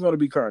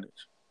be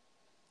Carnage.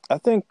 I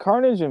think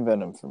Carnage and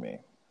Venom for me.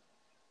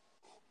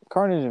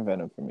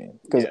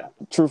 Because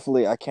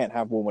truthfully, I can't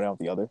have one without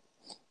the other.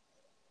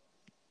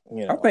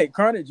 I think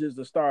Carnage is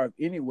the star of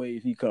any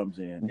wave he comes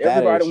in.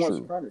 Everybody wants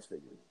a Carnage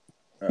figure.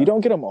 You don't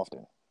get them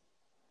often.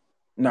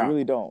 No, you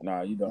really don't.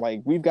 No, you don't.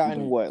 Like we've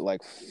gotten 4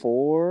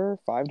 or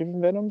 5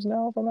 different Venoms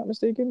now, if I'm not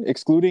mistaken,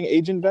 excluding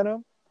Agent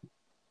Venom.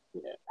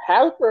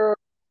 Yeah.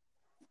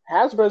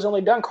 Hasbro's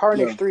only done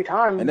Carnage 3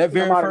 times, and that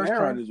very first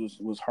Carnage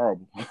was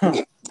horrible.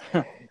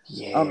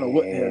 Yeah, I don't know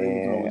what the hell they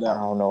were doing with that. I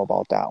don't know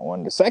about that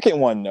one. The second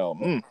one,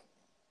 though.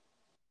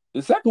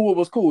 The second one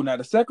was cool. Now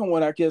the second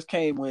one I guess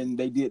came when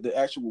they did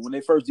when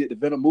they first did the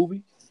Venom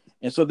movie,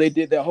 and so they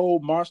did that whole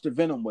monster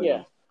Venom wave.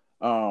 Yeah.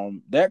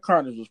 That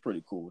Carnage was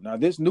pretty cool. Now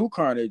this new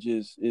Carnage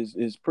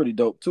is pretty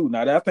dope too.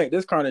 Now I think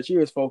this Carnage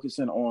here is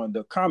focusing on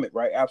the comic,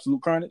 right?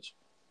 Absolute Carnage.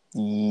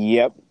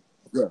 Yep.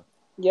 Yeah.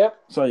 Yep.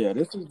 So yeah,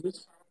 this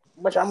is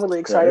which I'm really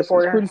excited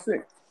for. It's pretty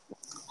sick.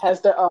 Has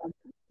the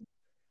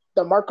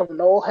Mark of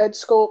Null head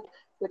sculpt.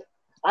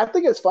 I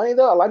think it's funny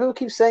though. A lot of people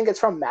keep saying it's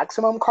from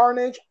Maximum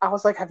Carnage. I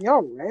was like, have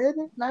y'all read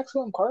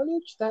Maximum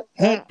Carnage? That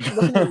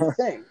wasn't even a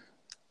thing.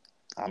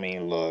 I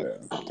mean, look,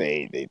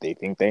 they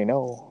think they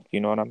know.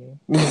 You know what I mean?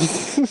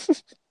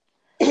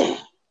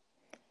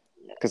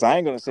 Because I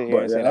ain't gonna sit here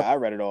and say that I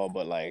read it all,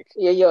 but like,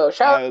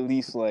 I at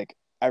least like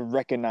I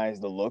recognize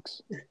the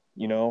looks.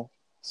 You know,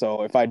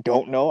 so if I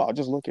don't know, I'll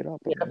just look it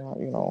up. And,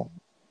 you know.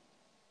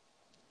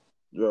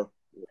 Yeah.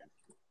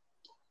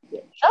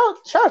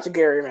 Shout out to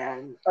Gary,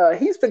 man.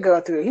 He's been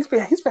going through. He's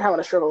been having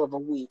a struggle of a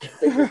week,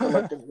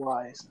 collective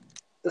wise.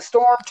 The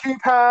Storm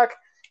 2-pack,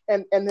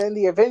 and then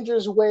the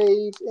Avengers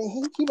wave,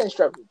 and he been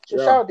struggling.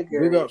 Shout out to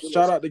Gary.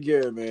 Shout out to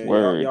Gary, man.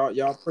 Word.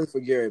 Y'all pray for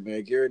Gary,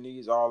 man. Gary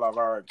needs all of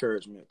our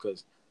encouragement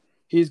because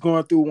he's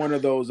going through one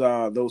of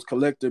those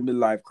collective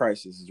midlife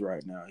crises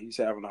right now. He's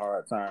having a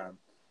hard time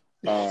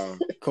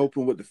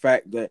coping with the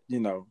fact that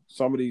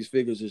some of these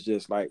figures is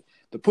just like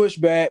the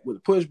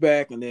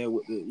pushback, and then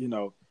with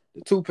the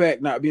the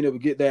 2-pack not being able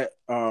to get that.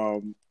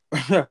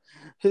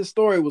 His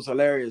story was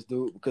hilarious,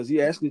 dude, because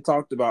he actually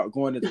talked about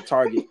going into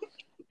Target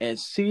and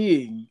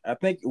seeing, I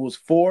think it was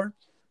four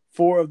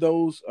of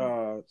those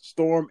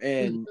Storm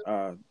and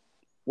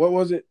what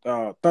was it,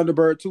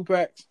 Thunderbird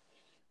 2-packs,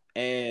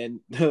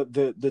 and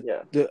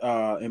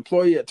the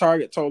employee at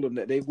Target told him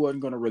that they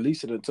wasn't going to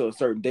release it until a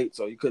certain date,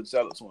 so he couldn't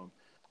sell it to him,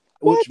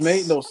 which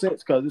made no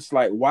sense because it's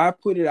like, why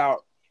put it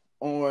out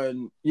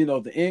on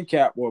the end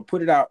cap or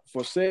put it out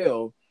for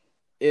sale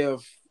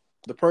if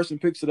the person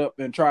picks it up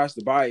and tries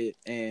to buy it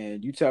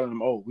and you telling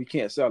them, oh, we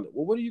can't sell it?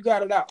 Well, what do you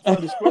got it out for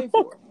display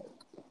for?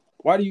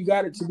 Why do you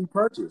got it to be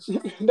purchased?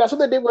 That's what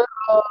they did with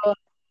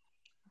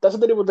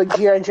the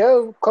G.I.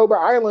 Joe Cobra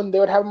Island. They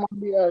would have them on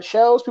the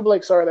shelves. People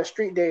like, sorry, that's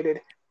street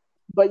dated.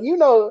 But we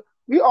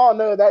all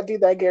know that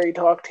dude that Gary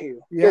talked to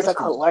is a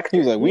collector. He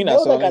was like, we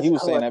not selling it. He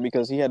was saying that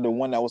because he had the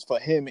one that was for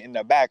him in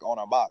the back on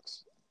our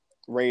box,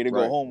 ready to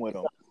go home with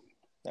him.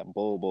 That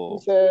bull.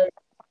 He said,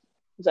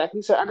 exactly.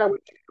 He said, I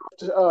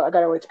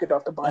gotta wait to get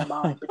off to buy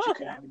mine, but you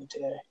can have it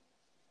today.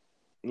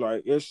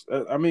 Like it's,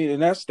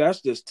 and that's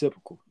just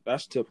typical.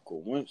 That's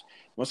typical. When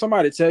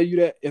somebody tell you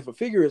that if a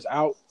figure is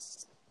out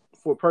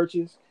for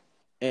purchase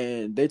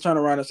and they turn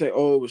around and say,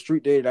 "Oh, it was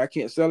street dated, I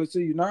can't sell it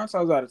to you," 9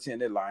 times out of 10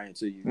 they're lying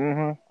to you.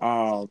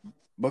 Mm-hmm.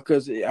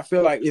 Because I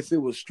feel like if it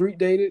was street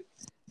dated,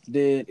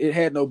 then it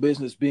had no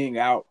business being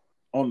out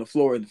on the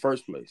floor in the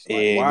first place.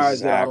 Like, why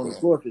is it out on the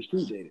floor if it's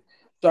street dated?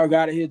 So I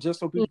got it here just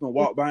so people can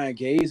walk by and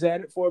gaze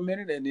at it for a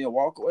minute and then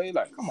walk away.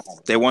 Like, come on.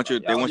 They want you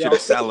to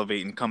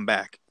salivate and come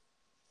back.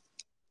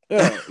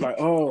 Yeah, like,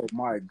 oh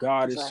my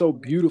God, it's so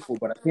beautiful,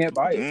 but I can't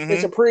buy it. Mm-hmm.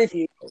 It's a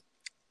preview.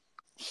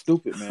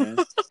 Stupid, man.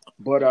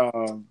 But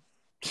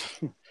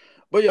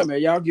yeah,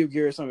 man, y'all give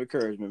Gary some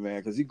encouragement, man,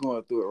 because he's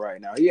going through it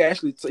right now. He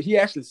actually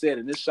said,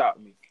 and this shocked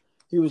me.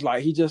 He was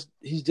like, he's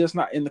just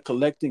not in the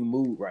collecting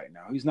mood right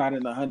now. He's not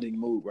in the hunting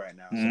mood right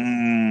now. So.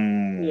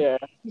 Yeah,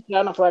 he's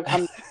not enough like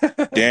I'm.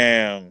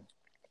 Damn,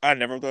 I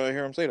never thought I'd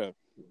hear him say that.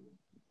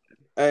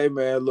 Hey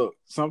man, look,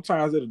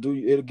 sometimes it'll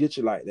get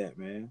you like that,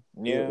 man.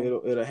 Yeah,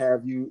 it'll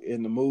have you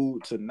in the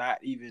mood to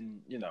not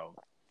even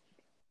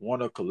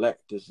want to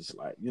collect. This is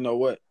like, you know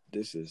what?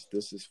 This is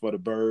for the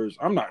birds.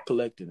 I'm not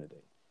collecting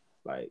today.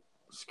 Like,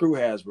 screw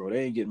Hasbro,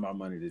 they ain't getting my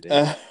money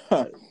today.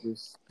 Like,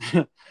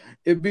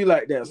 it'd be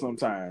like that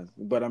sometimes.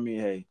 But I mean,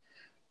 hey,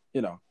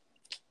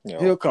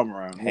 he'll come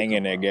around. Hang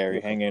in there, Gary.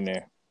 Hang in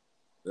there.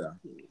 Yeah.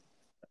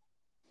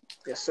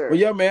 Yes, sir. Well,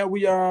 yeah, man,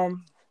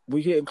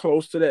 we getting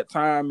close to that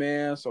time,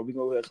 man. So we're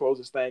going to close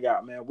this thing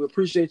out, man. We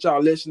appreciate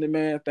y'all listening,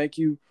 man. Thank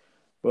you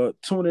for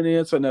tuning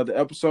in to another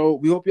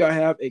episode. We hope y'all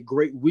have a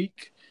great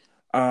week.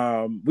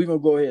 We're going to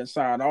go ahead and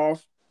sign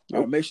off.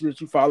 Make sure that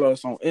you follow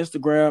us on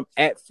Instagram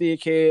at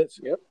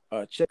FigHeads.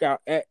 Yep. Check out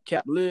at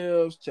Cap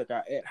Lives. Check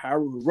out at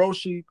Haru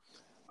Hiroshi.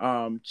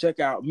 Check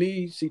out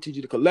me,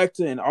 CTG the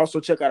Collector, and also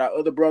check out our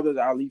other brothers.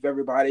 I'll leave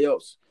everybody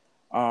else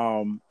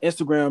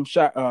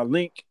Instagram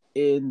link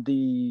in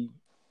the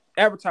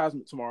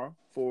advertisement tomorrow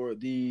for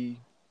the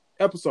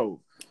episode.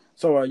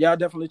 So y'all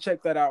definitely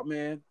check that out,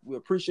 man. We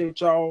appreciate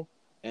y'all,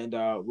 and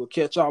we'll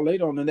catch y'all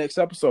later on the next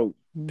episode.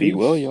 Be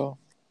well, y'all.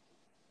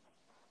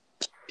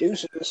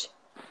 Deuces.